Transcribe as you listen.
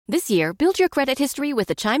This year, build your credit history with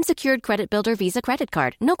the Chime Secured Credit Builder Visa Credit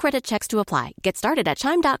Card. No credit checks to apply. Get started at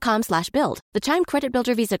chime.com/build. The Chime Credit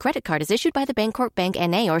Builder Visa Credit Card is issued by the Bancorp Bank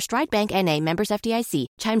N.A. or Stride Bank N.A. members FDIC.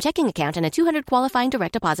 Chime checking account and a $200 qualifying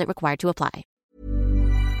direct deposit required to apply.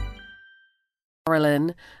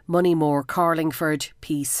 Carolyn Moneymore Carlingford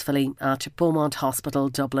peacefully at Beaumont Hospital,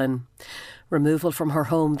 Dublin. Removal from her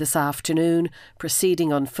home this afternoon,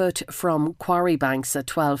 proceeding on foot from Quarrybanks at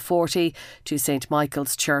 12:40 to St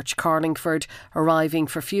Michael's Church, Carlingford, arriving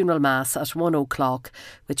for funeral mass at 1 o'clock,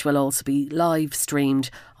 which will also be live streamed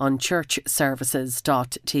on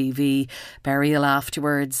churchservices.tv. Burial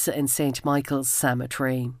afterwards in St Michael's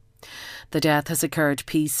Cemetery. The death has occurred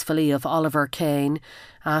peacefully of Oliver Kane,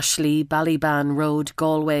 Ashley, Ballyban Road,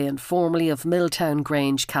 Galway, and formerly of Milltown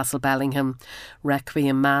Grange, Castlebellingham.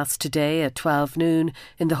 Requiem Mass today at 12 noon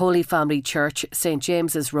in the Holy Family Church, St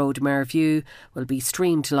James's Road, Merview, will be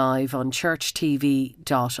streamed live on churchtv.ie.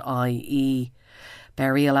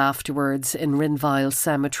 Burial afterwards in Rinvile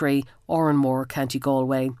Cemetery, Oranmore, County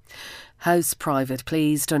Galway. House private,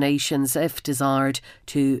 please. Donations, if desired,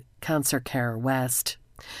 to Cancer Care West.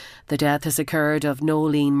 The death has occurred of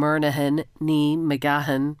Nolene Murnahan, Nee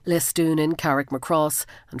McGahan, Listoonin, Carrickmacross,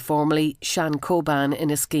 and formerly Shan Coban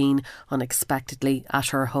Inniskeen, unexpectedly at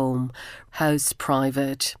her home. House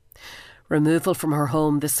private. Removal from her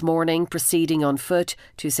home this morning, proceeding on foot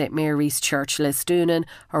to St Mary's Church, Listoonin,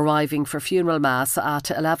 arriving for funeral mass at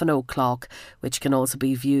 11 o'clock, which can also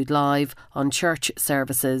be viewed live on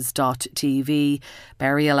churchservices.tv.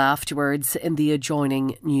 Burial afterwards in the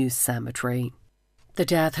adjoining New Cemetery. The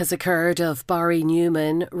death has occurred of Barry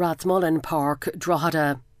Newman, Rathmullen Park,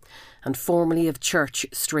 Drogheda, and formerly of Church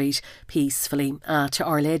Street, peacefully at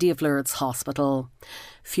Our Lady of Lourdes Hospital.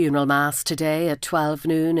 Funeral mass today at 12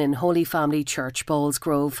 noon in Holy Family Church,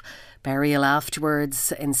 Bowlsgrove. Burial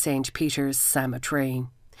afterwards in St Peter's Cemetery.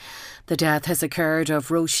 The death has occurred of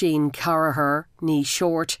Roisin Carraher, Knee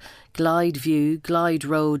Short, Glide View, Glide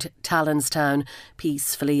Road, Talonstown,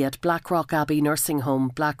 peacefully at Blackrock Abbey Nursing Home,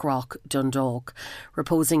 Blackrock, Dundalk.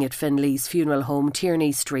 Reposing at Finley's Funeral Home,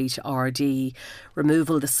 Tierney Street, RD.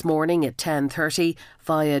 Removal this morning at 10:30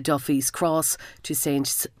 via Duffy's Cross to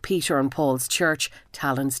St Peter and Paul's Church,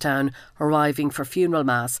 Talonstown, arriving for funeral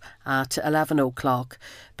mass at 11 o'clock.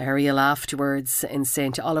 Burial afterwards in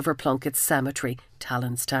St Oliver Plunkett Cemetery,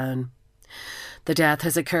 Talonstown. The death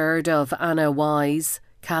has occurred of Anna Wise,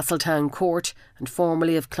 Castletown Court, and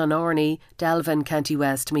formerly of Clonarney, Delvin, County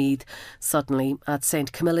Westmeath, suddenly at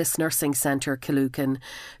St Camillus Nursing Centre, Killucan.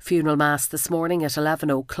 Funeral mass this morning at 11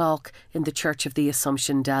 o'clock in the Church of the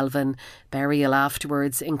Assumption, Delvin. Burial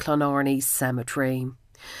afterwards in Clonarney Cemetery.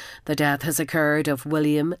 The death has occurred of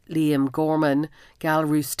William Liam Gorman,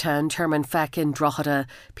 Galroostown, Termonfeckin, Drogheda,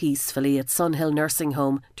 peacefully at Sunhill Nursing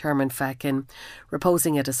Home, Termonfeckin,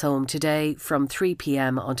 reposing at his home today from 3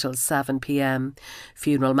 p.m. until 7 p.m.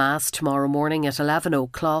 Funeral mass tomorrow morning at 11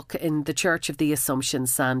 o'clock in the Church of the Assumption,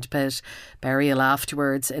 Sandpit. Burial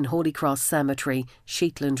afterwards in Holy Cross Cemetery,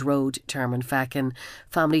 Sheetland Road, Termonfeckin.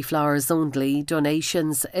 Family flowers only.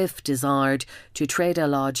 Donations, if desired, to Treda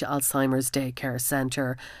Lodge Alzheimer's Daycare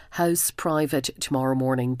Centre. House private tomorrow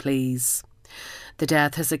morning, please. The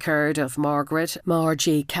death has occurred of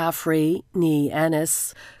Margie Caffrey, Nee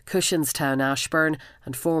Ennis, Cushinstown, Ashburn,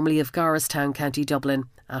 and formerly of Garristown, County Dublin,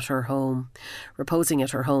 at her home. Reposing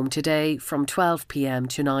at her home today from 12 p.m.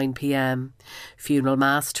 to 9 p.m. Funeral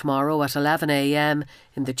mass tomorrow at 11 a.m.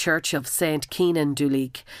 in the Church of St Keenan,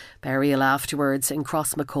 Duleek. Burial afterwards in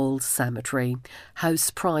Crossmacole Cemetery. House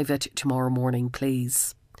private tomorrow morning,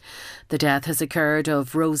 please. The death has occurred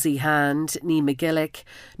of Rosie Hand, Nee McGillick,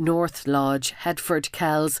 North Lodge, Headford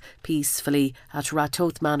Kells, peacefully at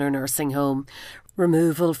Ratoath Manor Nursing Home.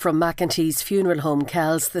 Removal from McEntee's Funeral Home,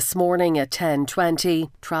 Kells, this morning at 10:20,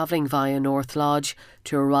 travelling via North Lodge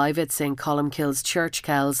to arrive at St Columkille's Church,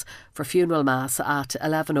 Kells, for funeral mass at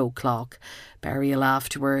 11 o'clock. Burial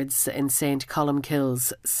afterwards in St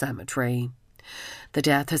Columkille's Cemetery. The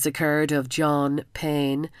death has occurred of John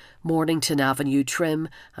Payne, Mornington Avenue, Trim,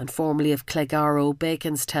 and formerly of Clegaro,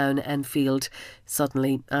 Baconstown, Enfield,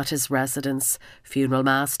 suddenly at his residence. Funeral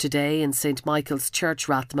mass today in St Michael's Church,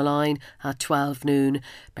 Rathmaline, at 12 noon.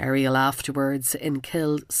 Burial afterwards in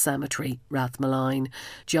Kill Cemetery, Rathmaline.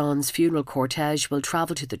 John's funeral cortege will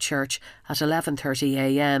travel to the church at 11:30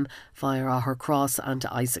 a.m. via Aher Cross and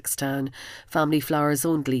Isaacstown. Family flowers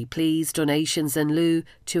only, please. Donations in lieu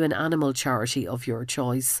to an animal charity of your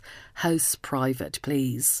choice. House private,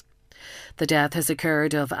 please. The death has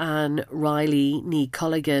occurred of Anne Riley ní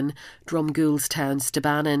Culligan, Drumgoolstown,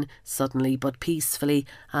 Stabannon, suddenly but peacefully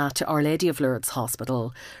at Our Lady of Lourdes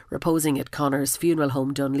Hospital, reposing at Connor's Funeral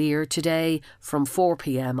Home Dunleer today from 4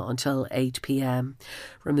 p.m. until 8 p.m.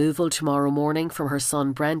 Removal tomorrow morning from her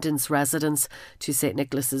son Brendan's residence to St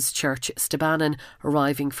Nicholas's Church, Stabannon,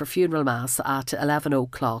 arriving for funeral mass at 11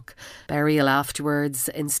 o'clock. Burial afterwards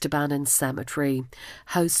in Stabannon Cemetery.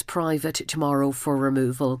 House private tomorrow for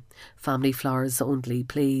removal. Family flowers only,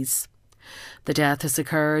 please. The death has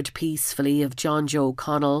occurred peacefully of John Joe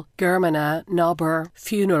Connell, Germana Nobber.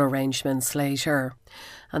 Funeral arrangements later.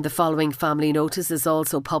 And the following family notice is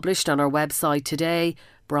also published on our website today.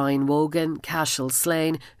 Brian Wogan, Cashel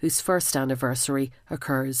Slane, whose first anniversary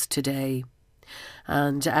occurs today.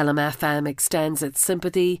 And LMFM extends its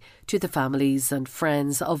sympathy to the families and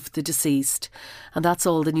friends of the deceased. And that's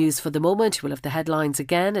all the news for the moment. We'll have the headlines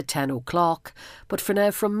again at 10 o'clock. But for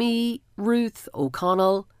now, from me, Ruth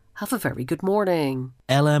O'Connell, have a very good morning.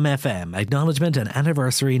 LMFM acknowledgement and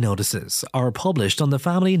anniversary notices are published on the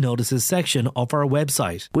family notices section of our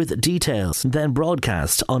website, with details then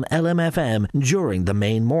broadcast on LMFM during the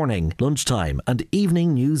main morning, lunchtime and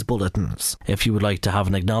evening news bulletins. If you would like to have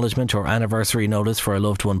an acknowledgement or anniversary notice for a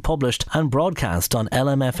loved one published and broadcast on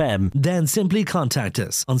LMFM, then simply contact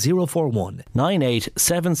us on 041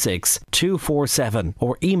 9876 247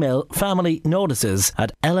 or email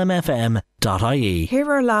familynotices@lmfm.ie.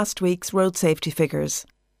 Here are last week's road safety figures.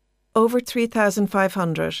 Over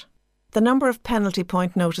 3,500. The number of penalty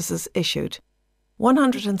point notices issued.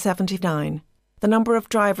 179. The number of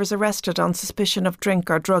drivers arrested on suspicion of drink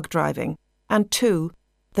or drug driving. And 2.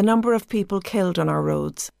 The number of people killed on our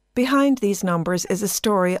roads. Behind these numbers is a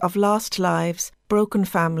story of lost lives, broken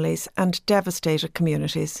families and devastated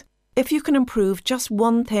communities. If you can improve just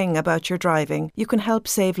one thing about your driving, you can help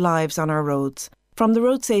save lives on our roads. From the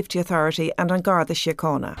Road Safety Authority and An Garda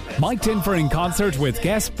Síochána. Mike Dinfer in concert with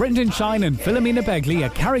guests Brendan Shine and Philomena Begley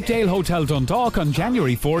at Carrickdale Hotel Dundalk on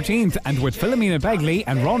January 14th, and with Philomena Begley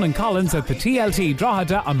and Ronan Collins at the TLT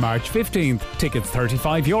Drogheda on March 15th. Tickets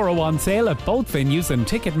 €35 on sale at both venues and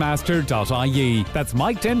ticketmaster.ie. That's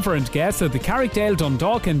Mike Dinfer and guests at the Carrickdale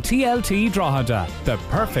Dundalk and TLT Drogheda. The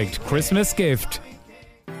perfect Christmas gift.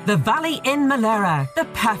 The Valley Inn Malera, the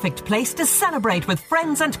perfect place to celebrate with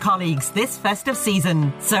friends and colleagues this festive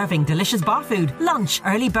season. Serving delicious bar food, lunch,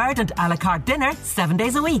 early bird and a la carte dinner 7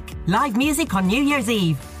 days a week. Live music on New Year's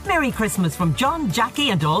Eve. Merry Christmas from John, Jackie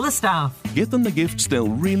and all the staff. Give them the gifts they'll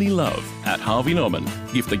really love at Harvey Norman.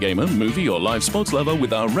 Gift the gamer, movie or live sports lover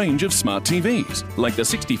with our range of smart TVs. Like the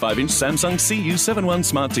 65-inch Samsung CU71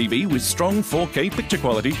 smart TV with strong 4K picture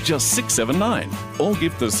quality, just $679. Or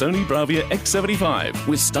gift the Sony Bravia X75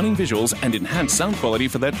 with stunning visuals and enhanced sound quality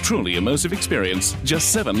for that truly immersive experience,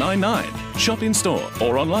 just $799. Shop in store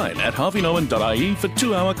or online at harveynorman.ie for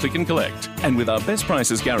 2-hour click and collect. And with our best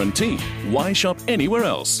prices guarantee, why shop anywhere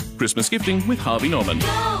else? Christmas gifting with Harvey Norman.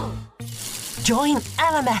 Join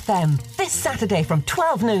LMFM this Saturday from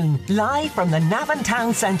 12 noon, live from the Navan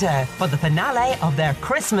Town Centre for the finale of their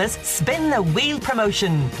Christmas Spin the Wheel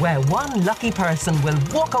promotion, where one lucky person will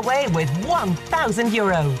walk away with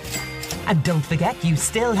 €1,000. And don't forget, you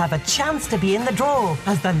still have a chance to be in the draw,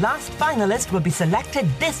 as the last finalist will be selected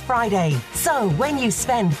this Friday. So when you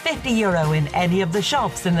spend €50 in any of the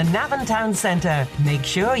shops in the Navan Town Centre, make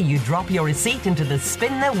sure you drop your receipt into the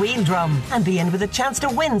Spin the Wheel drum and be in with a chance to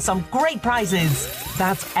win some great prizes.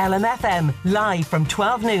 That's LMFM, live from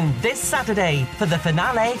 12 noon this Saturday for the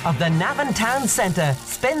finale of the Navan Town Centre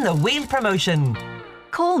Spin the Wheel promotion.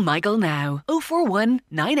 Call Michael now, 041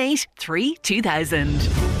 983 2000.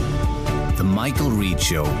 The Michael Reade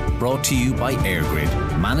Show, brought to you by AirGrid,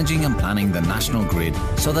 managing and planning the national grid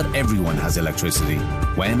so that everyone has electricity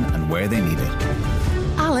when and where they need it.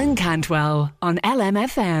 Alan Cantwell on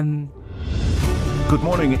LMFM. Good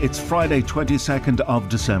morning, it's Friday 22nd of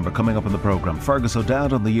December. Coming up on the programme, Fergus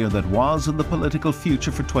O'Dowd on the year that was and the political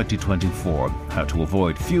future for 2024. How to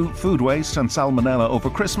avoid food waste and salmonella over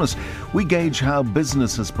Christmas. We gauge how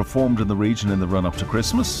business has performed in the region in the run-up to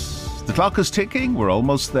Christmas. The clock is ticking, we're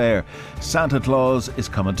almost there. Santa Claus is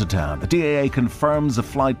coming to town. The DAA confirms a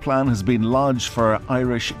flight plan has been lodged for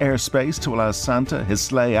Irish airspace to allow Santa, his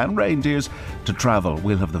sleigh and reindeers to travel.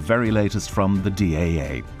 We'll have the very latest from the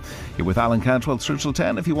DAA. You're with Alan Cantwell through till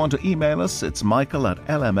 10. If you want to email us, it's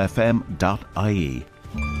michael@lmfm.ie.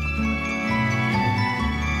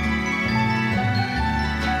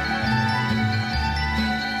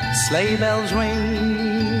 Sleigh bells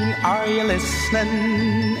ring, are you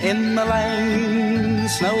listening? In the lane,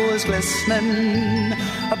 snow is glistening.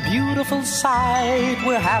 A beautiful sight,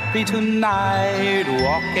 we're happy tonight,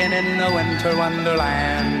 walking in a winter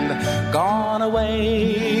wonderland. Gone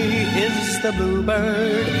away is the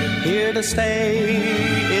bluebird, here to stay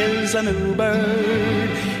is a new bird.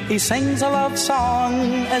 He sings a love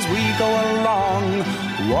song as we go along,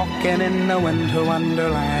 walking in a winter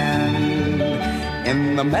wonderland.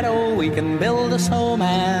 In the meadow we can build a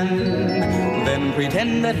snowman, then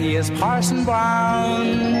pretend that he is Parson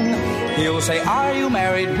Brown. He'll say, are you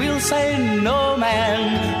married? We'll say, no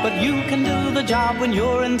man, but you can do the job when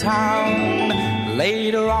you're in town.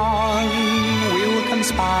 Later on we'll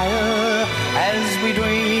conspire as we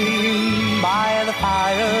dream by the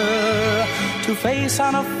fire to face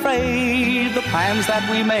unafraid the plans that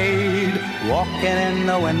we made, walking in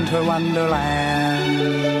a winter wonderland.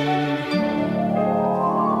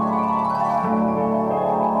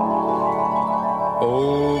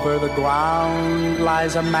 Over the ground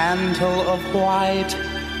lies a mantle of white,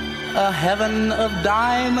 a heaven of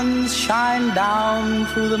diamonds shine down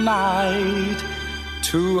through the night.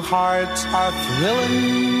 Two hearts are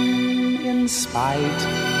thrilling in spite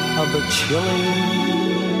of the chilling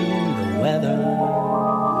the weather.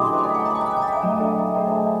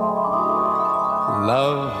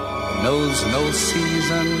 Love knows no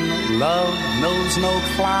season, love knows no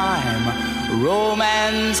clime.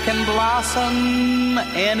 Romance can blossom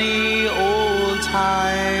any old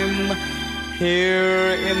time.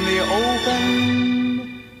 Here in the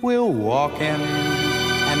open, we're walking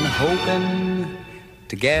and hoping,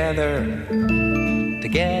 together,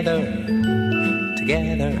 together,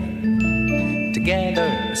 together,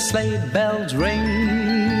 together. Sleigh bells ring,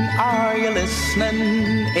 are you listening?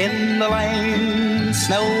 In the lane,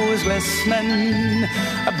 snow is glistening.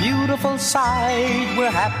 A beautiful sight,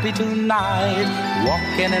 we're happy tonight,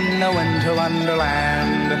 walking in a winter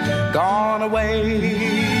wonderland. Gone away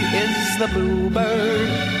is the bluebird,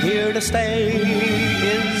 here to stay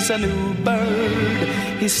is a new bird.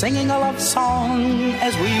 He's singing a love song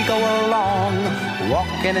as we go along,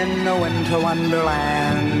 walking in a winter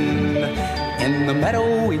wonderland. In the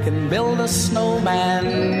meadow we can build a snowman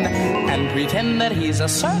and pretend that he's a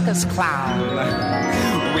circus clown.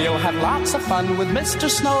 We'll have lots of fun with Mr.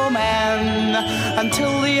 Snowman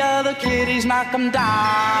until the other kiddies knock him down.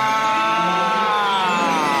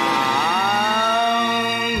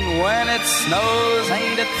 When it snows,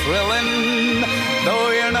 ain't it thrilling?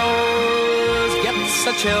 Though your nose gets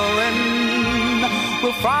a chillin',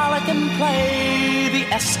 we'll frolic and play the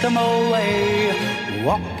Eskimo way,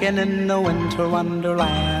 walking in a winter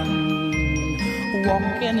wonderland,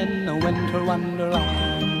 walking in a winter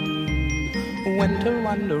wonderland, winter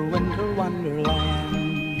wonderland,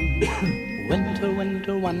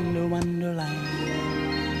 winter wonderland.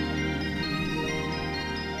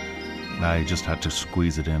 I just had to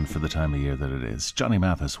squeeze it in for the time of year that it is. Johnny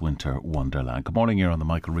Mathis, Winter Wonderland. Good morning, you're on the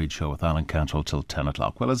Michael Reade Show with Alan Cantwell till 10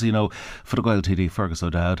 o'clock. Well, as you know, Fine Gael TD Fergus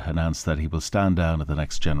O'Dowd announced that he will stand down at the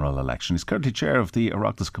next general election. He's currently chair of the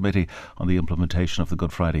Oireachtas Committee on the implementation of the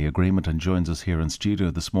Good Friday Agreement and joins us here in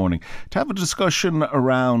studio this morning to have a discussion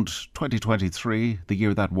around 2023, the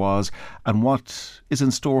year that was, and what is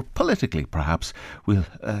in store politically, perhaps. We'll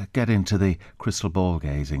get into the crystal ball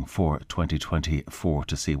gazing for 2024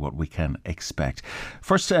 to see what we can expect.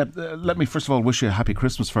 First, let me first of all wish you a happy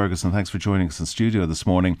Christmas, Fergus, and thanks for joining us in studio this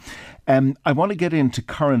morning. I want to get into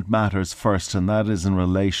current matters first, and that is in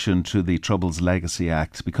relation to the Troubles Legacy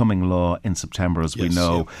Act becoming law in September, as we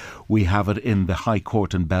know. Yeah. We have it in the High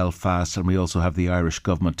Court in Belfast, and we also have the Irish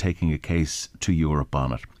government taking a case to Europe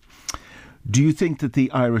on it. Do you think that the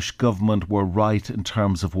Irish government were right in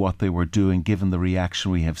terms of what they were doing, given the reaction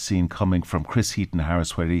we have seen coming from Chris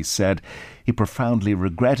Heaton-Harris, where he said he profoundly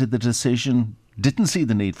regretted the decision, didn't see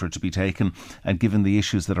the need for it to be taken, and given the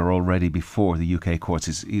issues that are already before the UK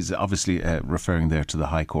courts, he's obviously referring there to the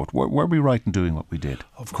High Court. Were we right in doing what we did?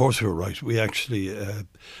 Of course we were right. We actually,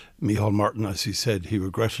 Micheál Martin, as he said, he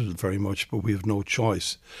regretted it very much, but we have no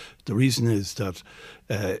choice. The reason is that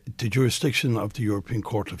the jurisdiction of the European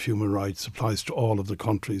Court of Human Rights applies to all of the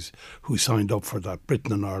countries who signed up for that.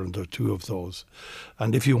 Britain and Ireland are two of those.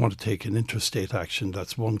 And if you want to take an interstate action,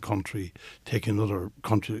 that's one country taking another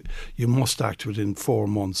country, you must act within 4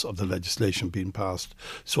 months of the legislation being passed.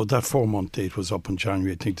 So that 4-month date was up in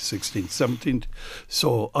January, I think the 16th, 17th.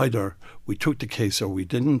 So either we took the case or we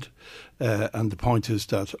didn't. And the point is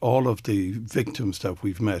that all of the victims that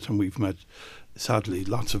we've met, and we've met sadly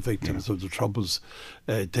lots of victims of the Troubles,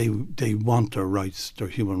 they want their rights, their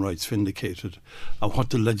human rights vindicated. And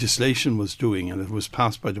what the legislation was doing, and it was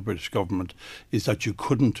passed by the British government, is that you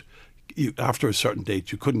couldn't after a certain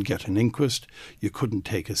date, you couldn't get an inquest, you couldn't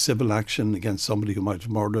take a civil action against somebody who might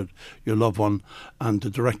have murdered your loved one, and the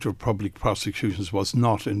Director of Public Prosecutions was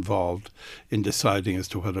not involved in deciding as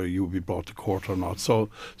to whether you would be brought to court or not. So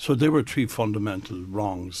there were three fundamental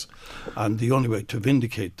wrongs, and the only way to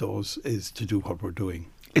vindicate those is to do what we're doing.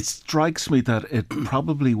 It strikes me that it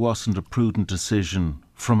probably wasn't a prudent decision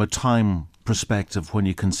from a time perspective when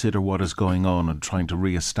you consider what is going on and trying to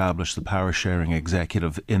re-establish the power-sharing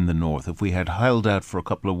executive in the north. If we had held out for a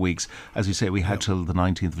couple of weeks, as you say, we had till the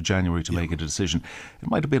 19th of January to make a decision, it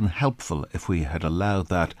might have been helpful if we had allowed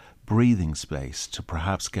that breathing space to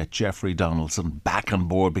perhaps get Jeffrey Donaldson back on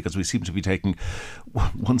board, because we seem to be taking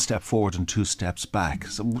one step forward and two steps back.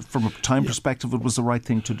 So from a time perspective, it was the right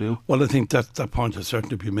thing to do? Well, I think that point has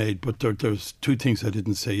certainly been made, but there's two things I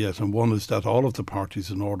didn't say yet, and one is that all of the parties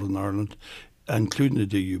in Northern Ireland, including the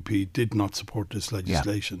DUP, did not support this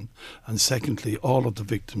legislation. And secondly, all of the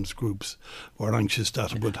victims' groups were anxious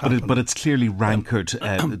that it would happen. But it's clearly rancored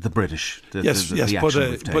the British. Yes,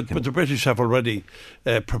 but the British have already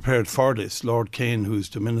prepared for this. Lord Kane, who's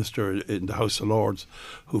the Minister in the House of Lords,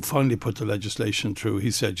 who finally put the legislation through,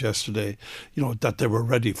 he said yesterday, that they were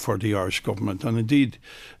ready for the Irish government. And indeed,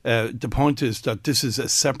 the point is that this is a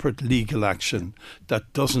separate legal action.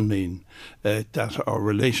 That doesn't mean that our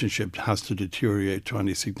relationship has to deteriorate to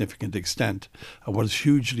any significant extent. And what is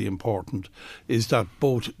hugely important is that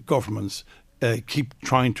both governments keep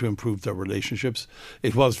trying to improve their relationships.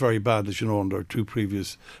 It was very bad, as you know, under two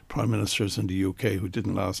previous prime ministers in the UK who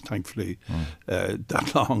didn't last, thankfully,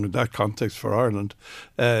 that long in that context for Ireland.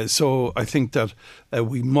 So I think that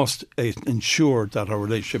we must ensure that our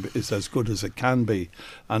relationship is as good as it can be,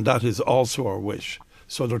 and that is also our wish.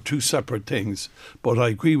 So they're two separate things. But I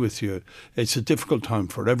agree with you. It's a difficult time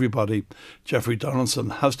for everybody. Jeffrey Donaldson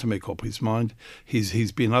has to make up his mind.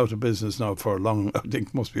 He's been out of business now for a long, I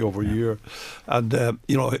think must be over a year. And,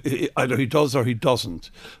 either he does or he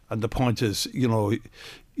doesn't. And the point is,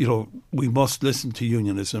 we must listen to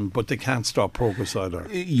unionism, but they can't stop progress either.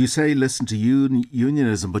 You say listen to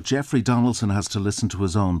unionism, but Jeffrey Donaldson has to listen to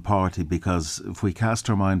his own party, because if we cast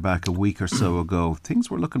our mind back a week or so ago, things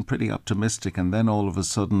were looking pretty optimistic, and then all of a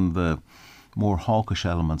sudden the more hawkish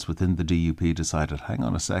elements within the DUP decided, hang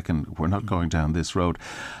on a second, we're not going down this road.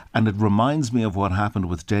 And it reminds me of what happened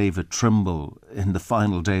with David Trimble in the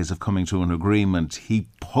final days of coming to an agreement. He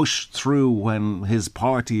pushed through when his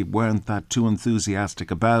party weren't that too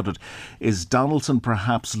enthusiastic about it. Is Donaldson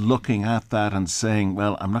perhaps looking at that and saying,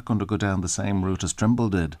 well, I'm not going to go down the same route as Trimble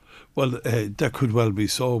did? Well, that could well be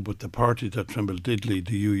so, but the party that Trimble did lead,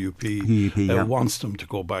 the UUP, wants them to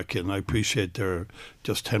go back in. I appreciate they're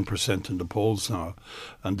just 10% in the polls now,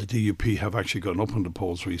 and the DUP have actually gone up in the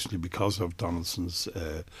polls recently because of Donaldson's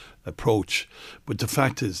approach. But the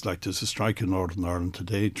fact is, there's a strike in Northern Ireland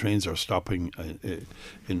today. Trains are stopping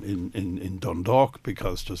in Dundalk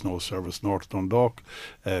because there's no service north Dundalk.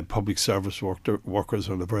 Public service workers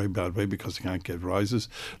are in a very bad way because they can't get rises.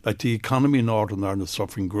 The economy in Northern Ireland is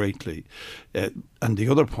suffering greatly. And the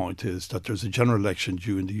other point is that there's a general election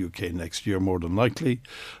due in the UK next year, more than likely.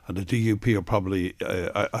 And the DUP are probably,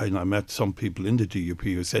 I met some people in the DUP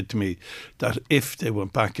who said to me that if they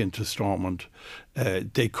went back into Stormont,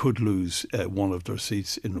 they could lose one of their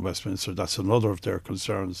seats in Westminster. That's another of their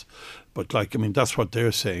concerns. But that's what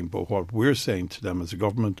they're saying. But what we're saying to them as a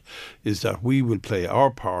government is that we will play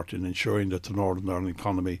our part in ensuring that the Northern Ireland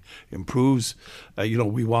economy improves.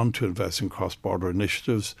 We want to invest in cross-border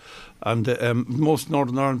initiatives. And most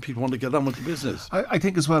Northern Ireland people want to get on with the business. I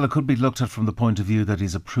think as well it could be looked at from the point of view that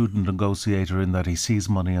he's a prudent negotiator in that he sees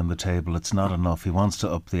money on the table. It's not enough. He wants to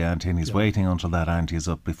up the ante, and he's waiting until that ante is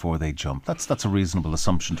up before they jump. That's a reasonable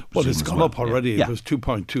assumption to presume. Well, it's gone up already. Yeah. It was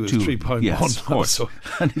 2.2, it's 3.1. Yes, of course. So.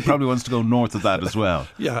 And he probably wants to go north of that as well.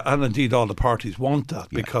 Yeah, and indeed all the parties want that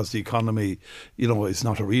because the economy, is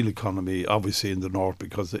not a real economy, obviously in the north,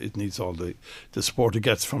 because it needs all the support it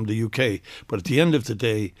gets from the UK. But at the end of the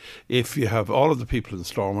day, if you have all of the people in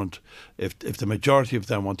Stormont, if the majority of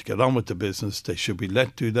them want to get on with the business, they should be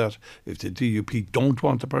let do that. If the DUP don't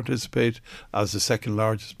want to participate as the second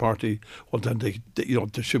largest party, well then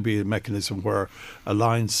there should be a mechanism where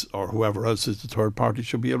Alliance or whoever else is the third party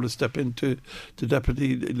should be able to step into the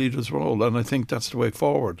deputy leader's role. And I think that's the way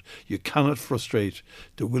forward. You cannot frustrate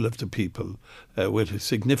the will of the people with a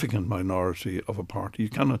significant minority of a party. You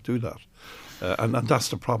cannot do that. And that's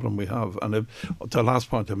the problem we have. And the last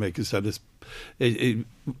point I make is that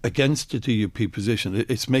against the DUP position,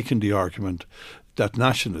 it's making the argument that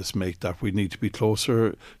nationalists make that we need to be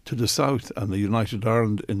closer to the south, and the United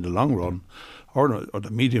Ireland in the long run or the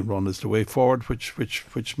medium run is the way forward,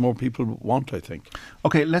 which more people want, I think.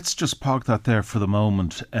 OK, let's just park that there for the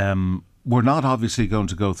moment. We're not obviously going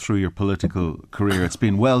to go through your political career. It's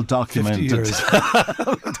been well documented. 50 years.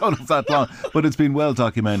 I don't know if that long, but it's been well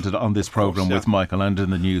documented on this programme with Michael and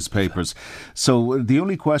in the newspapers. So the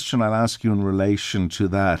only question I'll ask you in relation to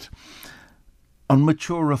that, on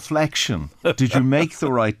mature reflection, did you make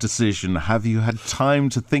the right decision? Have you had time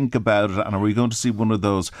to think about it? And are we going to see one of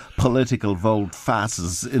those political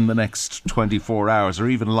volte-faces in the next 24 hours or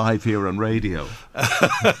even live here on radio?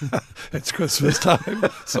 It's Christmas time,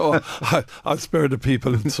 so I'll spare the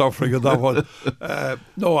people in suffering on that one.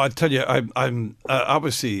 No, I tell you, I'm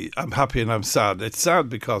obviously I'm happy and I'm sad. It's sad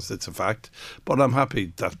because it's a fact, but I'm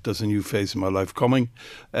happy that there's a new phase in my life coming.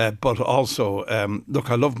 But also,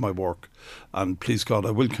 look, I love my work. And please God,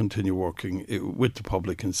 I will continue working with the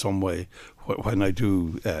public in some way when I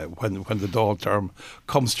do, when the Dáil term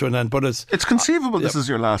comes to an end. But it's conceivable this is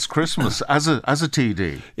your last Christmas as a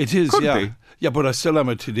TD. It is, Could yeah. be. Yeah, but I still am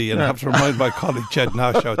a TD, and I have to remind my colleague Jed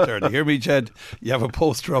Nash out there. Do you hear me, Jed? You have a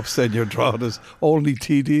poster up saying you're drawn as only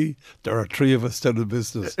TD. There are 3 of us still in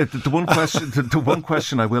business. The one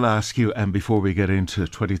question I will ask you, before we get into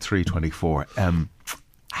 23-24,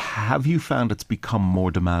 have you found it's become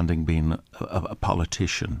more demanding being a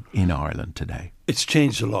politician in Ireland today? It's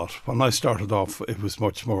changed a lot. When I started off, it was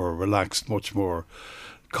much more relaxed, much more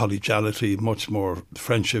collegiality, much more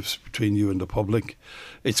friendships between you and the public.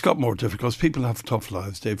 It's got more difficult. People have tough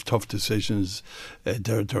lives. They have tough decisions.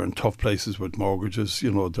 They're in tough places with mortgages.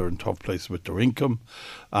 You know, they're in tough places with their income.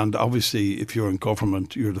 And obviously, if you're in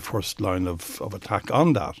government, you're the first line of attack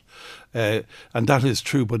on that. And that is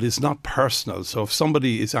true, but it's not personal. So if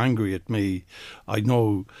somebody is angry at me, I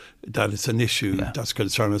know that it's an issue that's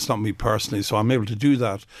concerned. It's not me personally. So I'm able to do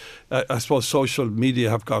that. I suppose social media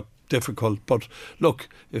have got difficult, but look,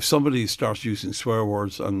 if somebody starts using swear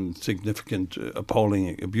words and significant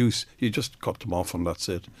appalling abuse, you just cut them off and that's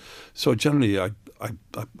it. So generally I'm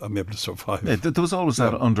able to survive. Yeah, there was always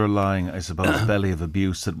that underlying, I suppose, belly of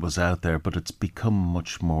abuse that was out there, but it's become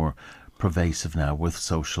much more pervasive now with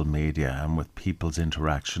social media and with people's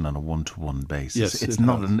interaction on a one-to-one basis. Yes, it's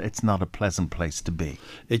not a pleasant place to be.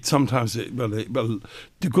 It sometimes, well,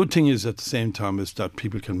 the good thing is at the same time is that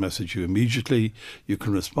people can message you immediately. You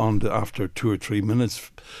can respond after 2 or 3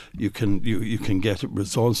 minutes. You can get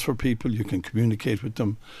results for people. You can communicate with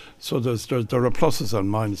them. So there are pluses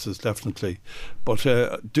and minuses definitely. But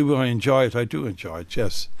do I enjoy it? I do enjoy it.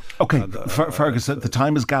 Yes. Okay, Fergus, the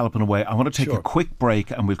time is galloping away. I want to take a quick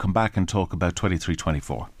break and we'll come back and talk about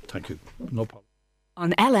 23-24. Thank you. No problem.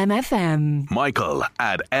 On LMFM. Michael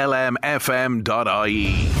at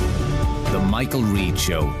lmfm.ie. The Michael Reade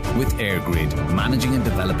Show with EirGrid, managing and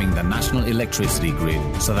developing the national electricity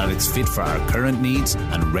grid so that it's fit for our current needs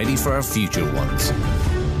and ready for our future ones.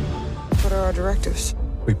 What are our directives?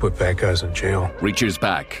 We put bad guys in jail. Reacher's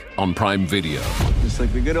back on Prime Video. Just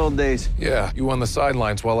like the good old days. Yeah, you on the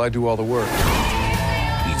sidelines while I do all the work.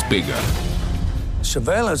 He's bigger.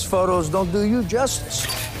 Surveillance photos don't do you justice.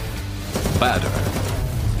 Badder.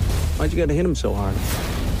 Why'd you gotta hit him so hard?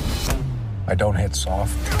 I don't hit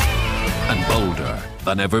soft. And bolder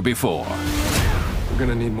than ever before. We're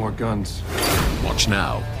gonna need more guns. Watch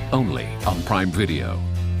now, only on Prime Video.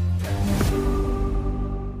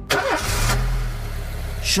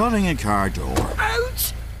 Shutting a car door.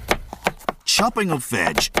 Ouch! Chopping up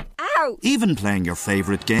veg. Ow! Even playing your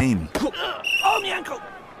favourite game. Oh, my ankle!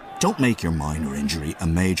 Don't make your minor injury a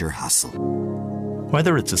major hassle.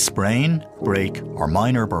 Whether it's a sprain, break or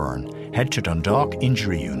minor burn, head to Dundalk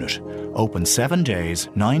Injury Unit. Open 7 days,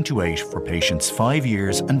 9 to 8 for patients 5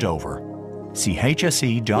 years and over. See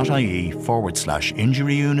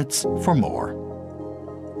hse.ie/injury units for more.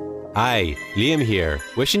 Hi, Liam here,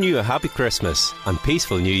 wishing you a happy Christmas and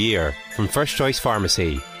peaceful New Year from First Choice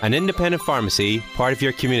Pharmacy. An independent pharmacy, part of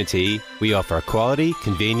your community, we offer quality,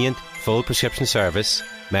 convenient, full prescription service,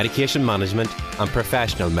 medication management and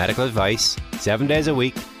professional medical advice 7 days a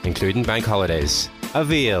week, including bank holidays.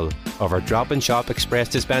 Avail of our drop-and-shop express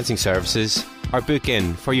dispensing services or book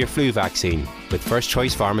in for your flu vaccine with First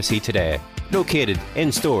Choice Pharmacy today. Located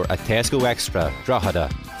in-store at Tesco Extra, Drogheda.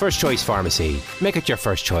 First Choice Pharmacy. Make it your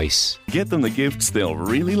first choice. Get them the gifts they'll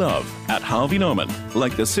really love at Harvey Norman,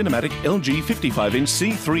 like the cinematic LG 55-inch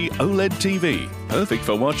C3 OLED TV. Perfect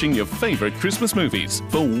for watching your favourite Christmas movies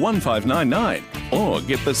for $1,599. Or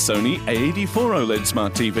get the Sony A84 OLED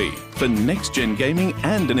Smart TV for next-gen gaming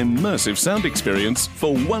and an immersive sound experience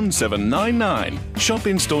for $1,799. Shop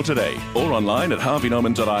in-store today or online at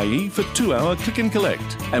harveynorman.ie for 2-hour click and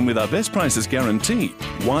collect. And with our best prices guarantee,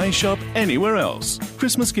 why shop anywhere else?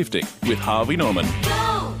 Christmas gifting with Harvey Norman.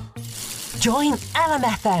 Join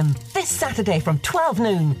LMFM this Saturday from 12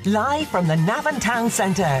 noon, live from the Navan Town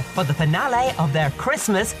Centre for the finale of their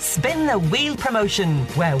Christmas Spin the Wheel promotion,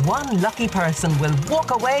 where one lucky person will walk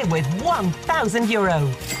away with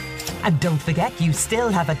 €1,000. And don't forget, you still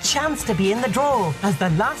have a chance to be in the draw, as the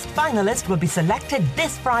last finalist will be selected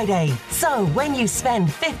this Friday. So when you spend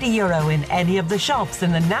 €50 in any of the shops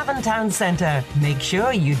in the Navan Town Centre, make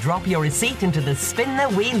sure you drop your receipt into the Spin the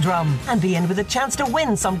Wheel drum and be in with a chance to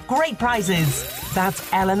win some great prizes. That's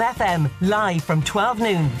LMFM, live from 12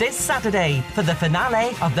 noon this Saturday for the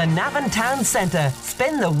finale of the Navan Town Centre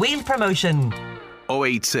Spin the Wheel promotion.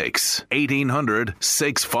 086 1800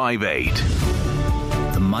 658.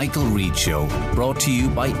 The Michael Reade Show, brought to you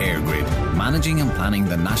by EirGrid, managing and planning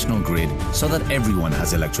the national grid so that everyone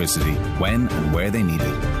has electricity when and where they need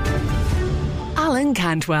it. Alan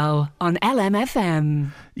Cantwell on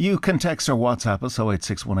LMFM. You can text or WhatsApp us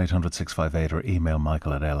 086 1800 658 or email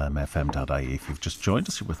michael@lmfm.ie. If you've just joined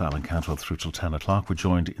us, you're with Alan Cantwell through till 10 o'clock. We're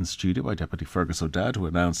joined in studio by Deputy Fergus O'Dowd, who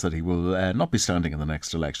announced that he will not be standing in the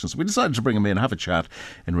next election. So we decided to bring him in and have a chat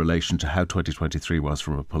in relation to how 2023 was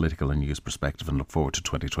from a political and news perspective, and look forward to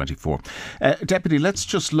 2024. Deputy, let's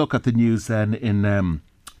just look at the news then in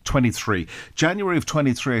 23. January of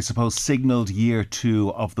 23, I suppose, signalled year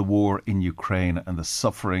 2 of the war in Ukraine and the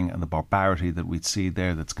suffering and the barbarity that we'd see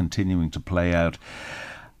there that's continuing to play out.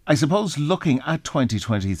 I suppose looking at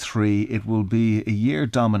 2023, it will be a year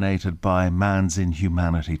dominated by man's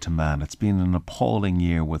inhumanity to man. It's been an appalling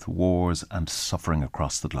year with wars and suffering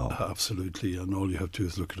across the globe. Absolutely, and all you have to do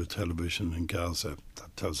is look at the television in Gaza.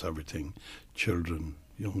 That tells everything. Children,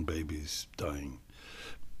 young babies dying.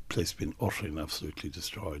 Place been utterly and absolutely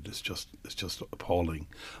destroyed. It's just appalling,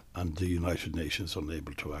 and the United Nations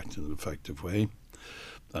unable to act in an effective way,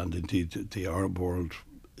 and indeed the Arab world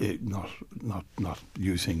not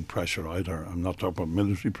using pressure either. I'm not talking about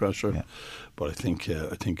military pressure, but I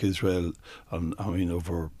think Israel, and I mean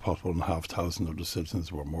over 1,500 of the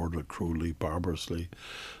citizens were murdered cruelly, barbarously.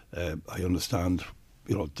 I understand,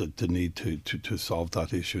 the need to solve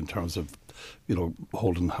that issue in terms of,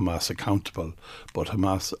 holding Hamas accountable, but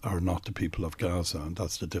Hamas are not the people of Gaza, and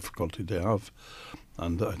that's the difficulty they have.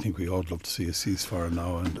 And I think we all love to see a ceasefire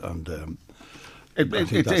now, and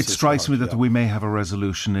it strikes me that we may have a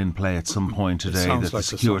resolution in play at some point today, that the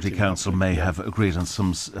Security Council may have agreed on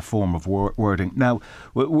some form of wording. Now,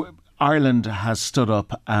 Ireland has stood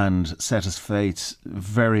up and set its face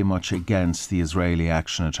very much against the Israeli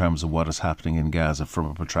action in terms of what is happening in Gaza from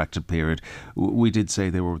a protracted period. We did say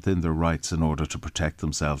they were within their rights in order to protect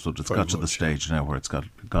themselves, but it's got to the stage now where it's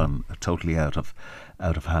gone totally out of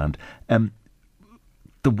hand.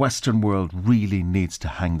 The Western world really needs to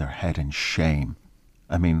hang their head in shame.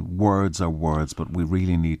 I mean, words are words, but we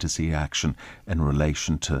really need to see action in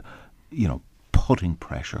relation to, putting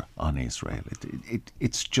pressure on Israel.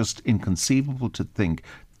 It's just inconceivable to think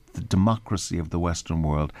the democracy of the Western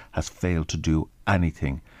world has failed to do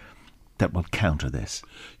anything that will counter this.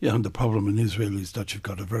 Yeah, and the problem in Israel is that you've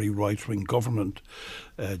got a very right-wing government.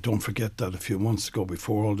 Don't forget that a few months ago,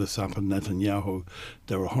 before all this happened, Netanyahu,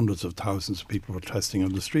 there were hundreds of thousands of people protesting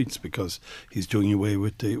on the streets because he's doing away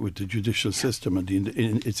with the judicial system and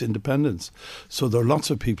its independence. So there are lots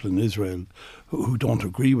of people in Israel who don't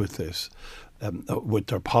agree with this, with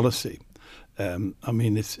their policy. I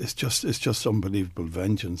mean, it's just unbelievable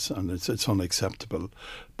vengeance, and it's unacceptable.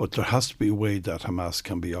 But there has to be a way that Hamas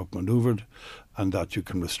can be outmanoeuvred, and that you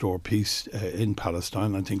can restore peace in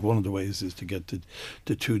Palestine. I think one of the ways is to get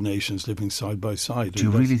the two nations living side by side. Do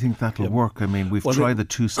you really think that'll work? I mean, we've tried the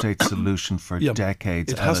two-state solution for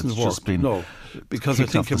decades. It hasn't worked. Just been because I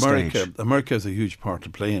think America has a huge part to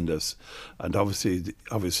play in this, and obviously,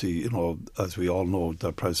 as we all know,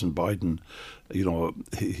 that President Biden,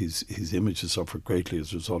 his image has suffered greatly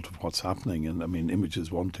as a result of what's happening. And I mean, image is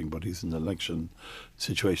one thing, but he's in an election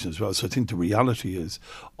situation as well. So I think the reality is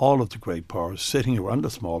all of the great powers sitting around, the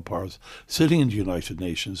small powers sitting in the United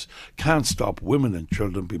Nations, can't stop women and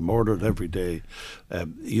children being murdered every day,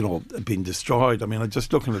 being destroyed. I mean, I'm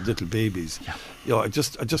just looking at little babies. I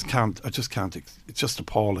just can't. It's just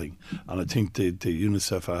appalling. And I think the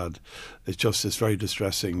UNICEF ad is just it's very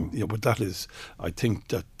distressing. But that is, I think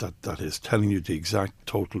that is telling you the exact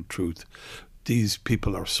total truth. These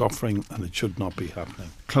people are suffering, and it should not be happening.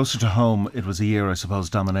 Closer to home, it was a year, I suppose,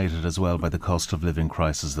 dominated as well by the cost of living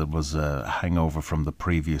crisis that was a hangover from the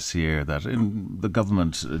previous year, that the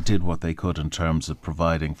government did what they could in terms of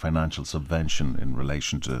providing financial subvention in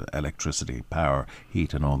relation to electricity, power,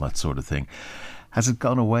 heat and all that sort of thing. Has it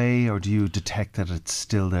gone away, or do you detect that it's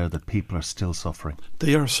still there, that people are still suffering?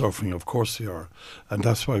 They are suffering, of course they are. And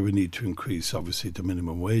that's why we need to increase, obviously, the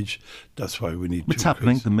minimum wage. That's why we need to It's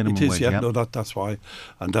happening, the minimum wage. It is, wage, yeah. yeah. No, that's why.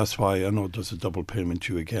 And that's why I know there's a double payment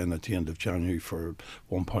due again at the end of January for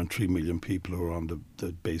 1.3 million people who are on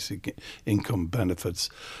the basic income benefits.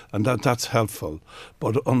 And that's helpful.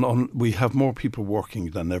 But we have more people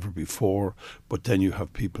working than ever before. But then you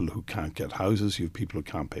have people who can't get houses. You have people who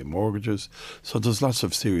can't pay mortgages. So there's lots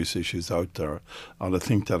of serious issues out there. And I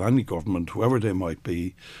think that any government, whoever they might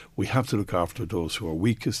be, we have to look after those who are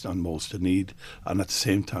weakest and most in need. And at the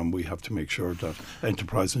same time, we have to make sure that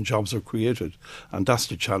enterprise and jobs are created. And that's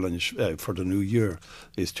the challenge for the new year,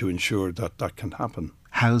 is to ensure that that can happen.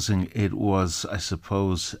 Housing, it was, I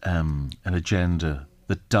suppose, an agenda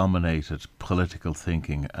that dominated political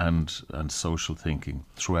thinking and social thinking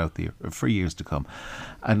throughout for years to come.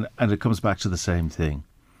 And it comes back to the same thing,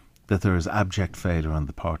 that there is abject failure on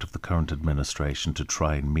the part of the current administration to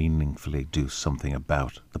try and meaningfully do something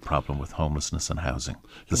about the problem with homelessness and housing.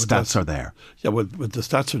 The stats are there. Yeah, well, the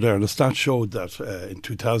stats are there. And the stats showed that in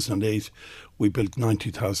 2008, we built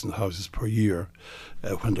 90,000 houses per year.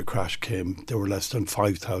 When the crash came, there were less than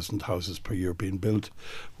 5,000 houses per year being built.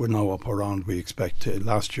 We're now up around, we expect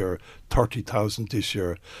last year, 30,000. This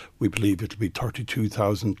year, we believe it'll be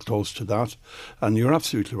 32,000, close to that. And you're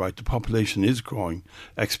absolutely right. The population is growing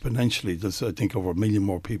exponentially. There's, I think, over 1 million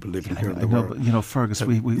more people living here. But, Fergus,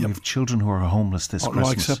 we have children who are homeless this Christmas. No,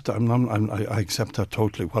 I accept that. I accept that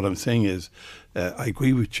totally. What I'm saying is, I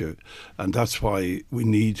agree with you, and that's why we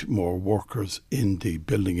need more workers in the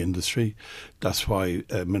building industry. That's why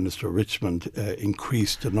Minister Richmond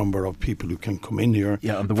increased the number of people who can come in here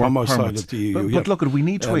from outside of the EU. But look, we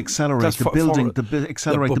need to accelerate the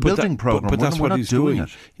building programme. But that's what he's doing.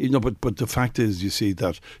 It. But the fact is, you see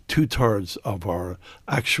that 2/3 of our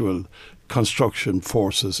actual construction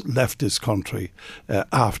forces left this country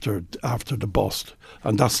after the bust,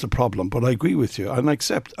 and that's the problem. But I agree with you, and I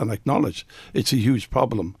accept and acknowledge it's a huge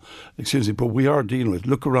problem. Excuse me, but we are dealing with.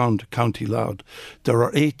 Look around County Louth. There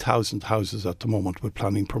are 8,000 houses at the moment with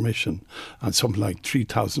planning permission, and something like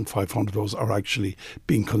 3,500 of those are actually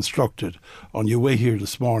being constructed. On your way here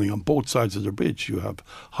this morning, on both sides of the bridge, you have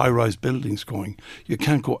high-rise buildings going. You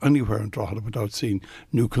can't go anywhere in Drogheda without seeing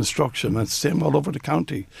new construction, and it's the same all over the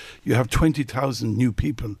county. You have 20,000 new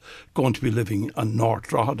people going to be living on North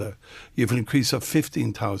Drogheda. You have an increase of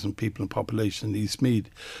 15,000 people in population in East Meath.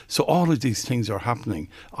 So all of these things are happening.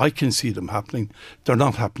 I can see them happening. They're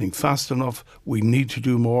not happening fast enough. We need to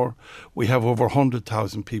do more. We have over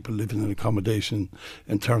 100,000 people living in accommodation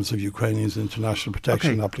in terms of Ukrainians international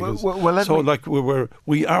protection applicants.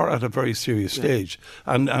 We are at a very serious stage.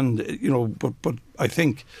 But I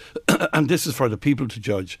think, and this is for the people to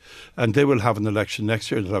judge, and they will have an election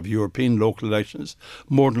next year. They'll have European local elections,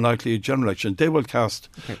 more than likely a general election. They will cast.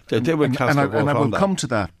 They will cast their vote on that. And I will come to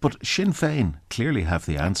that. But Sinn Féin clearly have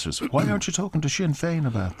the answers. Why aren't you talking to Sinn Féin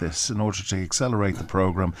about this in order to accelerate the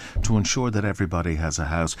programme, to ensure that everybody has a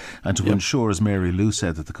house, and to ensure, as Mary Lou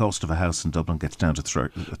said, that the cost of a house in Dublin gets down to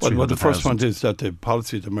 300,000? Well, the first point is that the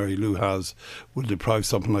policy that Mary Lou has will deprive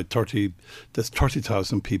something like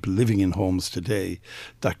 30,000 people living in homes today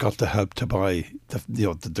that got the help to buy,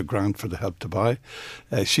 the grant for the help to buy.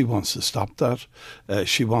 She wants to stop that.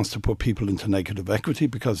 She wants to put people into negative equity,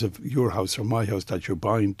 because if your house or my house that you're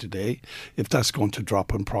buying today, if that's going to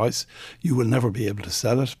drop in price, you will never be able to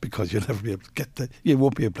sell it, because you'll never be able to you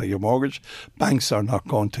won't be able to pay your mortgage. Banks are not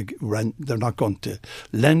going to rent. They're not going to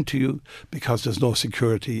lend to you, because there's no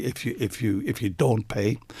security if you don't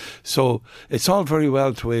pay. So it's all very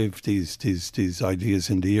well to wave these ideas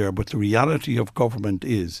in the air, but the reality of government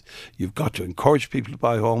is you've got to encourage people to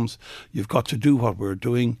buy homes. You've got to do what we're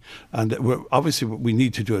doing, and we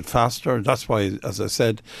need to do it faster. That's why, as I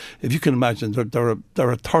said, if you can imagine, there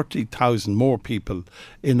are 30,000 more people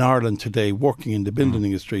in Ireland today working in the building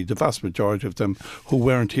industry, the vast majority of them who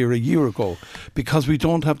weren't here a year ago, because we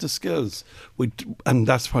don't have the skills. And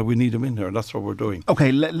that's why we need them in here. That's what we're doing.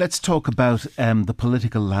 Okay, let's talk about the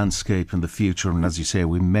political landscape in the future. And as you say,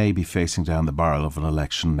 we may be facing down the barrel of an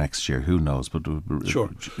election next year. Who knows? But sure,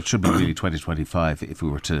 it should be really 2025 if we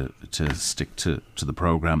were to stick to the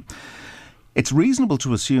programme. It's reasonable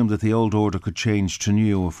to assume that the old order could change to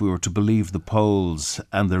new if we were to believe the polls,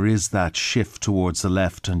 and there is that shift towards the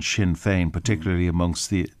left and Sinn Féin, particularly amongst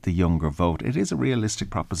the younger vote. It is a realistic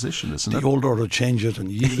proposition, isn't it? The old order changes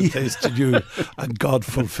and yield the place to new, and God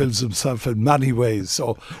fulfills himself in many ways.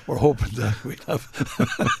 So we're hoping that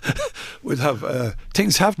we'll have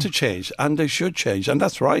things have to change, and they should change, and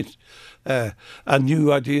that's right. And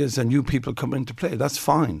new ideas and new people come into play. That's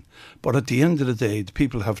fine. But at the end of the day, the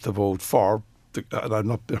people have to vote for and I'm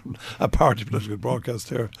not a party political broadcast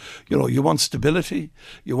here, you want stability,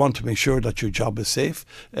 you want to make sure that your job is safe,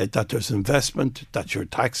 that there's investment, that your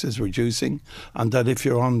tax is reducing, and that if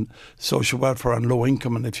you're on social welfare and low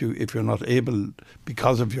income, and if you're not able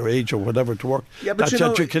because of your age or whatever to work,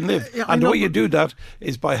 that you can live. And the way you do that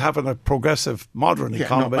is by having a progressive, modern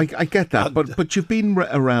economy. I get that, but you've been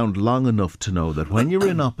around long enough to know that when you're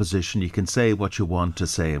in opposition, you can say what you want to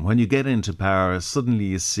say, and when you get into power, suddenly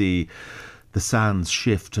you see the sands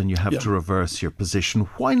shift and you have to reverse your position.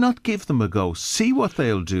 Why not give them a go? See what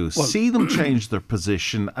they'll do. See them change their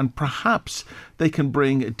position, and perhaps they can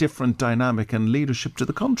bring a different dynamic and leadership to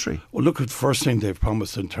the country. Well, look, at the first thing they've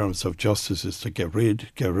promised in terms of justice is to get rid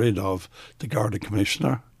of the Garda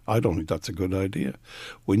Commissioner. I don't think that's a good idea.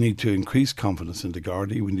 We need to increase confidence in the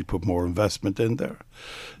Gardaí. We need to put more investment in there.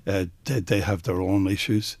 They have their own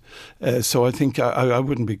issues. So I think I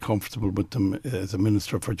wouldn't be comfortable with them as a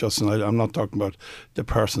Minister for Justice. I'm not talking about the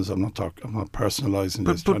persons. I'm not personalising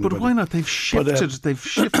this. But why not? They've shifted.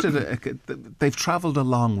 They've travelled a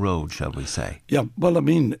long road, shall we say? Yeah. Well, I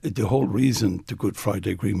mean, the whole reason the Good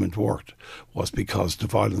Friday Agreement worked was because the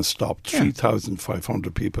violence stopped.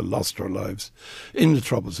 3,500 people lost their lives in the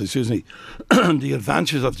Troubles. The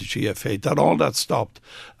advantages of the GFA, that all that stopped,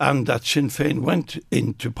 and that Sinn Féin went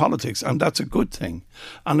into politics, and that's a good thing.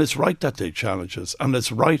 And it's right that they challenge us, and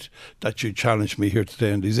it's right that you challenge me here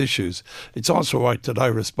today on these issues. It's also right that I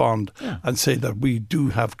respond and say that we do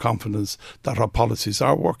have confidence that our policies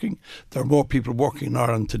are working. There are more people working in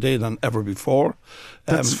Ireland today than ever before.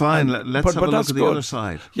 That's fine. Let's have a look at the other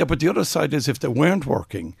side. Yeah, but the other side is, if they weren't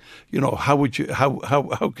working, how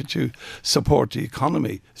could you support the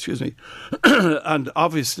economy? Excuse me. And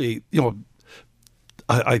obviously,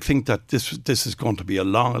 I think that this is going to be a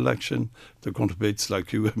long election. They're going to be, it's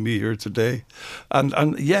like you and me here today.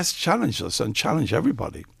 And yes, challenge us and challenge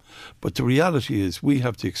everybody. But the reality is we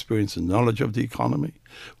have the experience and knowledge of the economy.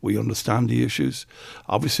 We understand the issues.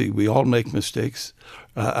 Obviously, we all make mistakes,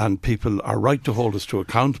 and people are right to hold us to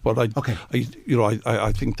account. But I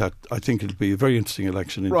think it'll be a very interesting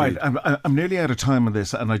election indeed. Right, I'm nearly out of time on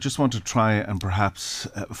this, and I just want to try and perhaps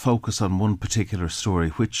focus on one particular story,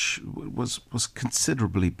 which was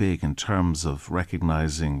considerably big in terms of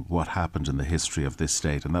recognising what happened in the history of this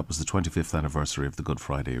state, and that was the 25th anniversary of the Good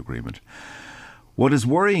Friday Agreement. What is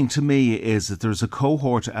worrying to me is that there's a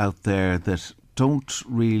cohort out there that don't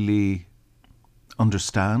really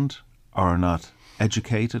understand, or are not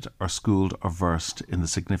educated or schooled or versed in the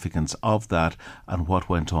significance of that and what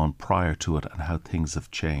went on prior to it and how things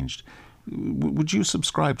have changed. Would you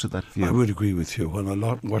subscribe to that view? I would agree with you. When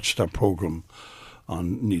I watched that programme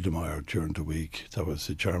on Niedermeyer during the week, that was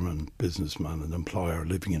a German businessman and employer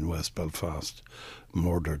living in West Belfast,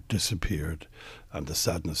 murdered, disappeared, and the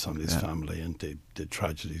sadness on his family and the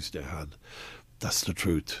tragedies they had. That's the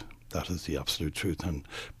truth. That is the absolute truth. And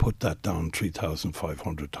put that down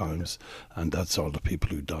 3,500 times, and that's all the people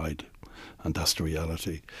who died. And that's the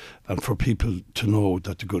reality. And for people to know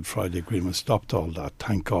that the Good Friday Agreement stopped all that,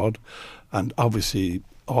 thank God. And obviously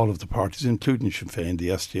all of the parties, including Sinn Féin, the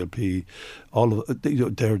SDLP,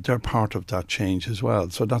 they're part of that change as well.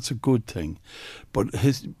 So that's a good thing. But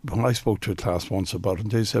when I spoke to a class once about it,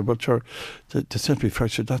 they said, well, sure, to simply fair,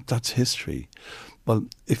 that's history. Well,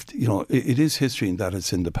 it is history in that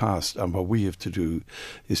it's in the past, and what we have to do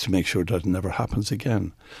is to make sure that it never happens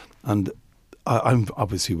again. And I'm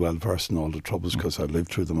obviously well versed in all the troubles because I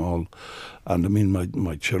lived through them all, and I mean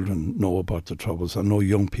my children know about the troubles. I know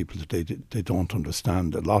young people that they don't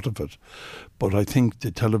understand a lot of it, but I think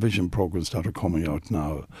the television programs that are coming out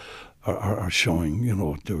now are showing,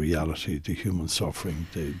 the reality, the human suffering,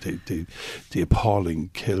 the appalling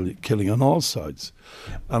killing on all sides.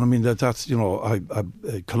 Yeah. And I mean that's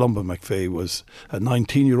Columba McVeigh was a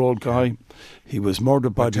 19-year-old guy. He was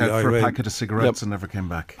murdered by the IRA for a packet of cigarettes and never came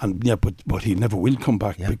back. And but he never will come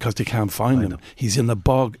back because they can't find him. He's in a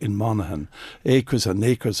bog in Monaghan, acres and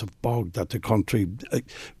acres of bog that the country.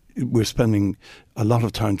 We're spending a lot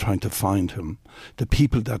of time trying to find him. The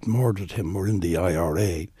people that murdered him were in the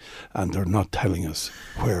IRA, and they're not telling us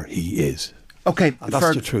where he is. Okay, and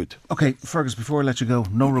that's the truth. Okay, Fergus, before I let you go,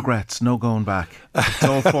 no regrets, no going back. It's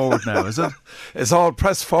all forward now, is it? It's all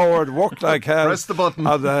press forward, work like hell. Press the button.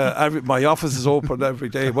 And my office is open every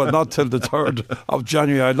day, well, not till the 3rd of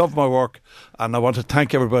January. I love my work, and I want to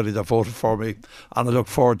thank everybody that voted for me, and I look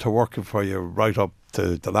forward to working for you right up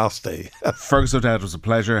to the last day. Fergus O'Dowd, was a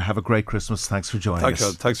pleasure. Have a great Christmas. Thanks for joining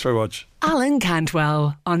us. Thanks very much. Alan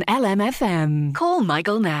Cantwell on LMFM. Call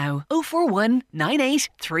Michael now. 041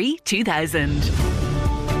 983 2000.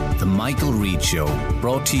 The Michael Reade Show,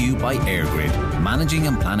 brought to you by EirGrid, managing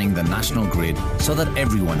and planning the national grid so that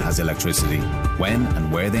everyone has electricity when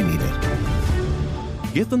and where they need it.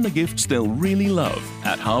 Give them the gifts they'll really love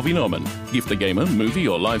at Harvey Norman. Gift the gamer, movie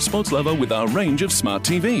or live sports lover with our range of smart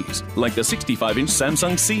TVs, like the 65-inch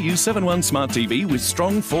Samsung CU71 smart TV with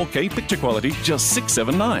strong 4K picture quality, just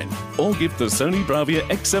 $679. Or gift the Sony Bravia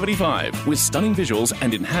X75 with stunning visuals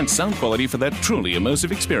and enhanced sound quality for that truly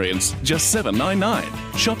immersive experience, just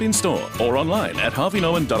 $799. Shop in store or online at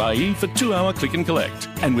harveynorman.ie for 2-hour click and collect.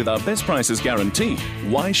 And with our best prices guarantee,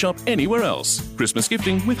 why shop anywhere else? Christmas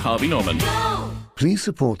gifting with Harvey Norman. Please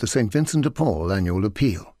support the St Vincent de Paul annual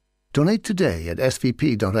appeal. Donate today at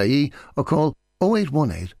svp.ie or call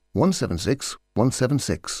 0818 176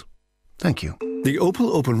 176. Thank you. The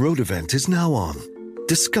Opel Open Road event is now on.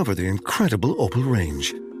 Discover the incredible Opel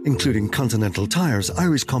range, including Continental Tire's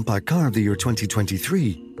Irish Compact Car of the Year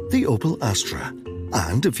 2023, the Opel Astra.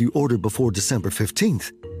 And if you order before December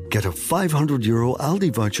 15th, get a €500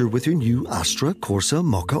 Aldi voucher with your new Astra, Corsa,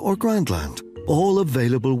 Mokka or Grandland. All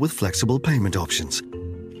available with flexible payment options.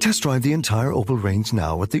 Test drive the entire Opel range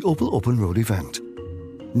now at the Opel Open Road event.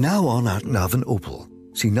 Now on at Navan Opel.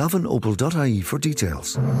 See navanopel.ie for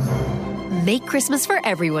details. Make Christmas for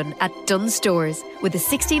everyone at Dunnes Stores with a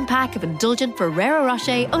 16-pack of indulgent Ferrero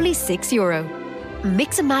Rocher, only €6.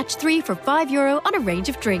 Mix and match 3 for €5 on a range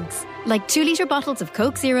of drinks, like 2-litre bottles of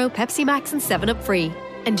Coke Zero, Pepsi Max and 7up Free.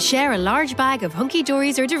 And share a large bag of Hunky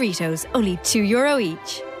Dories or Doritos, only €2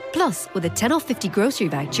 each. Plus, with a 10 off 50 grocery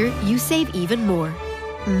voucher, you save even more.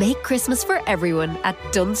 Make Christmas for everyone at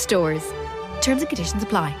Dunnes Stores. Terms and conditions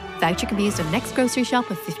apply. Voucher can be used on next grocery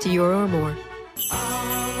shop of €50 or more.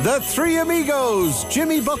 The Three Amigos,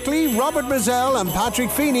 Jimmy Buckley, Robert Mazzell and Patrick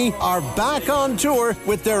Feeney, are back on tour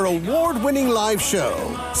with their award-winning live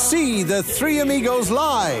show. See The Three Amigos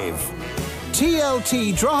live.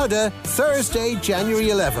 TLT Drogheda, Thursday, January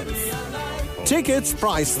 11th. Tickets,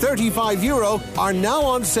 priced €35, are now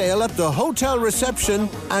on sale at the hotel reception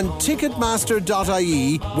and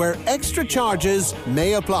Ticketmaster.ie, where extra charges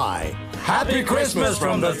may apply. Happy Christmas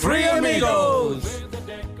from the Three Amigos!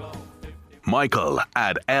 Michael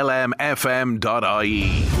at lmfm.ie.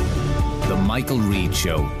 The Michael Reade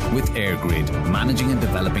Show with EirGrid, managing and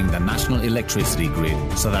developing the national electricity grid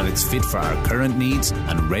so that it's fit for our current needs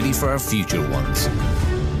and ready for our future ones.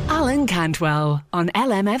 Alan Cantwell on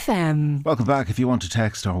LMFM. Welcome back. If you want to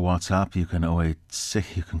text or WhatsApp, you can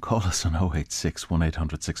call us on 086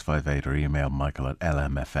 1800 658 or email michael at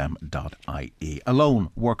lmfm.ie. Alone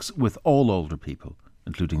works with all older people,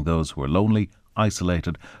 including those who are lonely,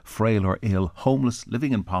 isolated, frail or ill, homeless,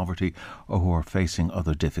 living in poverty or who are facing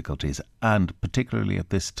other difficulties. And particularly at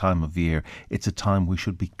this time of year, it's a time we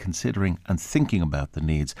should be considering and thinking about the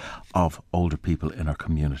needs of older people in our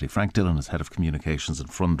community. Frank Dillon is Head of Communications and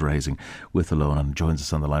Fundraising with Alone and joins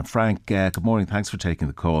us on the line. Frank, good morning. Thanks for taking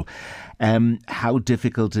the call. How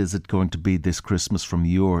difficult is it going to be this Christmas from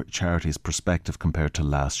your charity's perspective compared to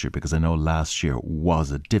last year? Because I know last year was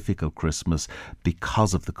a difficult Christmas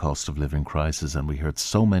because of the cost of living crisis, and we heard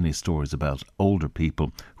so many stories about older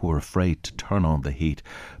people who were afraid to turn on the heat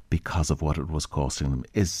because of what it was costing them.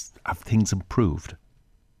 Have things improved?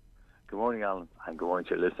 Good morning, Alan, and good morning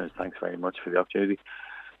to your listeners. Thanks very much for the opportunity.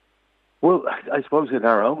 Well, I suppose in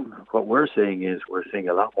our own, what we're seeing is we're seeing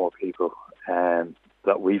a lot more people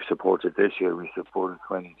that we've supported this year. We supported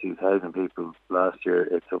 22,000 people last year.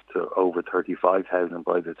 It's up to over 35,000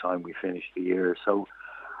 by the time we finish the year. So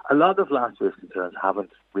a lot of last year's concerns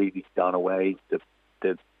haven't really gone away.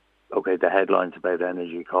 The headlines about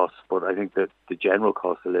energy costs, but I think that the general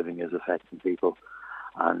cost of living is affecting people.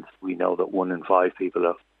 And we know that 1 in 5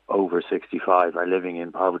 people over 65 are living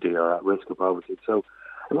in poverty or at risk of poverty. So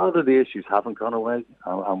a lot of the issues haven't gone away.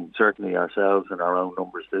 And certainly ourselves and our own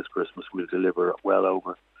numbers this Christmas will deliver well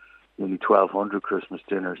over nearly 1,200 Christmas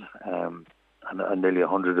dinners, and nearly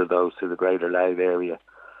 100 of those to the Greater Louth area,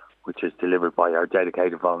 which is delivered by our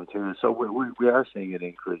dedicated volunteers. So we are seeing an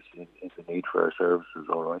increase in the need for our services,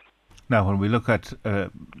 all right. Now, when we look at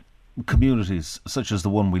communities such as the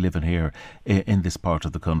one we live in here in this part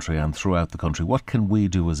of the country and throughout the country, what can we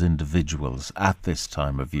do as individuals at this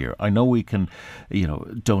time of year? I know we can,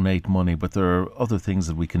 donate money, but there are other things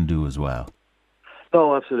that we can do as well.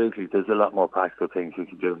 No, absolutely. There's a lot more practical things we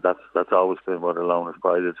can do. That's always been what Alone has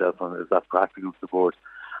prided itself on, is that practical support.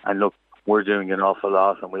 And look, we're doing an awful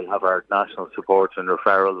lot, and we have our national support and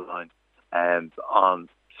referral line on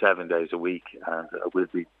 7 days a week, and we'll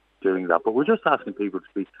be doing that. But we're just asking people to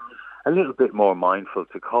be a little bit more mindful,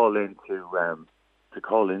 to call into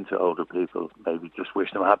older people, maybe just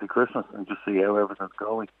wish them a happy Christmas and just see how everything's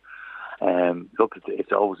going. Look,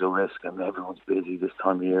 it's always a risk, and everyone's busy this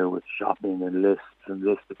time of year with shopping and lists and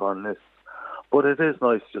lists upon lists. But it is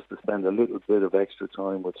nice just to spend a little bit of extra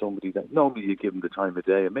time with somebody that normally you give them the time of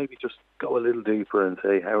day, and maybe just go a little deeper and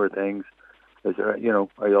say, how are things? Is there, are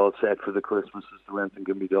you all set for the Christmas? Is there anything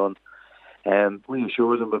can be done?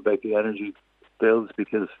 Reassure them about the energy bills,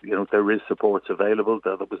 because there is supports available.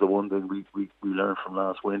 That was the one thing we learned from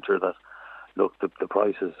last winter, that look, the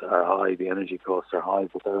prices are high, the energy costs are high,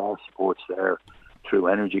 but there are supports there through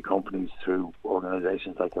energy companies, through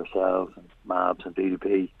organisations like ourselves and MABS and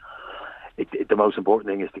DDP. The most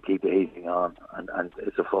important thing is to keep the heating on, and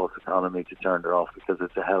it's a false economy to turn it off, because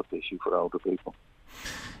it's a health issue for older people.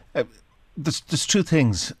 There's two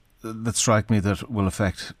things that strike me that will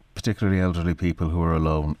affect particularly elderly people who are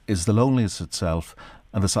alone, is the loneliness itself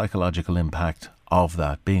and the psychological impact of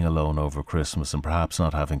that, being alone over Christmas and perhaps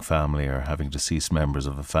not having family or having deceased members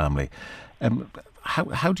of a family.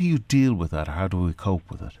 How do you deal with that, or how do we cope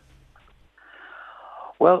with it?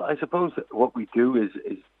 Well, I suppose that what we do is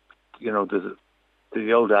there's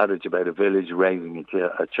the old adage about a village raising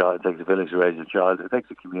a child. It takes a village to raise a child. It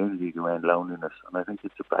takes a community to end loneliness, and I think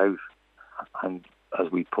it's about, and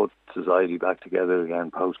as we put society back together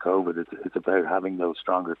again post-COVID, it's about having those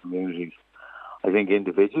stronger communities. I think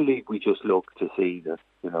individually we just look to see that,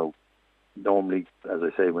 normally, as I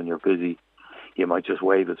say, when you're busy, you might just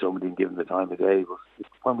wave at somebody and give them the time of day. But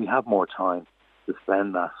when we have more time to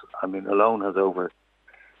spend that, I mean, Alone has over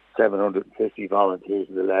 750 volunteers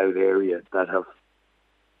in the Louth area that have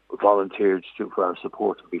volunteered for our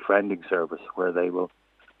support and befriending service, where they will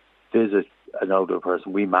visit an older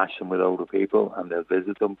person. We match them with older people, and they'll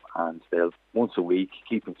visit them, and they'll once a week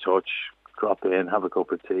keep in touch, drop in, have a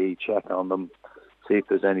cup of tea, check on them, see if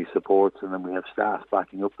there's any supports, and then we have staff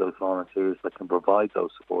backing up those volunteers that can provide those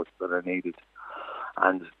supports that are needed.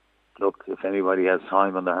 And look, if anybody has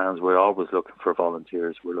time on their hands, we're always looking for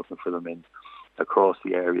volunteers. We're looking for them in across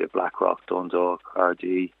the area, Blackrock, Dundalk,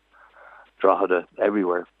 RG, Drogheda,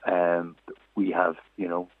 everywhere. We have,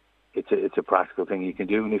 it's a practical thing you can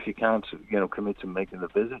do, and if you can't, commit to making the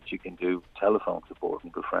visit, you can do telephone support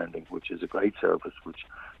and befriending, which is a great service, which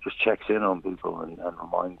just checks in on people and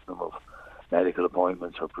reminds them of medical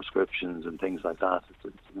appointments or prescriptions and things like that.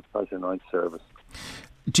 It's quite a nice service.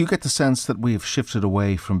 Do you get the sense that we have shifted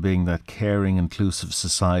away from being that caring, inclusive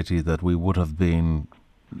society that we would have been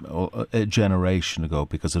a generation ago,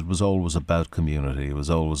 because it was always about community, it was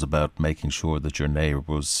always about making sure that your neighbour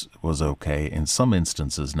was okay? In some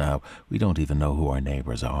instances now, we don't even know who our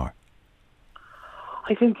neighbours are.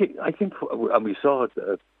 I think, and we saw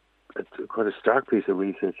quite a stark piece of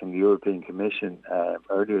research from the European Commission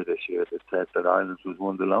earlier this year that said that Ireland was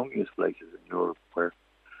one of the loneliest places in Europe, where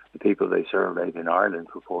the people they surveyed in Ireland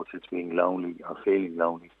reported being lonely or feeling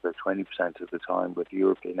lonely for 20% of the time, with the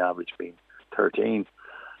European average being 13%.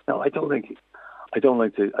 Now, I don't think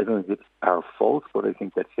it's our fault, but I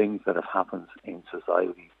think that things that have happened in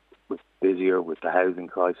society, with busier, with the housing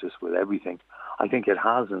crisis, with everything, I think it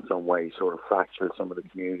has in some way sort of fractured some of the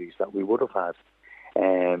communities that we would have had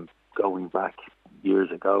going back years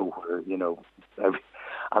ago, where, and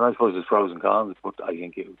I suppose there's pros and cons, but I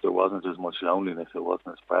think there wasn't as much loneliness, it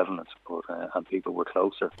wasn't as prevalent, but and people were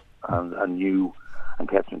closer and knew and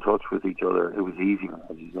kept in touch with each other. It was easier,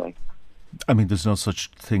 as you say. I mean, there's no such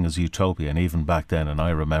thing as utopia, and even back then, and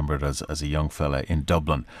I remember it as a young fella in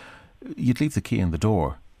Dublin, you'd leave the key in the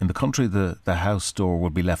door. In the country, the house door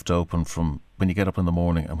would be left open from when you get up in the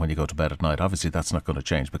morning and when you go to bed at night. Obviously, that's not going to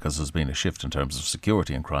change, because there's been a shift in terms of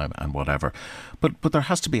security and crime and whatever. But there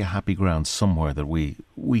has to be a happy ground somewhere, that we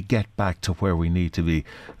get back to where we need to be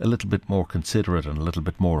a little bit more considerate and a little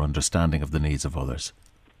bit more understanding of the needs of others.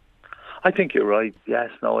 I think you're right.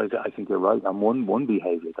 Yes, no, I think you're right. And one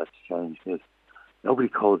behaviour that's changed is nobody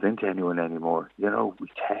calls into anyone anymore. We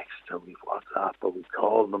text or we WhatsApp or we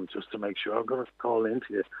call them just to make sure I'm going to call into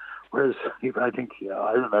you. Whereas I think,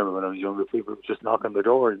 I remember when I was younger, people would just knock on the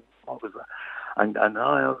door and what was that? And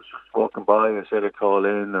I was just walking by, I said I'd call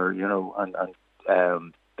in, or, do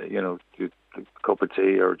a cup of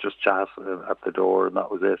tea or just chat at the door, and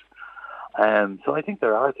that was it. So I think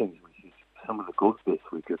there are things, some of the good bits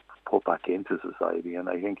we could put back into society, and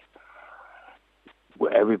I think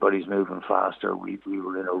everybody's moving faster. We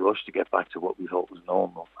were in a rush to get back to what we thought was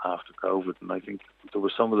normal after COVID, and I think there were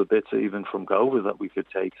some of the bits even from COVID that we could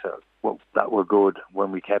take that were good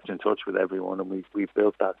when we kept in touch with everyone, and we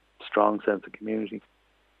built that strong sense of community.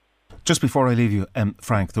 Just before I leave you,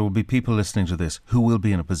 Frank, there will be people listening to this who will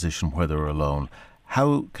be in a position where they're alone.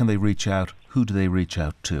 How can they reach out? Who do they reach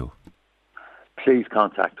out to? Please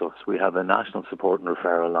contact us. We have a national support and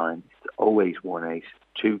referral line. It's 0818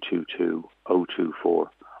 222 024.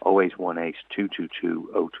 0818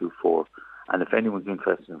 222 024. And if anyone's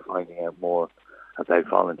interested in finding out more about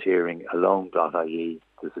volunteering, alone.ie,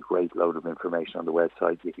 there's a great load of information on the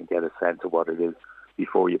website. You can get a sense of what it is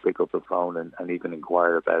before you pick up the phone and even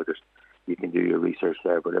inquire about it. You can do your research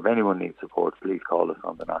there. But if anyone needs support, please call us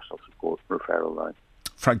on the National Support Referral Line.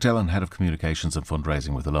 Frank Dillon, Head of Communications and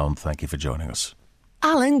Fundraising with Alone, thank you for joining us.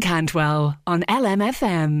 Alan Cantwell on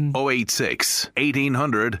LMFM. 086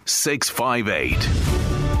 1800 658.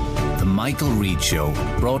 The Michael Reade Show,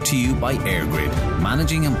 brought to you by EirGrid,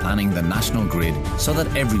 managing and planning the national grid so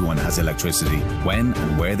that everyone has electricity when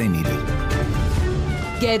and where they need it.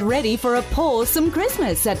 Get ready for a pawsome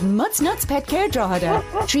Christmas at Mutt's Nuts Pet Care Drogheda.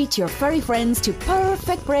 Treat your furry friends to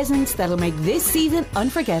perfect presents that'll make this season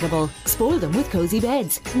unforgettable. Spoil them with cosy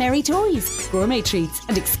beds, merry toys, gourmet treats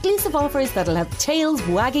and exclusive offers that'll have tails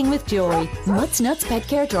wagging with joy. Mutt's Nuts Pet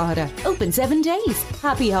Care Drogheda. Open 7 days.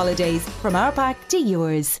 Happy holidays from our pack to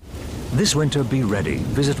yours. This winter, be ready.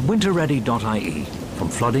 Visit winterready.ie. From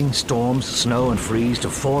flooding, storms, snow and freeze to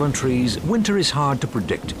fallen trees, winter is hard to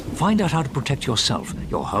predict. Find out how to protect yourself,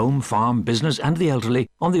 your home, farm, business and the elderly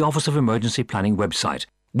on the Office of Emergency Planning website,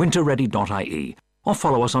 winterready.ie, or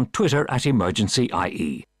follow us on Twitter at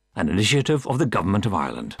emergency.ie. An initiative of the Government of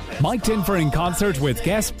Ireland. Mike Dinfer in concert with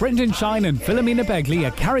guests Brendan Shine and Philomena Begley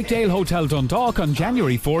at Carrickdale Hotel Dundalk on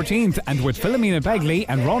January 14th, and with Philomena Begley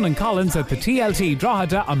and Ronan Collins at the TLT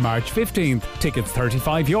Drogheda on March 15th. Tickets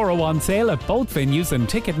 €35 on sale at both venues and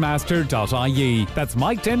ticketmaster.ie. That's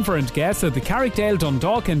Mike Dinfer and guests at the Carrickdale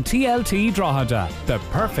Dundalk and TLT Drogheda. The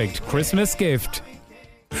perfect Christmas gift.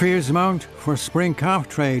 Fears mount for spring calf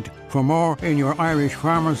trade. For more in your Irish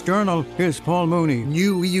Farmers Journal, here's Paul Mooney.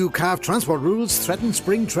 New EU calf transport rules threaten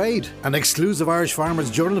spring trade. An exclusive Irish Farmers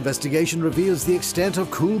Journal investigation reveals the extent of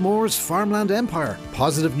Coolmore's farmland empire.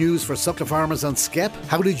 Positive news for suckler farmers on Skep.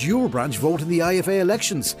 How did your branch vote in the IFA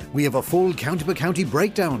elections? We have a full county-by-county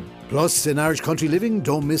breakdown. Plus, in Irish Country Living,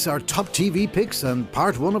 don't miss our top TV picks and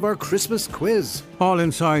part 1 of our Christmas quiz. All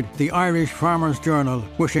inside the Irish Farmers Journal.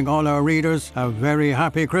 Wishing all our readers a very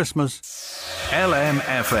happy Christmas.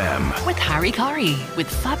 LMFM. With Harry Corrie. With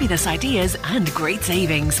fabulous ideas and great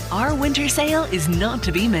savings. Our winter sale is not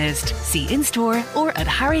to be missed. See in store or at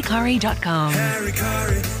harrycorrie.com. Harry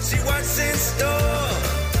Corrie, see what's in store.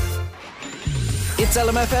 It's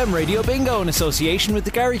LMFM Radio Bingo in association with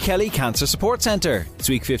the Gary Kelly Cancer Support Centre. It's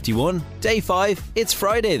week 51, day 5. It's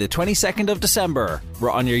Friday the 22nd of December.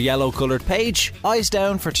 We're on your yellow coloured page. Eyes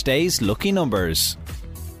down for today's lucky numbers.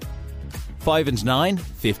 5 and 9,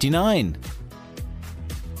 59.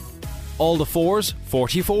 All the 4s,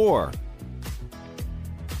 44.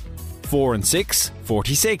 4 and 6,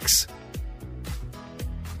 46.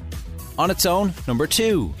 On its own, number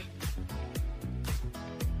 2.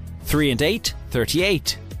 3 and 8,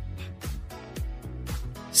 38.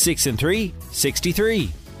 6 and 3,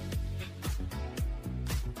 63.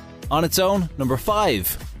 On its own, number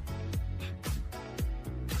 5.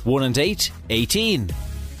 1 and 8, 18.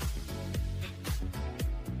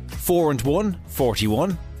 4 and 1,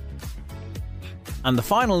 41. And the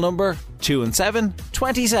final number, 2 and 7,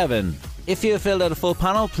 27. If you have filled out a full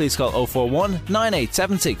panel, please call 041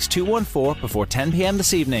 9876 214 before 10 p.m.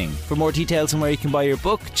 this evening. For more details on where you can buy your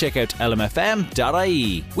book, check out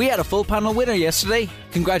lmfm.ie. We had a full panel winner yesterday.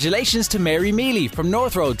 Congratulations to Mary Mealy from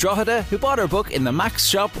North Road, Drogheda, who bought her book in the Max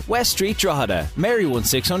Shop, West Street, Drogheda. Mary won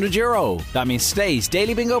 €600. That means today's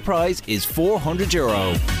Daily Bingo prize is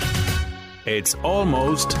 €400. It's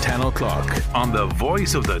almost 10 o'clock on the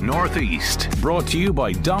Voice of the Northeast. Brought to you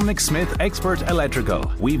by Dominic Smith Expert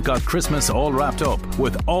Electrical. We've got Christmas all wrapped up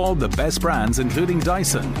with all the best brands including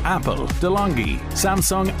Dyson, Apple, DeLonghi,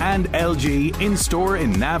 Samsung and LG in store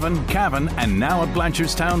in Navan, Cavan and now at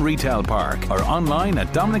Blanchardstown Retail Park or online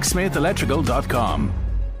at dominicsmithelectrical.com.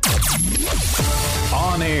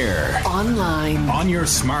 On air. Online. On your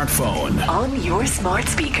smartphone. On your smart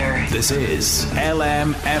speaker. This is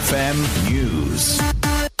LMFM News.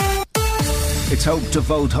 It's hoped to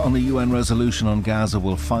vote on the UN resolution on Gaza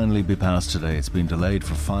will finally be passed today. It's been delayed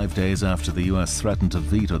for 5 days after the US threatened to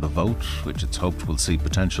veto the vote, which it's hoped will see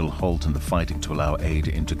potential halt in the fighting to allow aid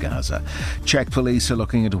into Gaza. Czech police are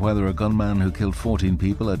looking into whether a gunman who killed 14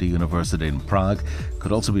 people at a university in Prague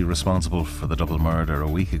could also be responsible for the double murder a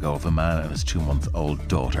week ago of a man and his 2-month-old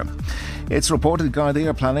daughter. It's reported Gardaí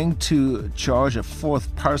are planning to charge a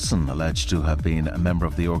fourth person alleged to have been a member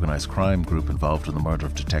of the organised crime group involved in the murder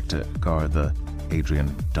of Detective Garda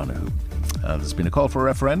Adrian Donoghue. There's been a call for a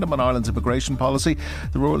referendum on Ireland's immigration policy.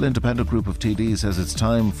 The Rural Independent Group of TD says it's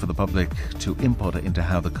time for the public to input into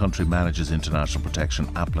how the country manages international protection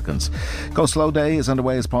applicants. Go Slow Day is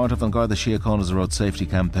underway as part of An Garda Síochána's road safety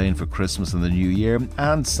campaign for Christmas and the New Year,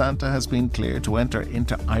 and Santa has been cleared to enter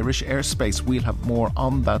into Irish airspace. We'll have more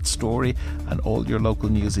on that story and all your local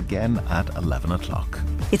news again at 11 o'clock.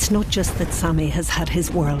 It's not just that Sammy has had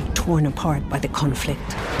his world torn apart by the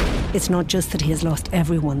conflict. It's not just that he has lost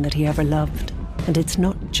everyone that he ever loved. And it's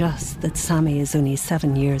not just that Sammy is only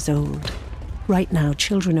 7 years old. Right now,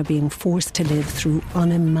 children are being forced to live through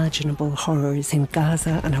unimaginable horrors in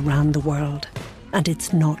Gaza and around the world. And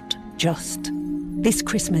it's not just. This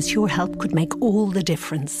Christmas, your help could make all the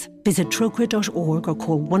difference. Visit Trócaire.org or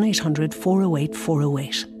call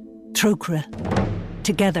 1-800-408-408. Trócaire.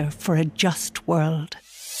 Together for a just world.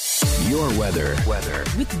 Your weather.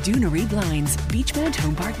 With Doonery Blinds, Beachmount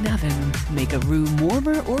Home Park Navan. Make a room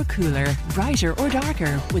warmer or cooler, brighter or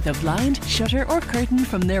darker with a blind, shutter or curtain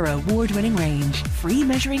from their award-winning range. Free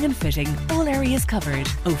measuring and fitting, all areas covered.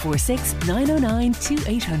 046 909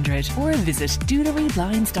 2800 or visit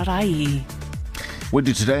dooneryblinds.ie.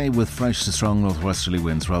 Windy today with fresh to strong northwesterly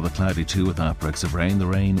winds, rather cloudy too with outbreaks of rain. The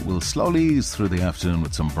rain will slowly ease through the afternoon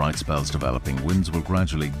with some bright spells developing. Winds will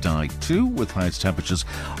gradually die too with highest temperatures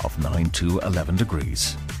of 9 to 11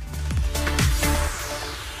 degrees.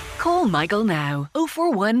 Call Michael now.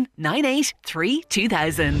 041 983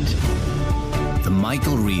 2000. The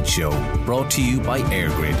Michael Reade Show, brought to you by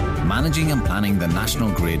EirGrid, managing and planning the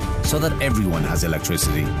national grid so that everyone has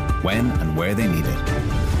electricity when and where they need it.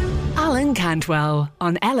 Alan Cantwell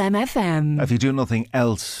on LMFM. If you do nothing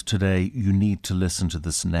else today, you need to listen to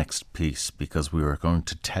this next piece, because we are going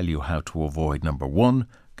to tell you how to avoid, number one,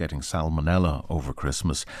 getting salmonella over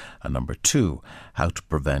Christmas, and number two, how to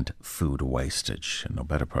prevent food wastage. And no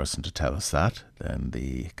better person to tell us that than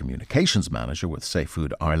the communications manager with Safe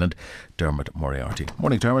Food Ireland, Dermot Moriarty.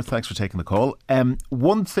 Morning, Dermot. Thanks for taking the call.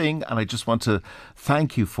 One thing, and I just want to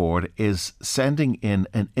thank you for it, is sending in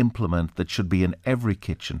an implement that should be in every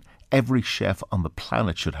kitchen. Every chef on the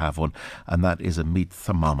planet should have one, and that is a meat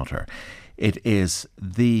thermometer. It is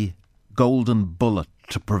the golden bullet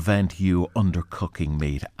to prevent you undercooking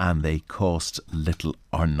meat, and they cost little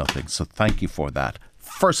or nothing. So thank you for that.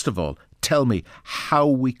 First of all, tell me how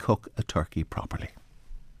we cook a turkey properly.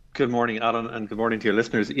 Good morning, Alan, and good morning to your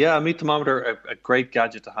listeners. Yeah, a meat thermometer, a great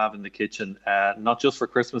gadget to have in the kitchen, not just for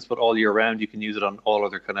Christmas, but all year round. You can use it on all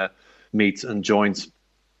other kind of meats and joints.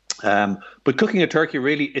 But cooking a turkey,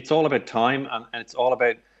 really, it's all about time, and it's all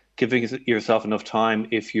about giving yourself enough time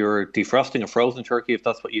if you're defrosting a frozen turkey, if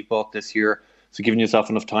that's what you've bought this year. So giving yourself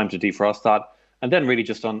enough time to defrost that. And then really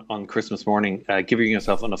just on Christmas morning, giving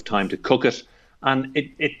yourself enough time to cook it. And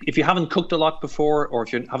if you haven't cooked a lot before, or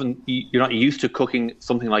if you're not used to cooking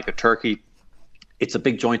something like a turkey, it's a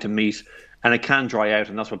big joint of meat and it can dry out.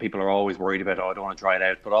 And that's what people are always worried about. Oh, I don't want to dry it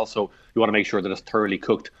out. But also you want to make sure that it's thoroughly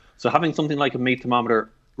cooked. So having something like a meat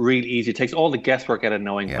thermometer, really easy. It takes all the guesswork out of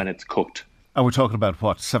knowing when it's cooked. And we're talking about,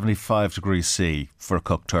 what, 75 degrees C for a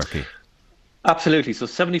cooked turkey? Absolutely. So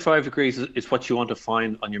 75 degrees is what you want to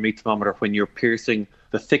find on your meat thermometer when you're piercing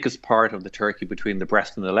the thickest part of the turkey between the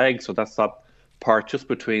breast and the leg. So that's that part just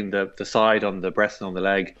between the side on the breast and on the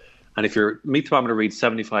leg. And if your meat thermometer reads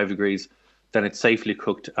 75 degrees, then it's safely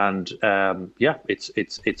cooked, and it's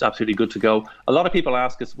absolutely good to go. A lot of people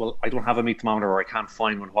ask us, well, I don't have a meat thermometer or I can't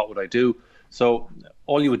find one. What would I do? So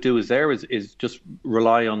all you would do is just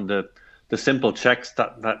rely on the simple checks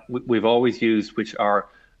that we've always used, which are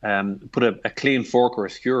put a clean fork or a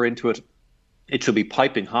skewer into it. It should be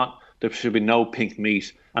piping hot. There should be no pink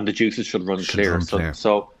meat, and the juices should run clear.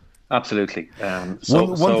 So absolutely. There's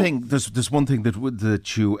one thing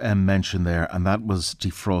that you mentioned there, and that was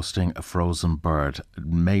defrosting a frozen bird.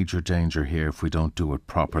 Major danger here if we don't do it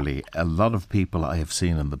properly. A lot of people I have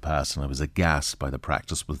seen in the past, and I was aghast by the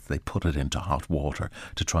practice, was they put it into hot water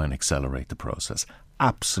to try and accelerate the process.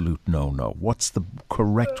 Absolute no-no. What's the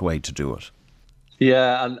correct way to do it?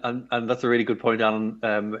 Yeah, and that's a really good point, Alan.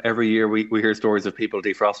 Every year we hear stories of people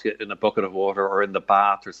defrosting it in a bucket of water or in the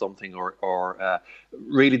bath or something, or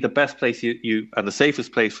really the best place you and the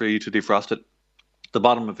safest place for you to defrost it, the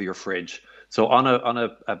bottom of your fridge. So on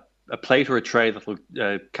a plate or a tray that will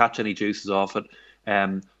catch any juices off it,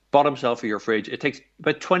 bottom shelf of your fridge. It takes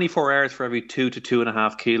about 24 hours for every 2 to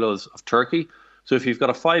 2.5 kilos of turkey. So if you've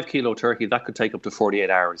got a 5 kilo turkey, that could take up to 48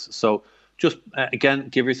 hours. So just, again,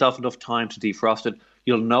 give yourself enough time to defrost it.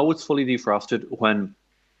 You'll know it's fully defrosted when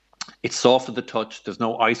it's soft at the touch. There's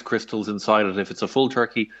no ice crystals inside it if it's a full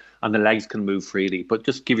turkey, and the legs can move freely. But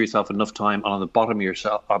just give yourself enough time on the bottom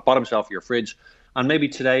shelf of your fridge. And maybe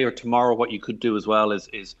today or tomorrow, what you could do as well is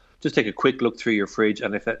just take a quick look through your fridge,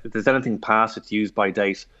 and if there's anything past its use by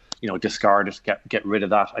date, discard it, get rid of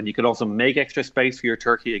that. And you can also make extra space for your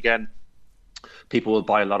turkey. Again, people will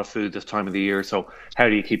buy a lot of food this time of the year, so how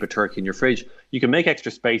do you keep a turkey in your fridge? You can make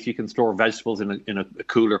extra space. You can store vegetables in a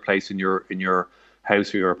cooler place in your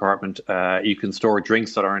house or your apartment. You can store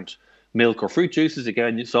drinks that aren't milk or fruit juices.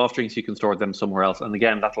 Again, soft drinks, you can store them somewhere else, and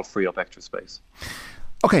again, that'll free up extra space.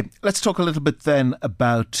 OK, let's talk a little bit then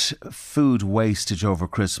about food wastage over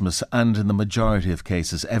Christmas. And in the majority of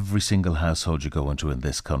cases, every single household you go into in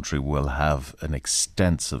this country will have an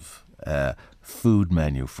extensive food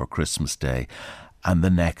menu for Christmas Day. And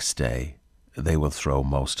the next day, they will throw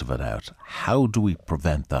most of it out. How do we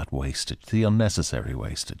prevent that wastage, the unnecessary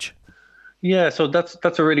wastage? Yeah, so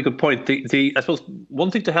that's a really good point. I suppose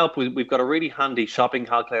one thing to help, we've got a really handy shopping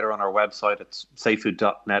calculator on our website. It's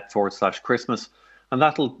safefood.net/Christmas. And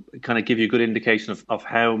that'll kind of give you a good indication of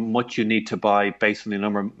how much you need to buy based on the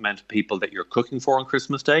amount of people that you're cooking for on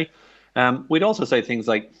Christmas Day. We'd also say things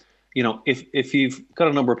like, if you've got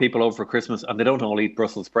a number of people over for Christmas and they don't all eat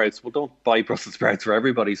Brussels sprouts, well, don't buy Brussels sprouts for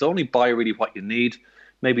everybody. So only buy really what you need.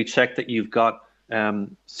 Maybe check that you've got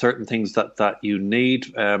certain things that you need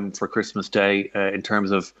for Christmas Day in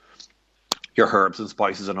terms of your herbs and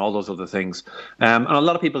spices and all those other things. And a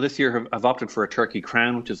lot of people this year have opted for a turkey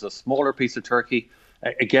crown, which is a smaller piece of turkey.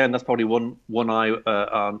 Again, that's probably one eye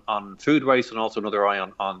on food waste and also another eye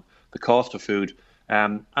on the cost of food.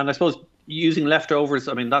 And I suppose using leftovers,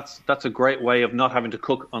 I mean, that's a great way of not having to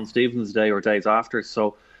cook on Stephen's Day or days after.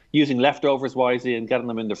 So using leftovers wisely and getting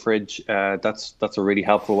them in the fridge, that's a really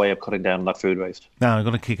helpful way of cutting down that food waste. Now, I'm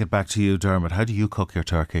going to kick it back to you, Dermot. How do you cook your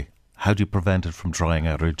turkey? How do you prevent it from drying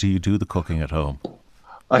out, or do you do the cooking at home?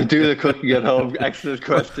 I do the cooking at home. Excellent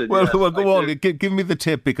question. Well, go on. Give me the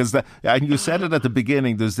tip, because and you said it at the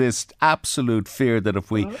beginning, there's this absolute fear that if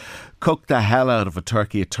we cook the hell out of a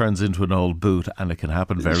turkey, it turns into an old boot, and it can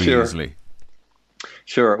happen very easily.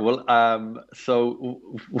 Sure. Well, so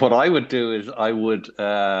what I would do is I would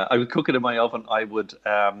cook it in my oven. I would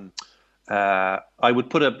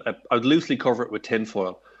loosely cover it with tin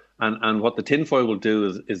foil. And what the tinfoil will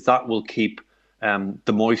do is that will keep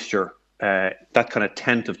the moisture, that kind of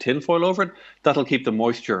tent of tinfoil over it, that'll keep the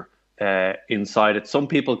moisture inside it. Some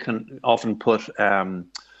people can often put,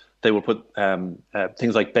 they will put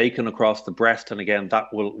things like bacon across the breast, and again,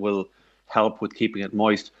 that will help with keeping it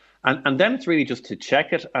moist. And then it's really just to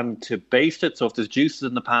check it and to baste it. So if there's juices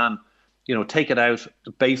in the pan, take it out,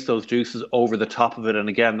 baste those juices over the top of it, and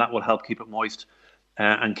again, that will help keep it moist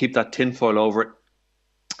and keep that tinfoil over it.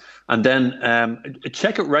 And then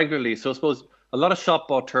check it regularly. So I suppose a lot of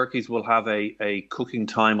shop-bought turkeys will have a cooking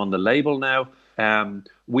time on the label now.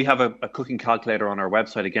 We have a cooking calculator on our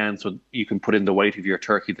website again, so you can put in the weight of your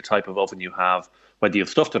turkey, the type of oven you have, whether you've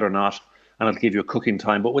stuffed it or not, and it'll give you a cooking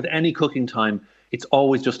time. But with any cooking time, it's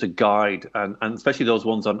always just a guide, and especially those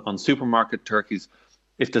ones on supermarket turkeys,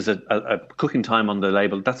 if there's a cooking time on the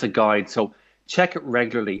label, that's a guide. So check it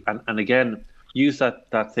regularly, and again, use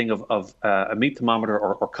that thing of a meat thermometer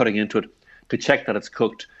or cutting into it to check that it's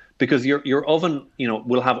cooked, because your oven,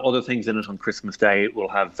 will have other things in it on Christmas Day. It will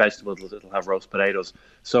have vegetables, it'll have roast potatoes.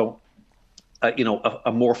 So,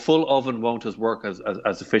 a more full oven won't work as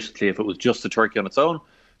efficiently if it was just the turkey on its own.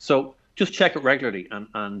 So just check it regularly,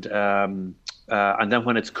 and then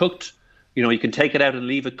when it's cooked, you can take it out and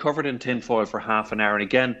leave it covered in tin foil for half an hour. And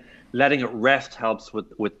again, letting it rest helps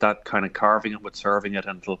with that kind of carving it, with serving it,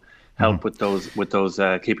 and it'll help with those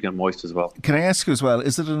keeping it moist as well. Can I ask you as well,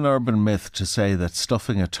 is it an urban myth to say that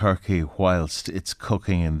stuffing a turkey whilst it's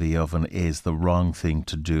cooking in the oven is the wrong thing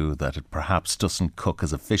to do, that it perhaps doesn't cook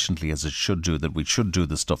as efficiently as it should do, that we should do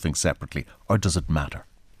the stuffing separately, or does it matter?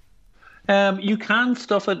 You can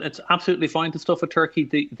stuff it. It's absolutely fine to stuff a turkey.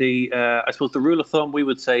 I suppose the rule of thumb we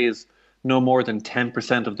would say is no more than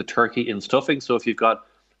 10% of the turkey in stuffing. So if you've got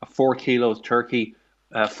a 4 kilos turkey,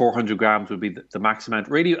 400 grams would be the max amount.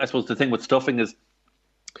 Really, I suppose the thing with stuffing is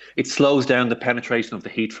it slows down the penetration of the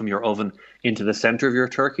heat from your oven into the center of your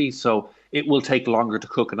turkey. So it will take longer to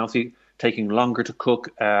cook. And obviously taking longer to cook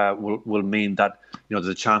will mean that, there's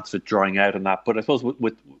a chance of it drying out and that. But I suppose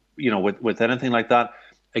with anything like that,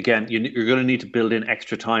 again, you're going to need to build in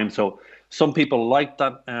extra time. So some people like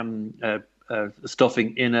that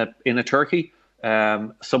stuffing in a turkey.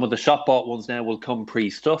 Some of the shop bought ones now will come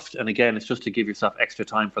pre-stuffed, and again, it's just to give yourself extra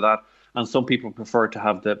time for that. And some people prefer to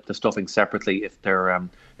have the stuffing separately if they're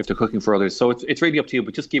cooking for others. So it's really up to you,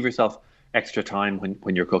 but just give yourself extra time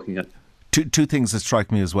when you're cooking it. Two things that strike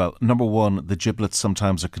me as well. Number one, the giblets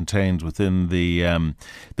sometimes are contained within the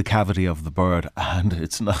cavity of the bird, and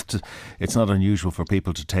it's not unusual for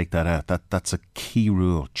people to take that out. That's a key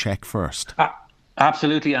rule. Check first.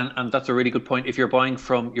 Absolutely, and that's a really good point. If you're buying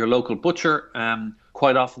from your local butcher,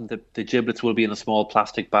 quite often the giblets will be in a small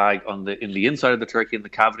plastic bag in the inside of the turkey in the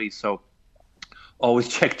cavity. So always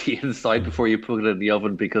check the inside before you put it in the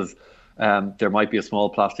oven, because there might be a small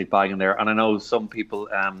plastic bag in there. And I know some people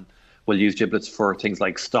will use giblets for things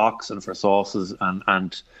like stocks and for sauces.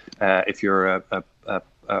 And if you're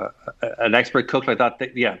an expert cook like that,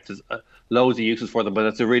 there's loads of uses for them. But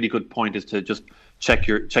it's a really good point, is to just check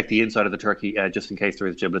the inside of the turkey just in case there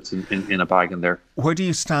is giblets in a bag in there. Where do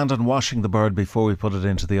you stand on washing the bird before we put it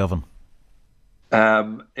into the oven?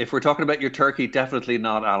 If we're talking about your turkey, definitely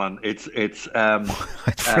not, Alan. It's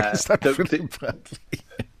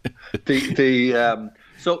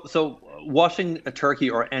so washing a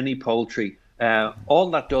turkey or any poultry,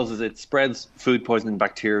 all that does is it spreads food poisoning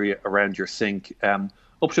bacteria around your sink,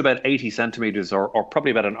 up to about 80 centimeters or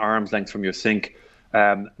probably about an arm's length from your sink.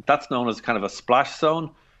 That's known as kind of a splash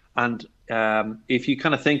zone. And if you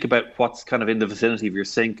kind of think about what's kind of in the vicinity of your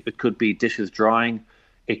sink, it could be dishes drying,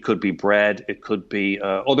 it could be bread, it could be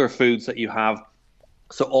other foods that you have.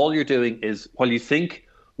 So all you're doing is, while you think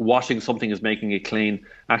washing something is making it clean,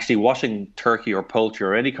 actually washing turkey or poultry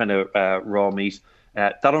or any kind of raw meat,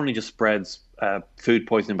 that only just spreads food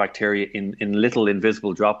poisoning bacteria in little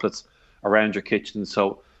invisible droplets around your kitchen.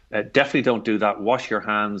 So definitely don't do that. Wash your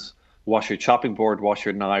hands, wash your chopping board, wash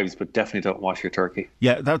your knives, but definitely don't wash your turkey.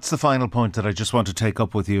 Yeah, that's the final point that I just want to take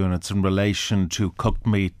up with you, and it's in relation to cooked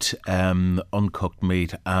meat, uncooked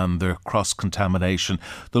meat, and their cross-contamination.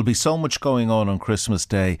 There'll be so much going on Christmas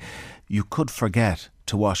Day, you could forget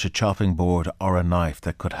to wash a chopping board or a knife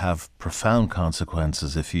that could have profound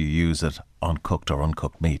consequences if you use it on cooked or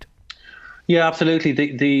uncooked meat. Yeah, absolutely.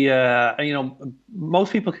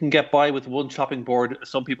 Most people can get by with one chopping board.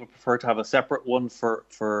 Some people prefer to have a separate one for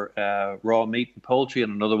raw meat and poultry,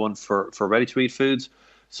 and another one for ready-to-eat foods.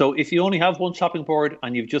 So if you only have one chopping board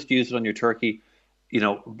and you've just used it on your turkey,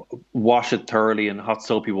 wash it thoroughly in hot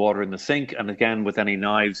soapy water in the sink, and again with any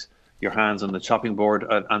knives, your hands on the chopping board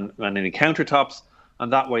and any countertops,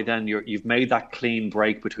 and that way then you've made that clean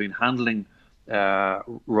break between handling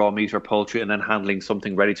raw meat or poultry and then handling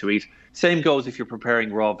something ready to eat. Same goes if you're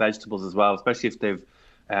preparing raw vegetables as well, especially if they've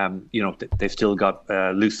still got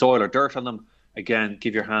loose soil or dirt on them. Again,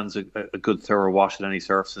 give your hands a good thorough wash at any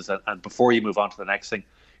surfaces, and before you move on to the next thing.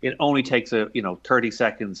 It only takes 30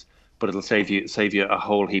 seconds, but it'll save you a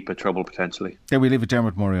whole heap of trouble potentially. Yeah, we leave it.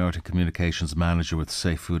 Dermot Moriarty, Communications Manager with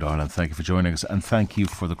Safe Food Ireland. Thank you for joining us, and thank you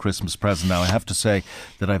for the Christmas present. Now, I have to say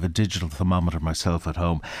that I have a digital thermometer myself at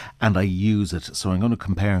home, and I use it. So I'm going to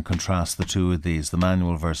compare and contrast the two of these, the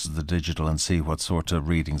manual versus the digital, and see what sort of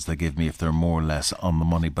readings they give me, if they're more or less on the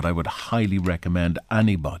money. But I would highly recommend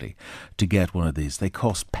anybody to get one of these. They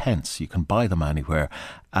cost pence. You can buy them anywhere,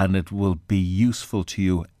 and it will be useful to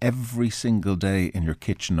you every single day in your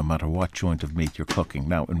kitchen, no matter what joint of meat you're cooking.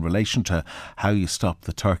 Now, in relation to how you stop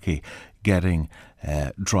the turkey getting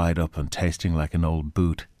dried up and tasting like an old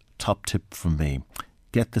boot, top tip from me: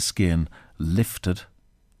 get the skin lifted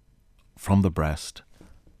from the breast,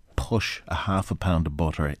 push a half a pound of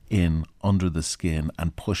butter in under the skin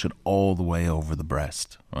and push it all the way over the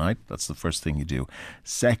breast. All right, that's the first thing you do.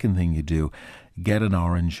 Second thing you do, get an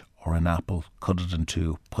orange or an apple, cut it in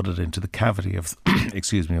two, put it into the cavity of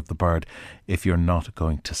of the bird if you're not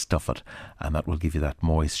going to stuff it, and that will give you that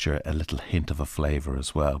moisture, a little hint of a flavour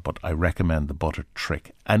as well. But I recommend the butter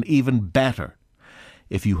trick. And even better,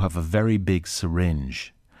 if you have a very big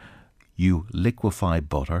syringe, you liquefy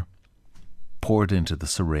butter, pour it into the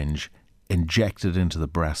syringe, inject it into the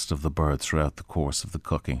breast of the bird throughout the course of the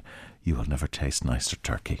cooking. You will never taste nicer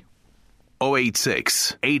turkey.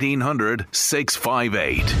 086 1800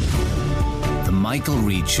 658. The Michael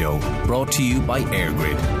Reade Show, brought to you by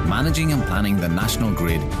EirGrid, managing and planning the national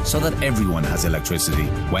grid so that everyone has electricity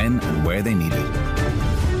when and where they need it.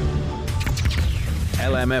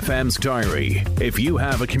 LMFM's diary. If you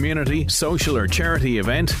have a community, social or charity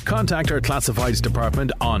event, contact our classifieds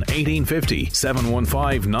department on 1850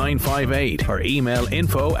 715 958 or email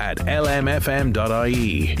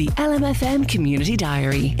info@lmfm.ie. The LMFM Community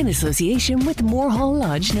Diary, in association with Moorhall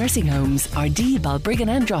Lodge Nursing Homes, Ardee, Balbriggan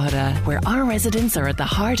and Drogheda, where our residents are at the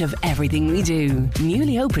heart of everything we do.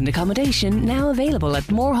 Newly opened accommodation now available at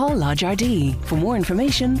Moorhall Lodge Ardee. For more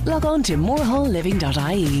information, log on to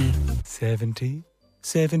moorhallliving.ie. 70,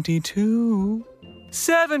 72,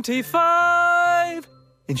 75.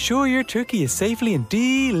 Ensure your turkey is safely and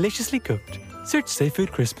deliciously cooked. Search Safe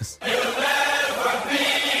Food Christmas. You'll never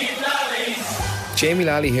be loving Jamie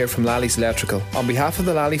Lally here from Lally's Electrical. On behalf of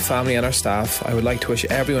the Lally family and our staff, I would like to wish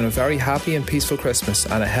everyone a very happy and peaceful Christmas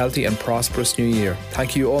and a healthy and prosperous New Year.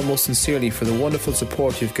 Thank you all most sincerely for the wonderful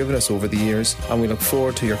support you've given us over the years, and we look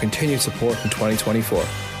forward to your continued support in 2024.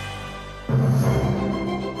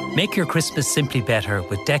 Make your Christmas simply better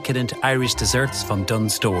with decadent Irish desserts from Dunn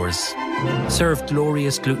Stores. Serve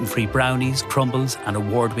glorious gluten-free brownies, crumbles and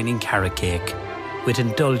award-winning carrot cake with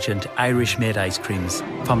indulgent Irish-made ice creams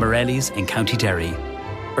from Morelli's in County Derry.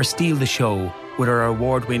 Or steal the show with our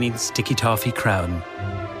award-winning Sticky Toffee Crown.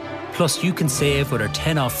 Plus you can save with our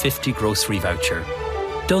 10 off 50 grocery voucher.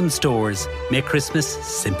 Dunn Stores, make Christmas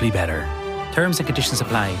simply better. Terms and conditions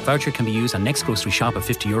apply. Voucher can be used on next grocery shop of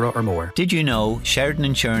 €50 or more. Did you know Sheridan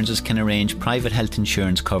Insurances can arrange private health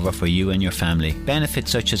insurance cover for you and your family?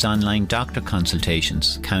 Benefits such as online doctor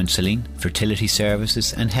consultations, counselling, fertility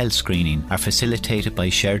services and health screening are facilitated by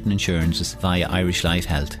Sheridan Insurances via Irish Life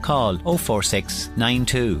Health. Call 046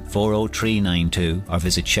 92 40392 or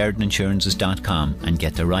visit SheridanInsurances.com and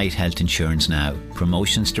get the right health insurance now.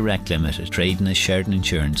 Promotions Direct Limited, trading as Sheridan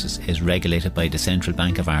Insurances, is regulated by the Central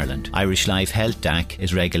Bank of Ireland. Irish Life Health DAC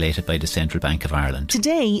is regulated by the Central Bank of Ireland.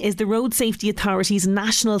 Today is the Road Safety Authority's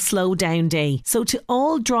National Slow Down Day. So to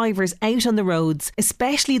all drivers out on the roads,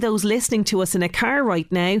 especially those listening to us in a car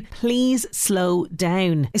right now, please slow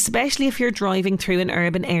down, especially if you're driving through an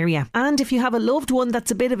urban area. And if you have a loved one that's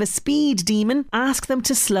a bit of a speed demon, ask them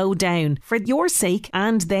to slow down for your sake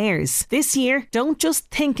and theirs. This year, don't just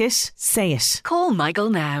think it, say it. Call Michael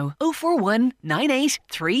now. 041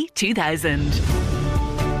 983 2000.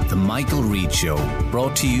 The Michael Reade Show,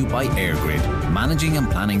 brought to you by EirGrid, managing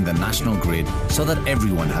and planning the national grid so that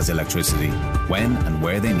everyone has electricity when and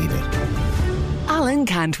where they need it. Alan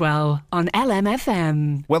Cantwell on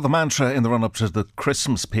LMFM. Well, the mantra in the run-up to the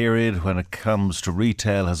Christmas period when it comes to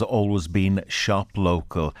retail has always been shop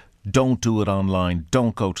local. Don't do it online.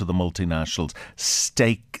 Don't go to the multinationals.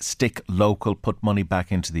 Stick local. Put money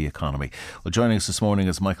back into the economy. Well, joining us this morning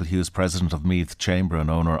is Michael Hughes, President of Meath Chamber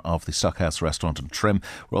and owner of the Stockhouse Restaurant and Trim.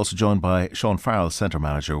 We're also joined by Sean Farrell, Centre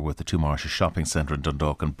Manager with the Two Marshes Shopping Centre in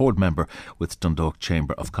Dundalk and Board Member with Dundalk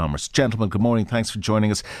Chamber of Commerce. Gentlemen, good morning. Thanks for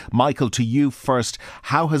joining us. Michael, to you first.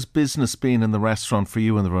 How has business been in the restaurant for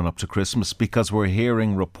you in the run-up to Christmas? Because we're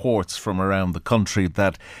hearing reports from around the country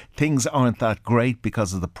that things aren't that great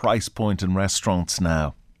because of the price point in restaurants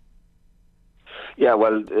now. Yeah,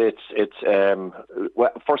 well,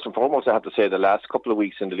 well, first and foremost, I have to say the last couple of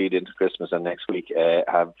weeks in the lead into Christmas and next week,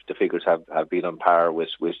 the figures have been on par with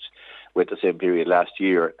the same period last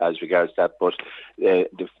year as regards that. But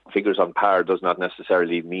the figures on par does not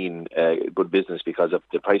necessarily mean good business because of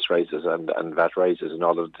the price rises and VAT rises and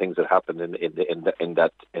all of the things that happened in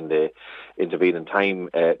the intervening time.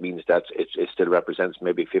 Means that it still represents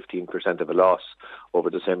maybe 15% of a loss over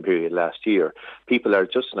the same period last year. People are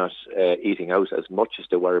just not eating out as much as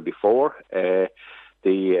they were before. And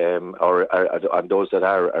those that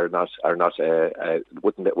are not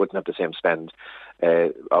wouldn't have the same spend,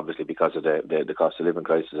 obviously because of the cost of living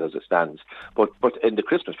crisis as it stands. But in the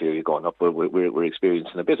Christmas period going up, we're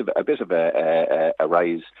experiencing a bit of a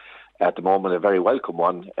rise at the moment, a very welcome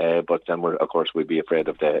one. But then we'd be afraid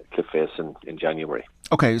of the cliff face in January.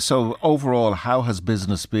 Okay, so overall, how has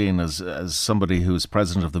business been as somebody who's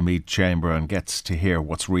president of the Meath Chamber and gets to hear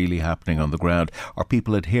what's really happening on the ground? Are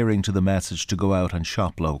people adhering to the message to go out and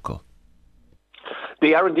shop local?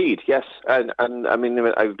 They are indeed, yes. And I mean,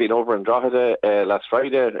 I've been over in Drogheda last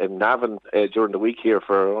Friday, in Navan during the week here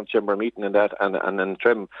for our own chamber meeting and that, and in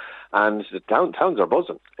Trim. And the towns are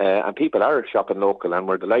buzzing, and people are shopping local, and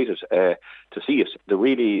we're delighted to see it. They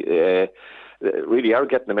really are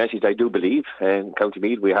getting the message, I do believe. In County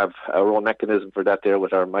Meath, we have our own mechanism for that there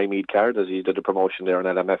with our My Meath card, as you did a promotion there on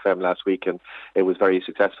LMFM last week, and it was very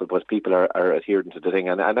successful, but people are adhering to the thing,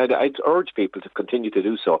 and I'd urge people to continue to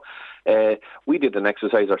do so. We did an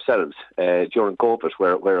exercise ourselves during COVID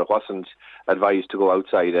where it wasn't advised to go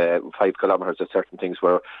outside 5 kilometres at certain things,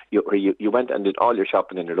 where you went and did all your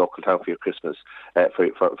shopping in your local town for your Christmas, for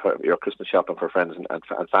your Christmas shopping for friends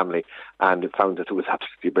and family, and found that it was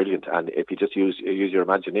absolutely brilliant. And if you just use your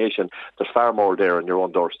imagination, there's far more there on your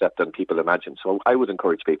own doorstep than people imagine. So I would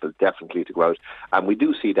encourage people definitely to go out, and we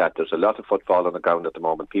do see that there's a lot of footfall on the ground at the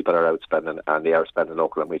moment. People are out spending, and they are spending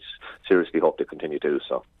local, and we seriously hope they continue to do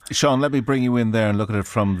so. Sean, let me bring you in there and look at it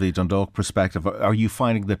from the Dundalk perspective. Are you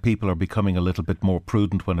finding that people are becoming a little bit more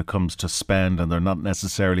prudent when it comes to spend, and they're not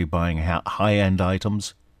necessarily buying high-end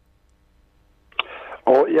items?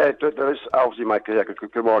 Oh, yeah, there's obviously, Michael. Yeah,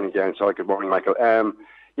 good morning, Jan. Sorry, good morning, Michael.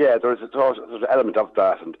 Yeah, there's an element of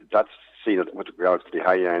that, and that's seen with regards to the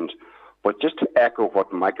high end. But just to echo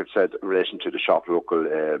what Michael said in relation to the shop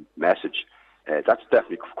local message, That's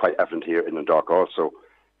definitely quite evident here in Dundalk also.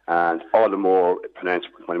 And all the more pronounced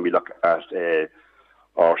when we look at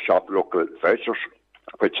our shop local vouchers,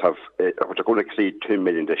 which are going to exceed 2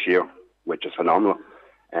 million this year, which is phenomenal.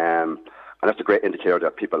 And that's a great indicator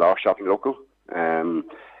that people are shopping local.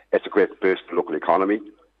 It's a great boost for the local economy.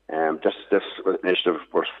 This initiative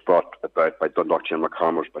was brought about by Dundalk Chamber of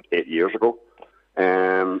Commerce about 8 years ago.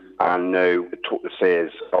 And now the total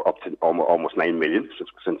sales are up to almost 9 million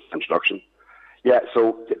since introduction. Yeah,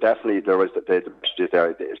 so definitely there is the message there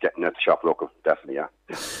is getting out to shop local, definitely, yeah.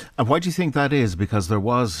 And why do you think that is? Because there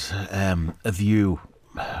was a view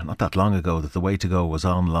not that long ago that the way to go was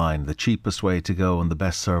online, the cheapest way to go and the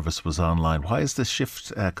best service was online. Why has this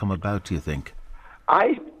shift come about, do you think?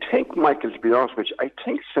 I think, Michael, to be honest with you, I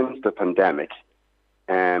think since the pandemic,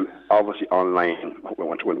 obviously online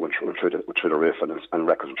went through the roof and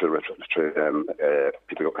records went through the roof.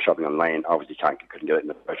 People shopping online obviously couldn't get it in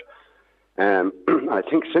the budget. I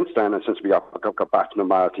think since then, and since we got back to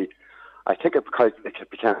normality, I think it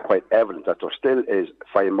became quite evident that there still is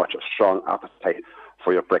very much a strong appetite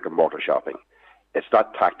for your brick and mortar shopping. It's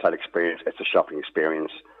that tactile experience, it's a shopping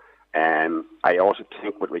experience. I also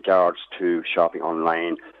think with regards to shopping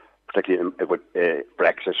online, particularly with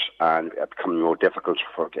Brexit and becoming more difficult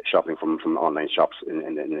for shopping from online shops in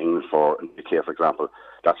England for UK, for example,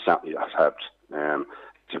 that certainly has helped.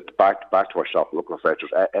 Back to our shop local vouchers,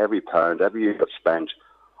 every pound, every euro spent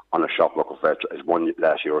on a shop local voucher is one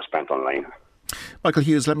less euro spent online. Michael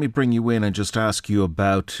Hughes, let me bring you in and just ask you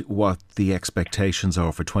about what the expectations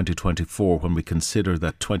are for 2024 when we consider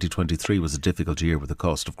that 2023 was a difficult year with the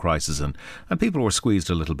cost of crisis and people were squeezed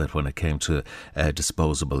a little bit when it came to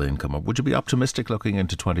disposable income. Would you be optimistic looking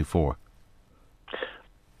into 24?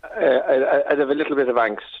 I'd have a little bit of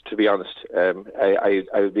angst, to be honest. I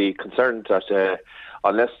would be concerned that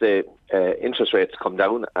unless the interest rates come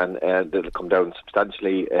down, and they'll come down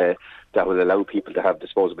substantially, that will allow people to have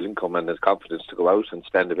disposable income and the confidence to go out and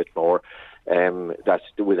spend a bit more, that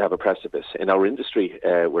we'll have a precipice. In our industry,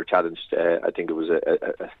 we're challenged. I think it was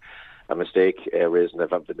a mistake raising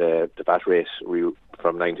the VAT rate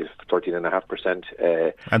from 9 to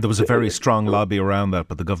 13.5%. And there was a very strong lobby around that,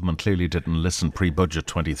 but the government clearly didn't listen pre-budget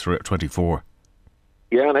 24.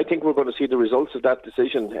 Yeah, and I think we're going to see the results of that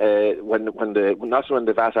decision not when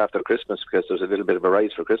the VAT after Christmas, because there's a little bit of a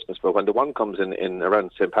rise for Christmas, but when the one comes in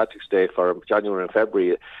around St. Patrick's Day for January and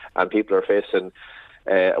February, and people are facing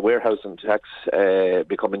a warehousing tax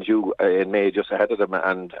becoming due in May just ahead of them,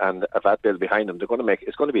 and a VAT bill behind them,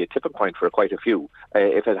 it's going to be a tipping point for quite a few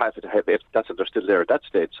if they're still there at that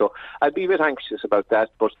stage. So I'd be a bit anxious about that.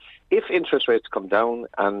 But if interest rates come down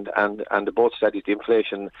and the both steadies, the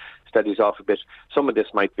inflation steadies off a bit, some of this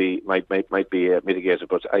might be mitigated.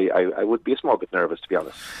 But I would be a small bit nervous, to be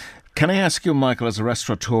honest. Can I ask you, Michael, as a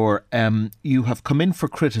restaurateur, you have come in for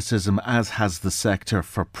criticism, as has the sector,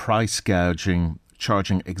 for price gouging,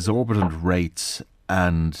 charging exorbitant rates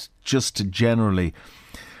and just generally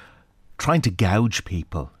trying to gouge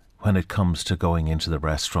people when it comes to going into the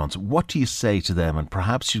restaurants. What do you say to them? And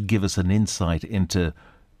perhaps you'd give us an insight into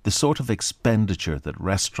the sort of expenditure that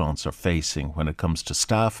restaurants are facing when it comes to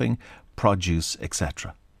staffing, produce,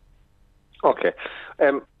 etc. Okay.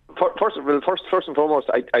 First and foremost,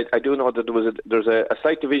 I do know that there's a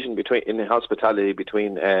slight division in hospitality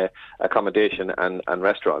between accommodation and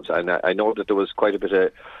restaurants, and I know that there was quite a bit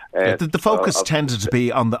of the focus tended to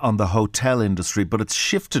be on the hotel industry, but it's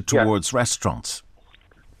shifted towards restaurants.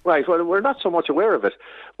 Right. Well, we're not so much aware of it.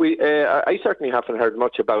 I certainly haven't heard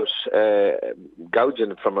much about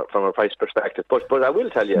gouging from a price perspective. But I will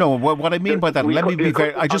tell you. No, what I mean by that, let me be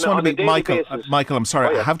very. I just want to be Michael. Michael, I'm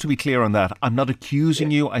sorry. I have to be clear on that. I'm not accusing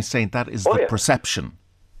you. I'm saying that is the perception.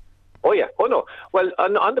 Oh yeah. Oh no. Well,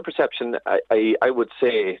 on the perception, I would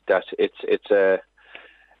say that it's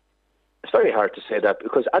very hard to say that,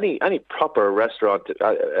 because any proper restaurant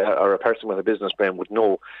or a person with a business brain would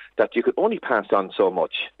know that you could only pass on so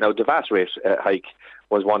much. Now, the VAT rate hike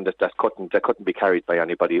was one that couldn't be carried by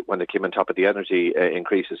anybody when it came on top of the energy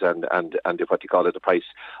increases and what you call it, the price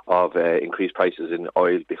of increased prices in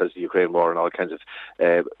oil because of the Ukraine war and all kinds of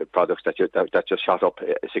products that just shot up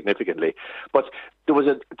significantly. But there's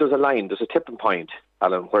a tipping point,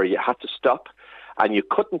 Alan, where you had to stop. And you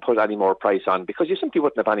couldn't put any more price on because you simply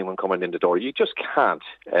wouldn't have anyone coming in the door. You just can't.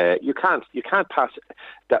 You can't pass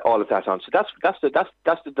all of that on. So that's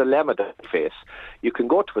the dilemma that we face. You can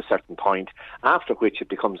go to a certain point after which it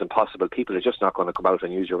becomes impossible. People are just not going to come out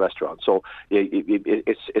and use your restaurant. So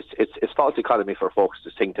it's false economy for folks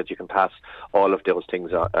to think that you can pass all of those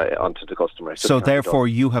things on to the customer. So therefore,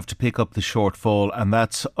 you have to pick up the shortfall, and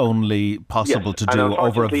that's only possible to do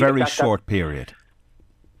over a very short period.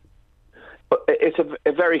 It's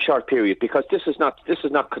a very short period, because this is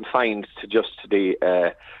not confined to just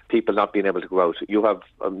the people not being able to go out. You have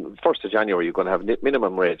 1st of January, you're going to have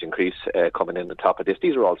minimum wage increase coming in on top of this.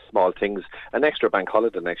 These are all small things. An extra bank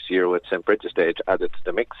holiday next year with St. Bridget's Day added to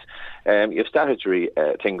the mix. You have statutory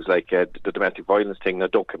things like the domestic violence thing. Now,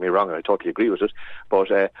 don't get me wrong, I totally agree with it.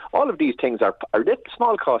 But all of these things are little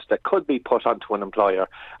small costs that could be put onto an employer,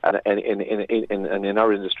 and in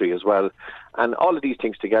our industry as well. And all of these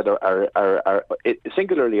things together are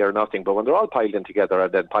singularly are nothing, but when they're all piled in together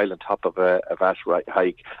and then piled on top of a VAT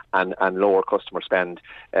hike and lower customer spend,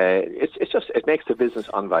 it makes the business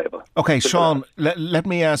unviable. Okay, Sean, let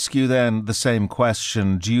me ask you then the same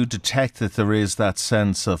question. Do you detect that there is that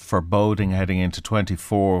sense of foreboding heading into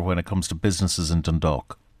 24 when it comes to businesses in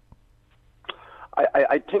Dundalk?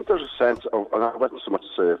 I think there's a sense of, and I wasn't so much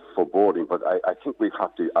foreboding, but I think we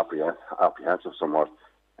have to be apprehensive somewhat.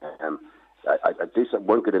 At least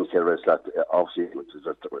one good indicator is that obviously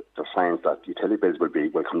the signs that utility bills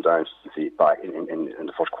will come down back in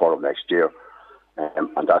the first quarter of next year,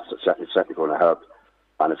 and that's certainly going to help.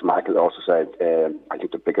 And as Michael also said, I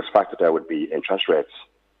think the biggest factor there would be interest rates,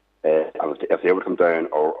 and if they would come down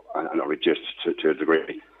or reduce to a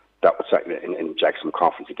degree, that would certainly inject some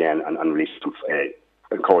confidence again and release some,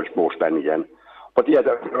 encourage more spending again. But yeah,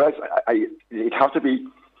 it has to be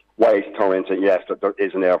ways to turn into, yes, there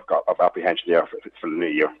is an air of apprehension there for the new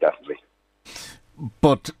year, definitely.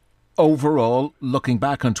 But overall, looking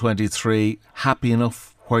back on 23, happy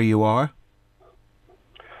enough where you are?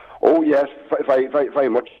 Oh yes, very, very, very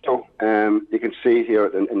much so. You can see here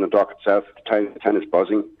in the dock itself, the town is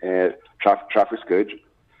buzzing. Traffic's good.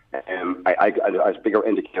 As a bigger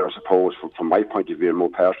indicator, I suppose, from my point of view, a more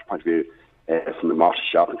personal point of view, from the Marsh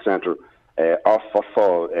Shopping Centre, our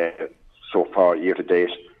footfall so far year to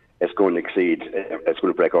date is going to exceed. It's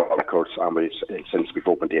going to break all records, since we've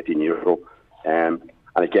opened 18 years ago. And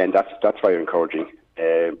again, that's very encouraging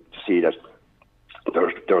to see that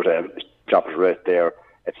there's shoppers right there.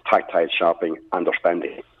 It's tactile shopping and they're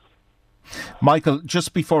spending. Michael,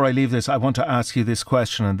 just before I leave this, I want to ask you this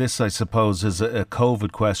question, and this, I suppose, is a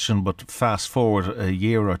COVID question, but fast forward a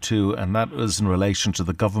year or two, and that was in relation to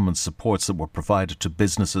the government supports that were provided to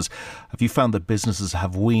businesses. Have you found that businesses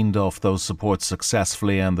have weaned off those supports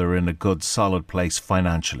successfully and they're in a good, solid place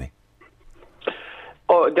financially?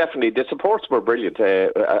 Oh, definitely. The supports were brilliant,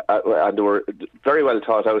 and they were very well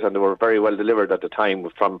thought out, and they were very well delivered at the time,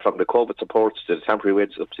 from the COVID supports to the temporary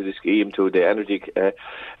wage subsidy scheme to the energy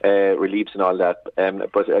reliefs and all that.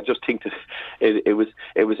 But I just think that it was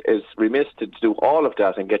remiss to do all of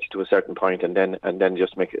that and get you to a certain point, and then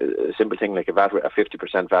just make a simple thing like a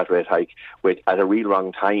 50% VAT rate hike at a real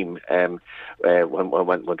wrong time, when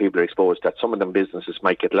people are exposed, that some of them businesses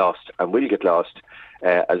might get lost and will get lost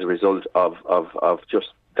as a result of just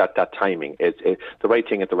that timing. It's the right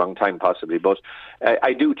thing at the wrong time, possibly. But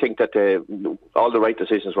I do think that all the right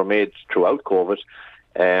decisions were made throughout COVID,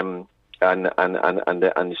 and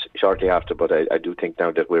shortly after. But I do think now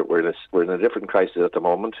that we're in a different crisis at the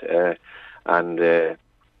moment, and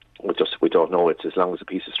we don't know. It's as long as a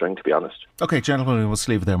piece of string, to be honest. OK, gentlemen, we must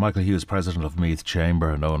leave it there. Michael Hughes, President of Meath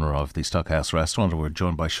Chamber and owner of the Stockhouse Restaurant. We're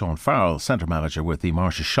joined by Sean Farrell, Centre Manager with the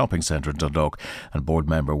Marshes Shopping Centre in Dundalk and Board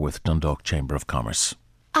Member with Dundalk Chamber of Commerce.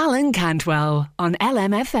 Alan Cantwell on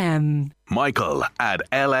LMFM. Michael at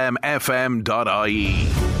lmfm.ie.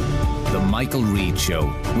 The Michael Reade Show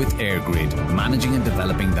with EirGrid, managing and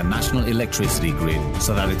developing the national electricity grid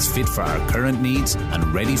so that it's fit for our current needs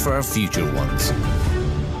and ready for our future ones.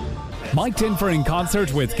 Mike Dinfer in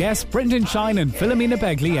concert with guests Brendan Shine and Philomena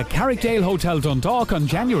Begley at Carrickdale Hotel Dundalk on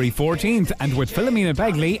January 14th, and with Philomena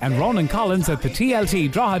Begley and Ronan Collins at the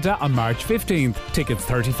TLT Drogheda on March 15th. Tickets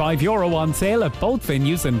 €35 on sale at both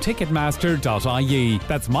venues and ticketmaster.ie.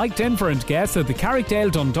 That's Mike Dinfer and guests at the Carrickdale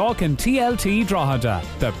Dundalk and TLT Drogheda.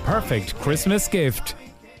 The perfect Christmas gift.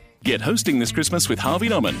 Get hosting this Christmas with Harvey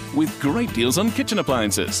Norman with great deals on kitchen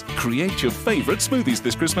appliances. Create your favourite smoothies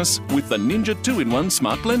this Christmas with the Ninja 2-in-1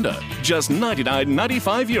 Smart Blender. Just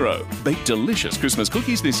 €99.95. Bake delicious Christmas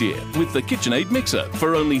cookies this year with the KitchenAid Mixer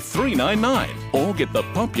for only $3.99. Or get the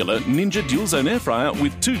popular Ninja Dual Zone Air Fryer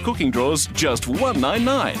with 2 cooking drawers, just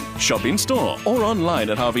 $1.99. Shop in store or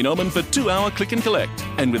online at Harvey Norman for 2-hour click and collect.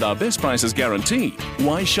 And with our best prices guarantee,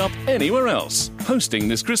 why shop anywhere else? Hosting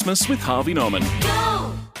this Christmas with Harvey Norman.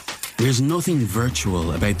 Go! There's nothing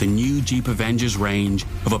virtual about the new Jeep Avengers range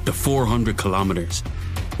of up to 400 kilometres.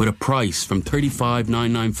 With a price from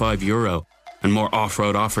 €35,995 and more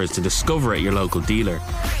off-road offers to discover at your local dealer,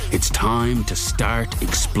 it's time to start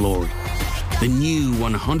exploring. The new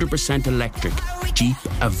 100% electric Jeep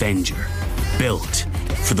Avenger, built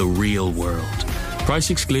for the real world. Price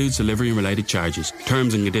excludes delivery and related charges.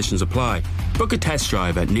 Terms and conditions apply. Book a test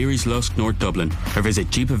drive at Neary's Lusk, North Dublin, or visit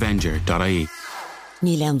jeepavenger.ie.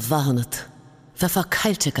 Ní lean bhahanat. Bheitha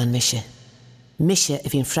cailte gan mise. Mise a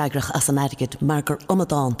bhíon freigrach as an airgid margur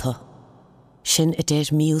umadánta. Sin a déir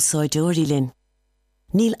míúsáidúirí linn.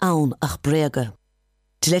 Níl ann ach bréaga.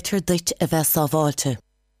 Dlitir duit a bheith sábháilte.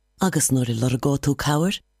 Agus nuair a lorgó tú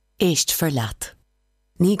cabhair, éist for leat.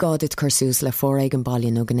 Ní gádit cursús le fóraig an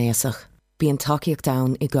bailín ó gnéasach. Bíon takeíoch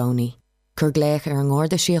down I gcónaí. Cur gléich ar an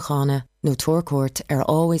ngorda síochána nó tuaircuairt ar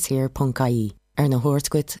alwayshere.ie ar na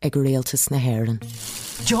hórtcuid ag réaltas na hÉireann.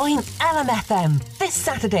 Join LMFM this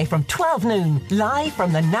Saturday from 12 noon, live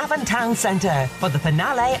from the Navan Town Centre for the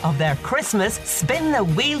finale of their Christmas Spin the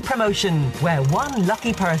Wheel promotion, where one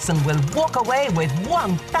lucky person will walk away with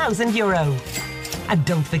 €1,000. And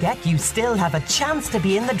don't forget, you still have a chance to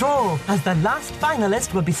be in the draw, as the last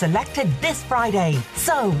finalist will be selected this Friday.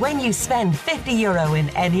 So when you spend €50 in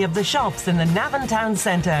any of the shops in the Navan Town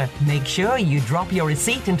Centre, make sure you drop your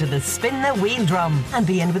receipt into the Spin the Wheel drum and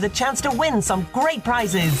be in with a chance to win some great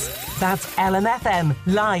prizes. That's LMFM,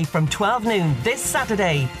 live from 12 noon this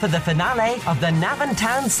Saturday for the finale of the Navan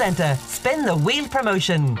Town Centre Spin the Wheel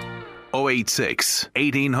promotion. 086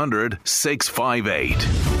 1800 658.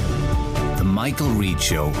 The Michael Reade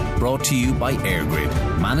Show, brought to you by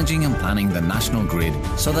EirGrid, managing and planning the national grid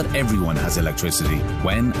so that everyone has electricity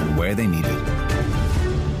when and where they need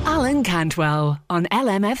it. Alan Cantwell on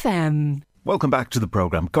LMFM. Welcome back to the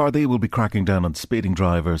programme. Gardaí will be cracking down on speeding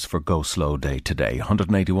drivers for Go Slow Day today.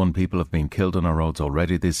 181 people have been killed on our roads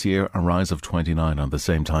already this year, a rise of 29 on the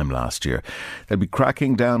same time last year. They'll be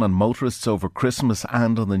cracking down on motorists over Christmas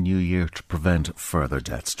and on the New Year to prevent further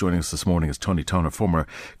deaths. Joining us this morning is Tony Toner, former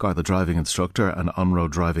Garda driving instructor and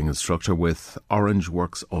on-road driving instructor with Orange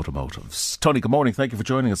Works Automotives. Tony, good morning. Thank you for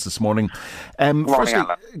joining us this morning. Good morning, firstly,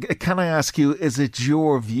 Alan. Can I ask you, is it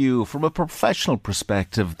your view from a professional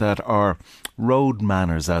perspective that our road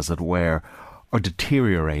manners, as it were, are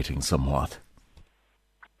deteriorating somewhat?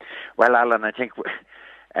 Well, Alan, I think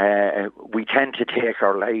we tend to take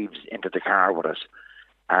our lives into the car with us,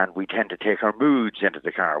 and we tend to take our moods into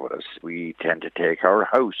the car with us. We tend to take our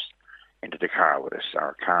house into the car with us.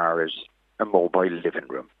 Our car is a mobile living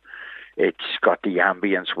room. It's got the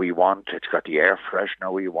ambience we want. It's got the air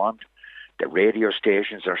freshener we want. The radio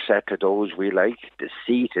stations are set to those we like. The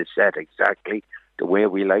seat is set exactly the way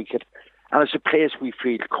we like it. And it's a place we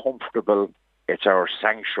feel comfortable. It's our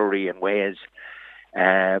sanctuary in ways.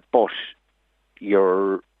 But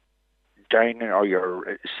your dining or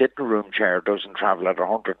your sitting room chair doesn't travel at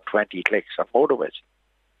 120 clicks on motorways.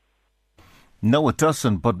 No, it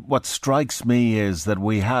doesn't. But what strikes me is that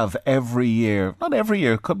we have every year, not every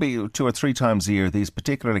year, it could be 2 or 3 times a year, these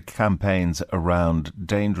particular campaigns around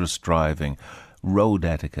dangerous driving, road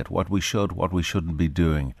etiquette, what we should, what we shouldn't be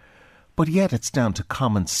doing. But yet it's down to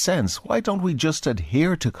common sense. Why don't we just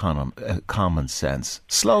adhere to common sense?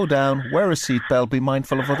 Slow down, wear a seatbelt, be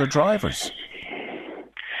mindful of other drivers.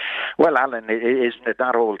 Well, Alan, isn't it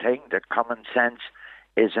that old thing that common sense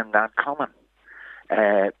isn't that common?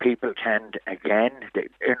 People tend, again,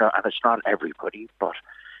 and it's not everybody, but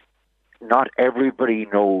not everybody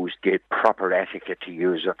knows the proper etiquette to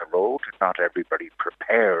use on the road. Not everybody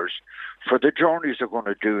prepares for the journeys they're going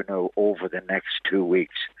to do now over the next 2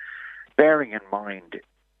 weeks. Bearing in mind,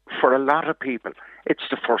 for a lot of people, it's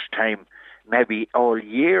the first time maybe all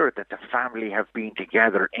year that the family have been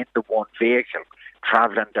together in the one vehicle,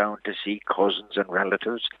 travelling down to see cousins and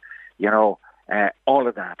relatives, all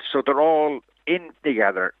of that. So they're all in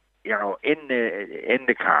together, in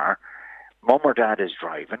the car. Mum or dad is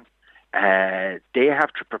driving. They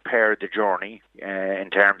have to prepare the journey in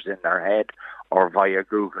terms in their head or via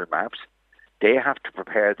Google Maps. They have to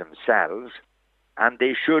prepare themselves. And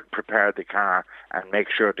they should prepare the car and make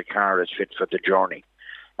sure the car is fit for the journey.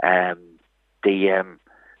 The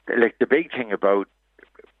big thing about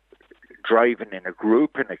driving in a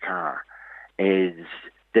group in a car is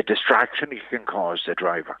the distraction it can cause the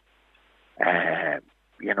driver. And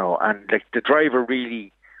the driver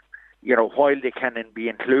really, while they can be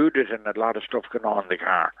included in a lot of stuff going on in the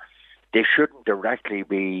car, they shouldn't directly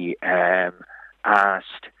be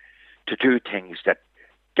asked to do things that,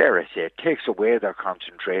 dare I say, it takes away their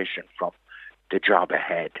concentration from the job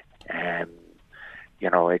ahead.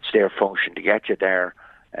 It's their function to get you there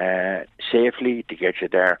safely, to get you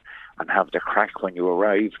there and have the crack when you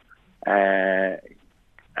arrive.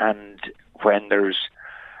 And when there's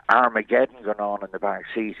Armageddon going on in the back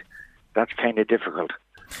seat, that's kind of difficult.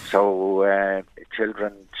 So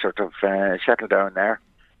children sort of settle down there.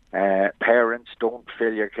 Parents, don't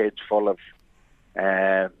fill your kids full of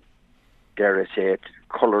dare I say it,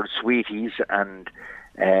 coloured sweeties and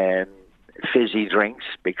fizzy drinks,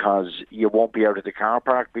 because you won't be out of the car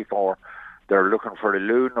park before they're looking for a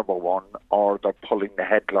loo, number one, or they're pulling the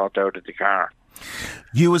headcloth out of the car.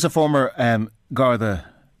 You, as a former Garda,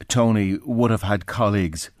 Tony, would have had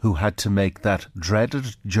colleagues who had to make that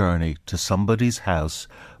dreaded journey to somebody's house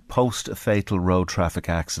post a fatal road traffic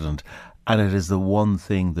accident, and it is the one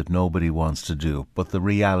thing that nobody wants to do. But the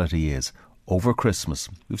reality is, over Christmas,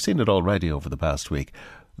 we've seen it already over the past week,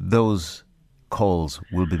 those calls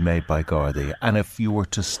will be made by Gardaí. And if you were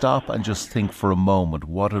to stop and just think for a moment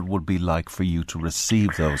what it would be like for you to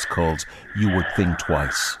receive those calls, you would think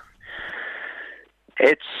twice.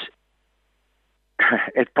 It's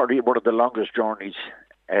probably one of the longest journeys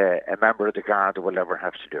a member of the Garda will ever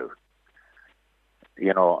have to do.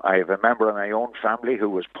 You know, I have a member of my own family who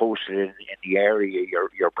was posted in the area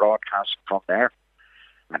you're broadcast from there,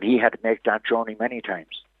 and he had to make that journey many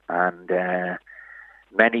times. And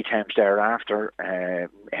many times thereafter,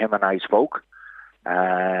 him and I spoke.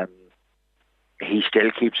 He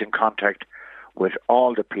still keeps in contact with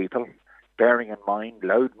all the people, bearing in mind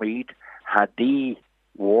Loudmead had the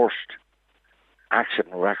worst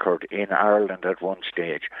accident record in Ireland at one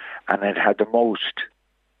stage, and it had the most,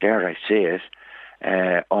 dare I say it,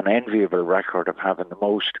 unenviable record of having the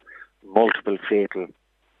most multiple fatal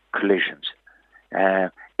collisions.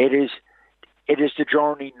 It is the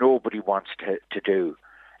journey nobody wants to do,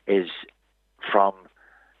 is from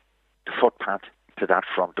the footpath to that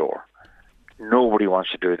front door. Nobody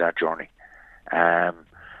wants to do that journey.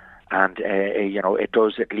 You know,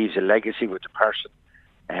 it leaves a legacy with the person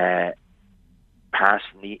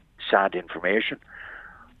passing the sad information.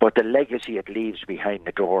 But the legacy it leaves behind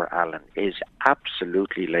the door, Alan, is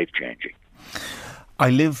absolutely life-changing. I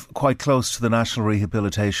live quite close to the National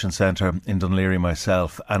Rehabilitation Centre in Dunleary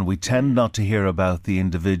myself, and we tend not to hear about the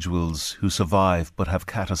individuals who survive but have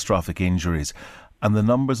catastrophic injuries. And the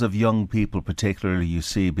numbers of young people, particularly, you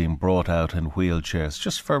see being brought out in wheelchairs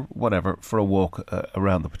just for whatever, for a walk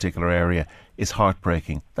around the particular area, is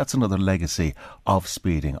heartbreaking. That's another legacy of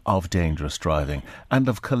speeding, of dangerous driving, and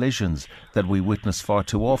of collisions that we witness far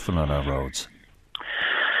too often on our roads.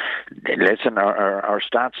 Listen, our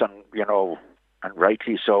stats, and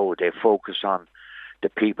rightly so, they focus on the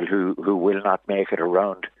people who will not make it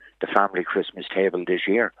around the family Christmas table this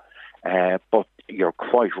year. But you're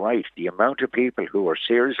quite right. The amount of people who are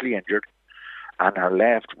seriously injured and are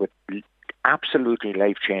left with absolutely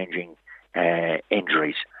life-changing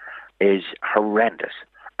injuries is horrendous,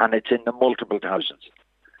 and it's in the multiple thousands.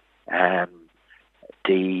 And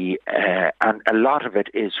a lot of it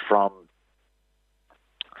is from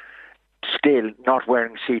still not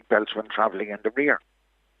wearing seatbelts when travelling in the rear.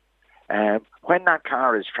 When that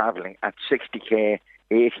car is travelling at 60k,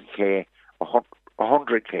 80k,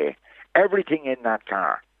 100k, everything in that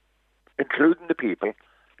car, including the people,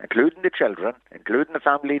 including the children, including the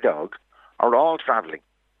family dog, are all travelling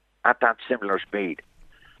at that similar speed.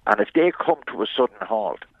 And if they come to a sudden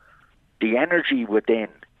halt, the energy within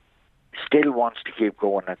still wants to keep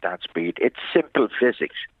going at that speed. It's simple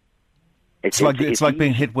physics. It's like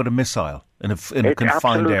being hit with a missile in a confined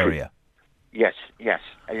absolutely. Area. Yes.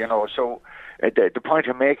 So the point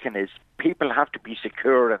I'm making is people have to be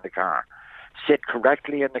secure in the car, sit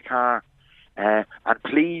correctly in the car, and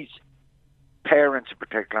please, parents in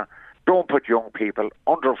particular, don't put young people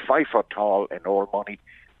under 5 foot tall in old money,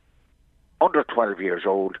 under 12 years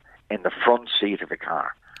old, in the front seat of a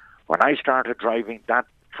car. When I started driving, that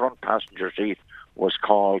front passenger seat was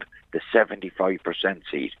called the 75%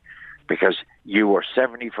 seat, because you were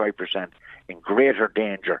 75% in greater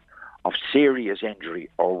danger of serious injury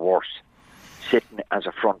or worse sitting as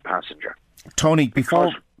a front passenger. Tony,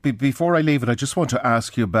 before I leave it, I just want to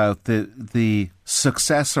ask you about the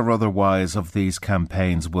success or otherwise of these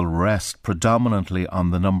campaigns will rest predominantly on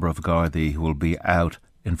the number of Gardaí who will be out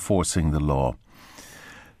enforcing the law.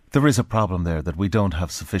 There is a problem there that we don't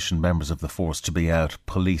have sufficient members of the force to be out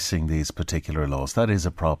policing these particular laws. That is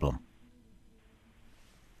a problem.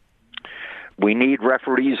 We need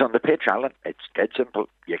referees on the pitch, Alan. It's dead simple.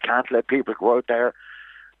 You can't let people go out there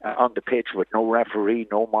on the pitch with no referee,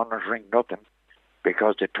 no monitoring, nothing,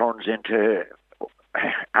 because it turns into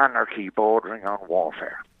anarchy bordering on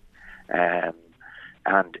warfare.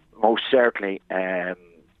 And most certainly, the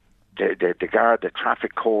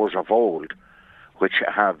traffic corps of old, which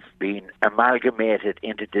have been amalgamated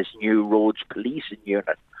into this new roads policing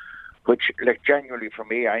unit, which, genuinely for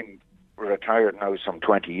me, I'm retired now some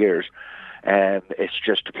 20 years, it's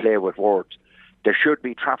just to play with words. There should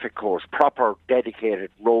be traffic corps, proper dedicated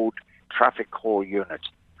road traffic corps units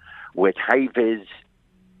with high-vis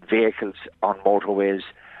vehicles on motorways,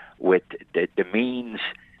 with the means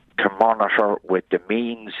to monitor, with the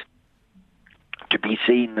means to be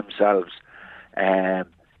seen themselves.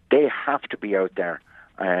 They have to be out there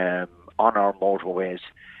on our motorways,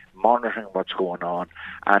 monitoring what's going on,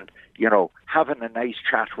 and having a nice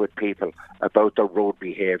chat with people about their road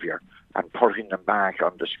behaviour and putting them back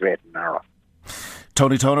on the straight and narrow.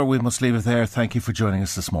 Tony Toner, we must leave it there. Thank you for joining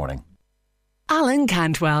us this morning. Alan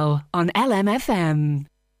Cantwell on LMFM.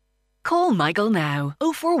 Call Michael now.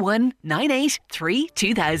 041 983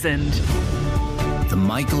 2000. The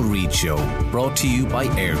Michael Reade Show, brought to you by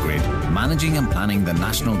EirGrid, managing and planning the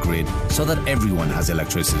national grid so that everyone has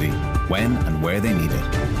electricity when and where they need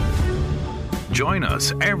it. Join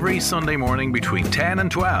us every Sunday morning between 10 and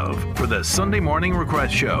 12 for the Sunday Morning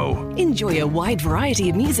Request Show. Enjoy a wide variety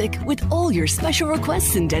of music with all your special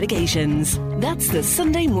requests and dedications. That's the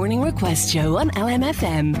Sunday Morning Request Show on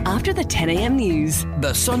LMFM after the 10 a.m. news.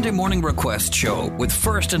 The Sunday Morning Request Show with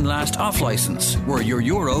first and last off licence, where your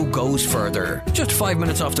Euro goes further. Just 5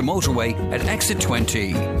 minutes off the motorway at exit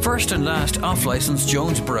 20. First and last off licence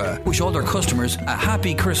Jonesborough. Wish all their customers a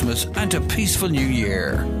happy Christmas and a peaceful New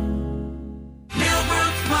Year.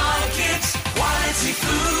 Quality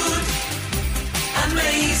food,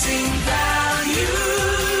 amazing value.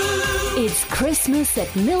 It's Christmas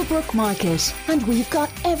at Millbrook Market, and we've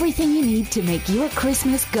got everything you need to make your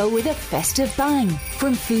Christmas go with a festive bang.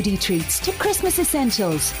 From foodie treats to Christmas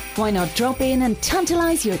essentials, why not drop in and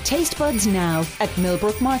tantalise your taste buds now at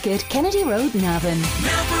Millbrook Market, Kennedy Road, Navan.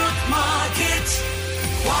 Millbrook Market,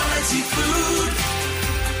 quality food,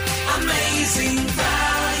 amazing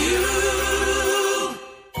value.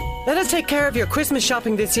 Let us take care of your Christmas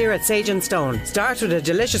shopping this year at Sage & Stone. Start with a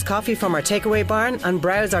delicious coffee from our takeaway barn and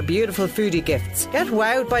browse our beautiful foodie gifts. Get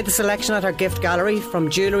wowed by the selection at our gift gallery,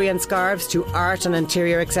 from jewellery and scarves to art and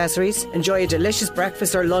interior accessories. Enjoy a delicious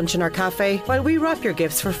breakfast or lunch in our cafe while we wrap your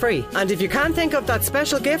gifts for free. And if you can't think of that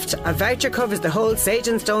special gift, a voucher covers the whole Sage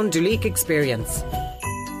 & Stone Duleek experience.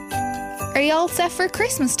 Are you all set for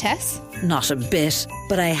Christmas, Tess? Not a bit,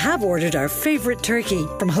 but I have ordered our favourite turkey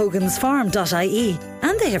from hogansfarm.ie,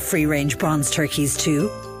 and they have free-range bronze turkeys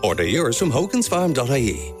too. Order yours from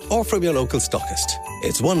hogansfarm.ie or from your local stockist.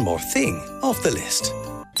 It's one more thing off the list.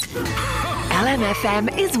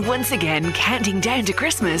 LMFM is once again counting down to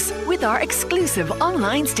Christmas with our exclusive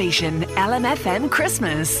online station, LMFM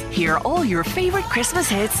Christmas. Hear all your favourite Christmas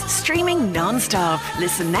hits streaming non-stop.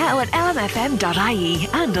 Listen now at lmfm.ie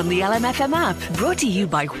and on the LMFM app. Brought to you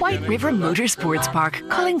by White River Motorsports Park,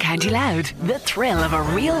 Cullen County Louth. The thrill of a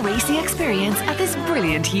real racing experience at this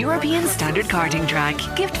brilliant European standard karting track.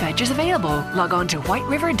 Gift vouchers available. Log on to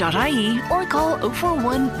whiteriver.ie or call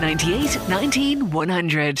 041 98 19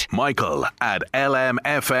 100. Michael at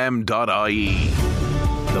lmfm.ie.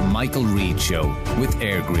 The Michael Reade Show with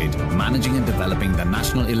EirGrid, managing and developing the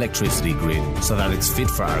national electricity grid so that it's fit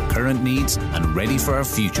for our current needs and ready for our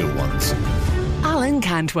future ones. Alan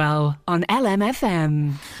Cantwell on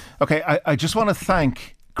LMFM. Okay, I just want to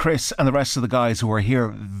thank Chris and the rest of the guys who were here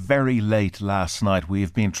very late last night. We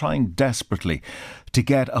have been trying desperately to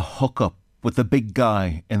get a hookup with the big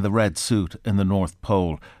guy in the red suit in the North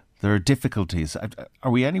Pole. There are difficulties.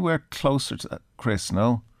 Are we anywhere closer to that, Chris?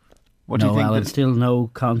 No? What do you think? Alan, still no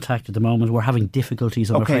contact at the moment. We're having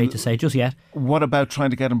difficulties, I'm afraid to say, just yet. What about trying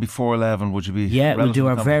to get him before 11? Would you be... Yeah, we'll do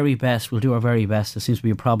our very best. We'll do our very best. There seems to be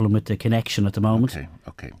a problem with the connection at the moment.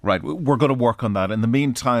 Okay. Right, we're going to work on that. In the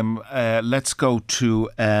meantime, let's go to...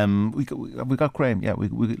 we got Graham. Yeah,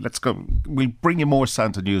 let's go. We'll bring you more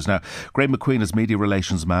Santa news now. Graham McQueen is Media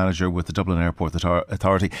Relations Manager with the Dublin Airport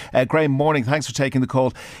Authority. Graham, morning. Thanks for taking the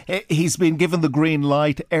call. He's been given the green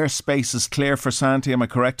light. Airspace is clear for Santa. Am I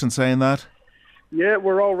correct in saying that? Yeah,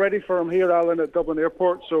 we're all ready for him here, Alan, at Dublin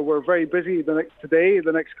Airport. So we're very busy the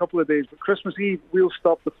next couple of days. But Christmas Eve, we'll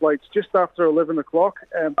stop the flights just after 11 o'clock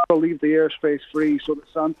and we'll leave the airspace free so that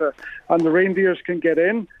Santa and the reindeers can get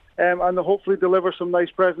in and they'll hopefully deliver some nice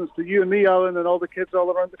presents to you and me, Alan, and all the kids all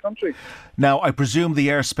around the country. Now, I presume the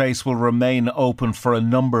airspace will remain open for a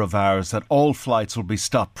number of hours, that all flights will be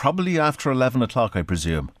stopped, probably after 11 o'clock, I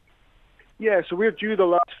presume. Yeah, so we're due the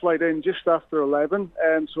last flight in just after 11,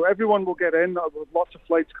 so everyone will get in with lots of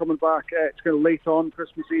flights coming back. It's kind of late on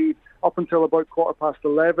Christmas Eve, up until about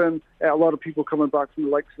 11:15. A lot of people coming back from the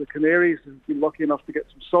likes of the Canaries who've been lucky enough to get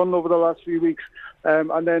some sun over the last few weeks,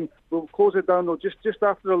 and then we'll close it down though just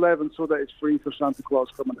after 11 so that it's free for Santa Claus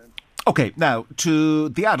coming in. OK, now, to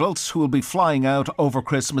the adults who will be flying out over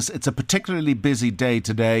Christmas, it's a particularly busy day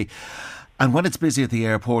today. And when it's busy at the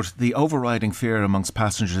airport, the overriding fear amongst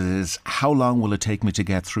passengers is, how long will it take me to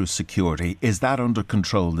get through security? Is that under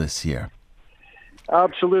control this year?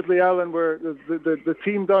 Absolutely, Alan. The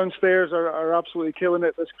team downstairs are absolutely killing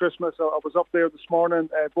it this Christmas. I was up there this morning,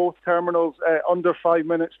 both terminals under 5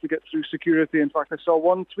 minutes to get through security. In fact, I saw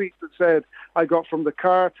one tweet that said I got from the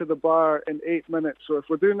car to the bar in 8 minutes. So if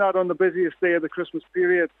we're doing that on the busiest day of the Christmas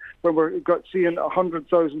period, when we've got seeing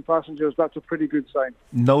 100,000 passengers, that's a pretty good sign.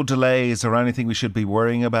 No delays or anything we should be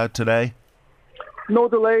worrying about today? No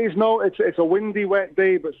delays, no. It's a windy, wet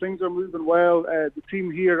day, but things are moving well. The team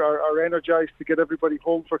here are energised to get everybody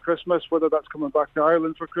home for Christmas, whether that's coming back to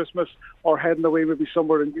Ireland for Christmas or heading away maybe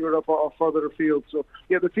somewhere in Europe or further afield. So,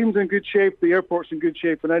 yeah, the team's in good shape, the airport's in good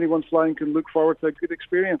shape, and anyone flying can look forward to a good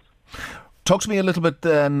experience. Talk to me a little bit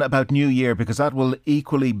then about New Year, because that will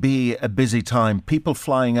equally be a busy time. People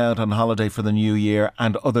flying out on holiday for the New Year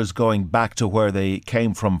and others going back to where they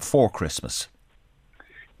came from for Christmas.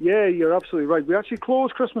 Yeah, you're absolutely right. We actually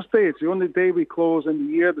close Christmas Day. It's the only day we close in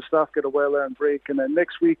the year. The staff get a well-earned break, and then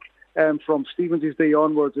next week, from Stephen's Day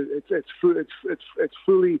onwards, it's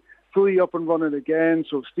fully up and running again.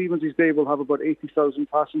 So Stephen's Day will have about 80,000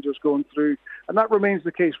 passengers going through, and that remains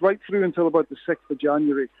the case right through until about the 6th of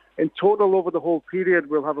January. In total, over the whole period,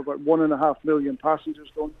 we'll have about 1.5 million passengers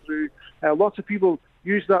going through. Lots of people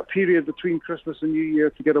use that period between Christmas and New Year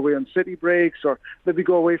to get away on city breaks, or maybe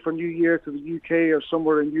go away for New Year to the UK or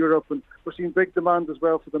somewhere in Europe. And we're seeing big demand as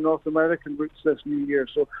well for the North American routes this New Year.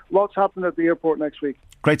 So lots happening at the airport next week.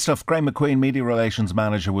 Great stuff. Graham McQueen, Media Relations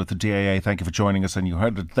Manager with the DAA. Thank you for joining us. And you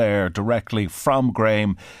heard it there directly from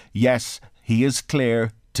Graham. Yes, he is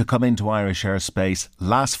clear to come into Irish airspace.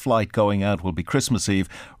 Last flight going out will be Christmas Eve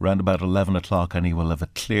around about 11 o'clock, and he will have a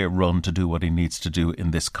clear run to do what he needs to do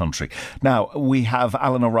in this country. Now, we have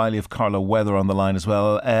Alan O'Reilly of Carlow Weather on the line as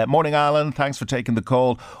well. Morning, Alan. Thanks for taking the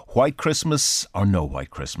call. White Christmas or no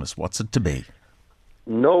White Christmas? What's it to be?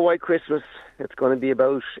 No White Christmas. It's going to be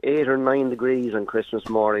about 8 or 9 degrees on Christmas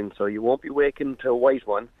morning, so you won't be waking to a white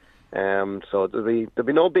one. So there'll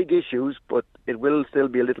be no big issues, but it will still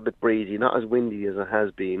be a little bit breezy, not as windy as it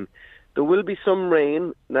has been. There will be some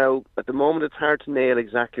rain. Now, at the moment, it's hard to nail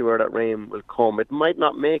exactly where that rain will come. It might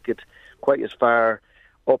not make it quite as far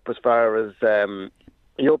up as far as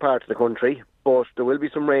your part of the country, but there will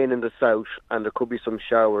be some rain in the south, and there could be some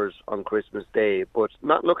showers on Christmas Day, but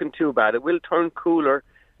not looking too bad. It will turn cooler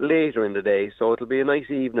later in the day, so it'll be a nice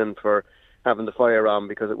evening for having the fire on,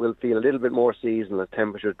 because it will feel a little bit more seasonal as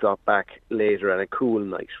temperatures drop back later and a cool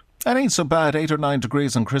night. That ain't so bad, 8 or 9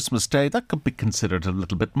 degrees on Christmas Day. That could be considered a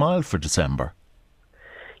little bit mild for December.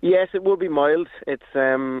 Yes, it will be mild. It's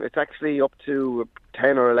actually up to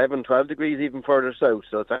 10 or 11, 12 degrees even further south,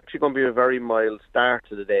 so it's actually going to be a very mild start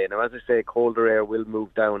to the day. Now, as I say, colder air will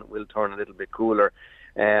move down, it will turn a little bit cooler,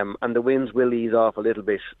 and the winds will ease off a little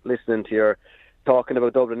bit. Listening to your talking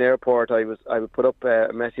about Dublin Airport, I would put up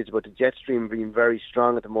a message about the jet stream being very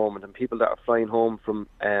strong at the moment, and people that are flying home from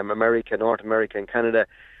America, North America and Canada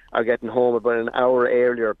are getting home about an hour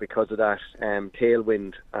earlier because of that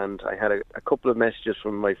tailwind. And I had a couple of messages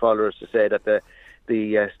from my followers to say that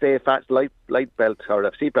the stay fast light belt, or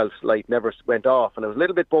the seatbelt light, never went off, and it was a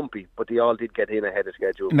little bit bumpy, but they all did get in ahead of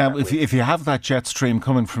schedule. Now, if you have that jet stream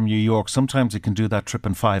coming from New York, sometimes you can do that trip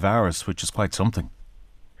in 5 hours, which is quite something.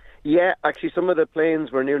 Yeah, actually, some of the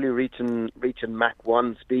planes were nearly reaching Mach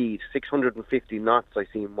 1 speed, 650 knots. I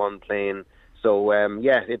seen one plane. So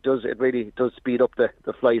it really does speed up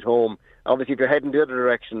the flight home. Obviously, if you're heading the other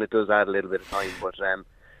direction, it does add a little bit of time. But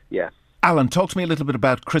yeah. Alan, talk to me a little bit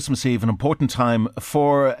about Christmas Eve, an important time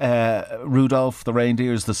for Rudolph, the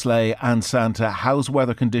reindeers, the sleigh, and Santa. How's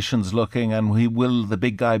weather conditions looking, and will the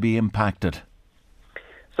big guy be impacted?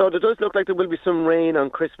 So there does look like there will be some rain on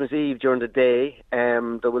Christmas Eve during the day.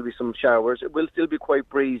 There will be some showers. It will still be quite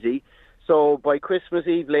breezy. So by Christmas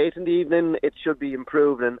Eve, late in the evening, it should be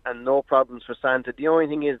improving and no problems for Santa. The only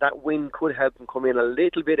thing is that wind could help him come in a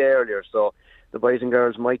little bit earlier. So the boys and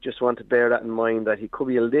girls might just want to bear that in mind, that he could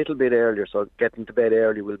be a little bit earlier. So getting to bed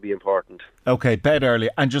early will be important. OK, bed early.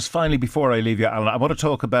 And just finally, before I leave you, Alan, I want to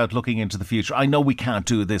talk about looking into the future. I know we can't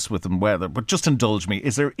do this with the weather, but just indulge me.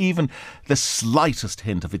 Is there even the slightest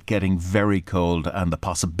hint of it getting very cold and the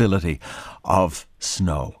possibility of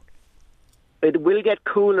snow? It will get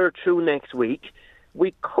cooler through next week.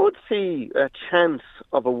 We could see a chance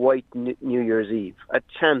of a white New Year's Eve. A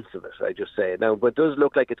chance of it, I just say. Now, but it does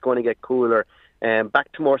look like it's going to get cooler,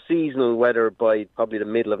 back to more seasonal weather by probably the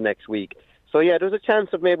middle of next week. So yeah, there's a chance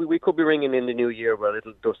of maybe we could be ringing in the new year with a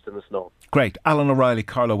little dust in the snow. Great. Alan O'Reilly,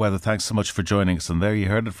 Carlow Weather, thanks so much for joining us. And there you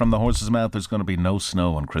heard it from the horse's mouth. There's going to be no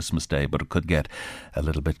snow on Christmas Day, but it could get a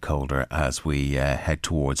little bit colder as we head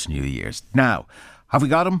towards New Year's. Now, have we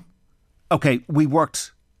got him? OK, we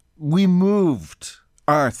moved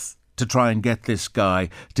Earth to try and get this guy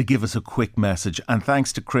to give us a quick message. And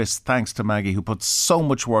thanks to Chris, thanks to Maggie, who put so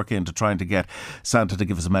much work into trying to get Santa to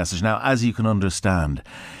give us a message. Now, as you can understand,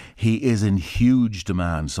 he is in huge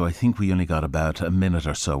demand, so I think we only got about a minute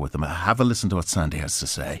or so with him. Have a listen to what Sandy has to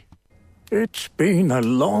say. It's been a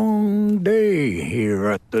long day here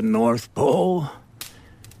at the North Pole.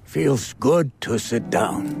 Feels good to sit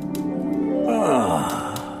down.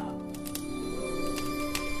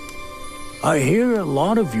 I hear a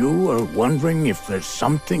lot of you are wondering if there's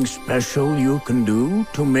something special you can do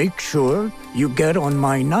to make sure you get on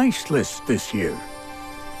my nice list this year.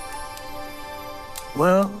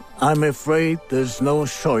 Well, I'm afraid there's no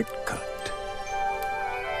shortcut.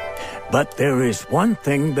 But there is one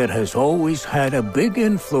thing that has always had a big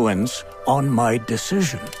influence on my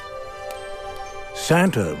decision.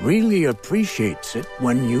 Santa really appreciates it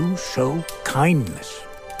when you show kindness.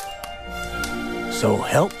 So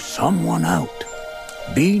help someone out.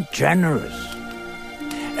 Be generous.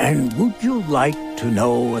 And would you like to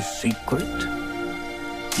know a secret?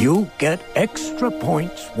 You get extra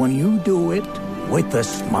points when you do it with a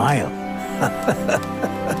smile.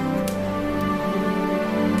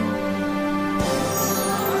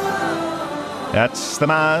 That's the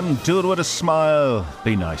man. Do it with a smile.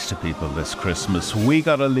 Be nice to people this Christmas. We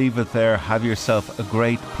got to leave it there. Have yourself a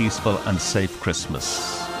great, peaceful and safe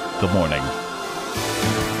Christmas. Good morning.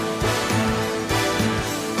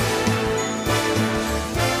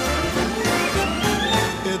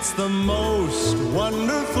 It's the most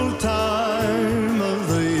wonderful time of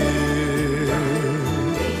the year,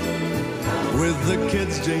 with the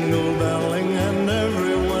kids jingle belling and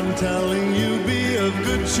everyone telling you be of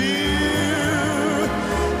good cheer.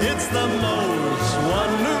 It's the most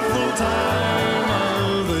wonderful time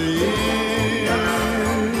of the year.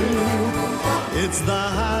 It's the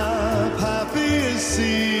happiest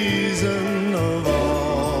season of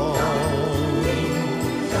all,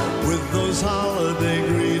 with those holiday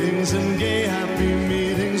greetings and gay happy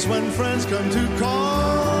meetings when friends come to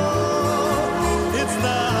call. It's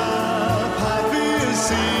the happiest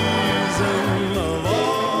season of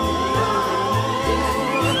all.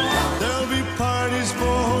 There'll be parties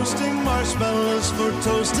for hosting, marshmallows for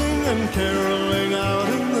toasting, and caroling out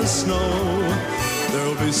in the snow.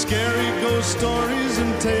 There'll be scary ghost stories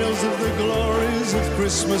and tales of the glories of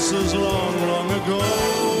Christmases long, long ago.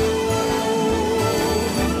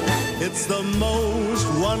 It's the most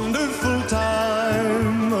wonderful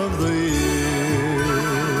time of the year.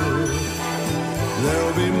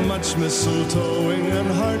 There'll be much mistletoeing and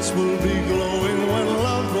hearts will be glowing when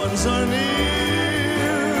loved ones are near.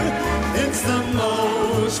 It's the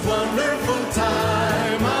most wonderful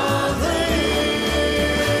time of the year.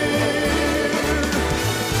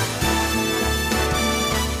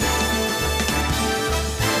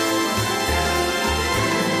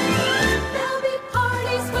 There'll be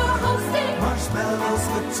parties for hosting, marshmallows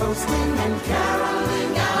for toasting, and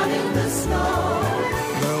caroling out in the snow.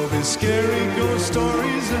 There'll be scary ghost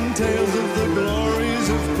stories and tales of the glories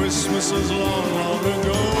of Christmases long, long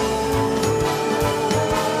ago.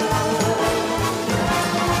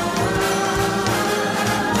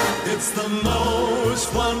 It's the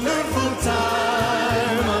most wonderful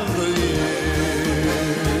time of the year.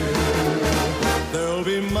 There'll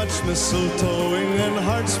be much mistletoeing and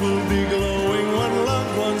hearts will be glowing when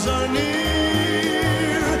loved ones are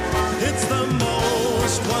near. It's the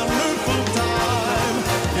most wonderful time.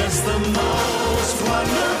 Yes, the most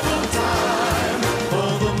wonderful time.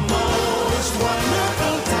 Oh, the most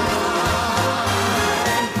wonderful time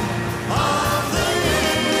of the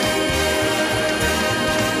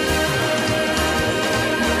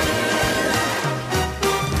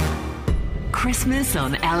Christmas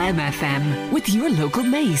on LMFM with your local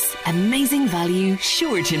Mace. Amazing value,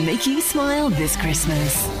 sure to make you smile this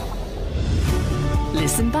Christmas.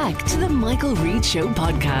 Listen back to the Michael Reade Show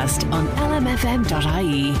podcast on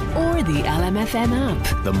lmfm.ie or the LMFM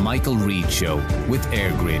app. The Michael Reade Show with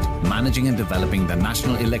EirGrid, managing and developing the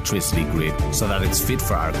national electricity grid so that it's fit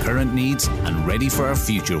for our current needs and ready for our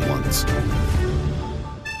future ones.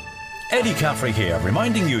 Eddie Caffrey here,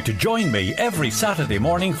 reminding you to join me every Saturday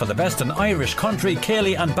morning for the best in Irish country,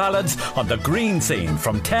 Ceilidh and ballads on the Green Scene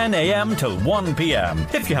from 10 a.m. till 1 p.m.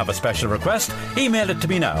 If you have a special request, email it to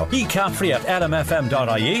me now,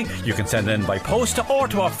 ecaffrey@lmfm.ie. You can send it in by post or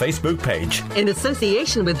to our Facebook page. In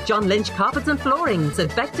association with John Lynch Carpets and Floorings,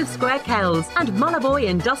 Effective Square Kells and Mullaboy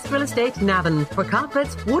Industrial Estate Navan for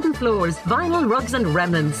carpets, wooden floors, vinyl rugs and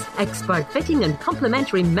remnants. Expert fitting and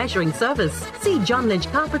complimentary measuring service. See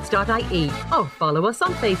johnlynchcarpets.ie or follow us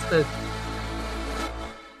on Facebook.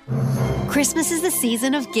 Christmas is the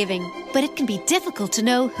season of giving, but it can be difficult to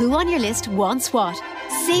know who on your list wants what.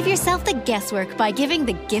 Save yourself the guesswork by giving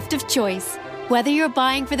the gift of choice. Whether you're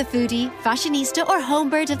buying for the foodie, fashionista or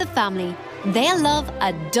homebird of the family, they'll love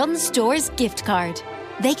a Dunnes Stores gift card.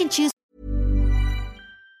 They can choose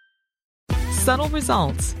subtle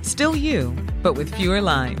results, still you, but with fewer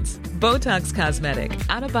lines. Botox Cosmetic,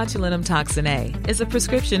 out of botulinum toxin A, is a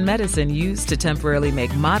prescription medicine used to temporarily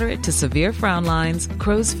make moderate to severe frown lines,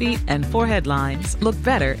 crow's feet, and forehead lines look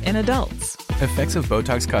better in adults. Effects of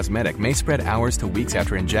Botox Cosmetic may spread hours to weeks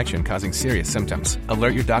after injection, causing serious symptoms.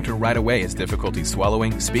 Alert your doctor right away as difficulty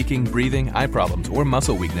swallowing, speaking, breathing, eye problems, or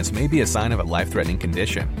muscle weakness may be a sign of a life-threatening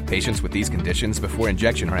condition. Patients with these conditions before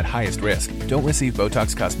injection are at highest risk. Don't receive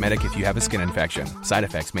Botox Cosmetic if you have a skin infection. Side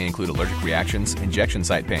effects may include allergic reactions, injection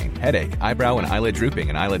site pain, headache, eyebrow and eyelid drooping,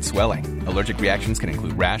 and eyelid swelling. Allergic reactions can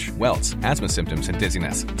include rash, welts, asthma symptoms, and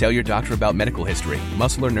dizziness. Tell your doctor about medical history,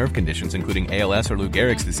 muscle or nerve conditions including ALS or Lou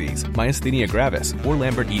Gehrig's disease, myasthenia gravis, or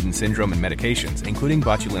Lambert-Eaton syndrome, and medications, including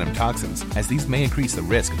botulinum toxins, as these may increase the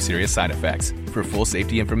risk of serious side effects. For full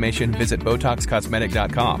safety information, visit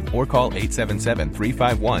BotoxCosmetic.com or call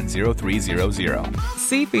 877-351-0300.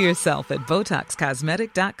 See for yourself at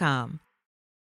BotoxCosmetic.com.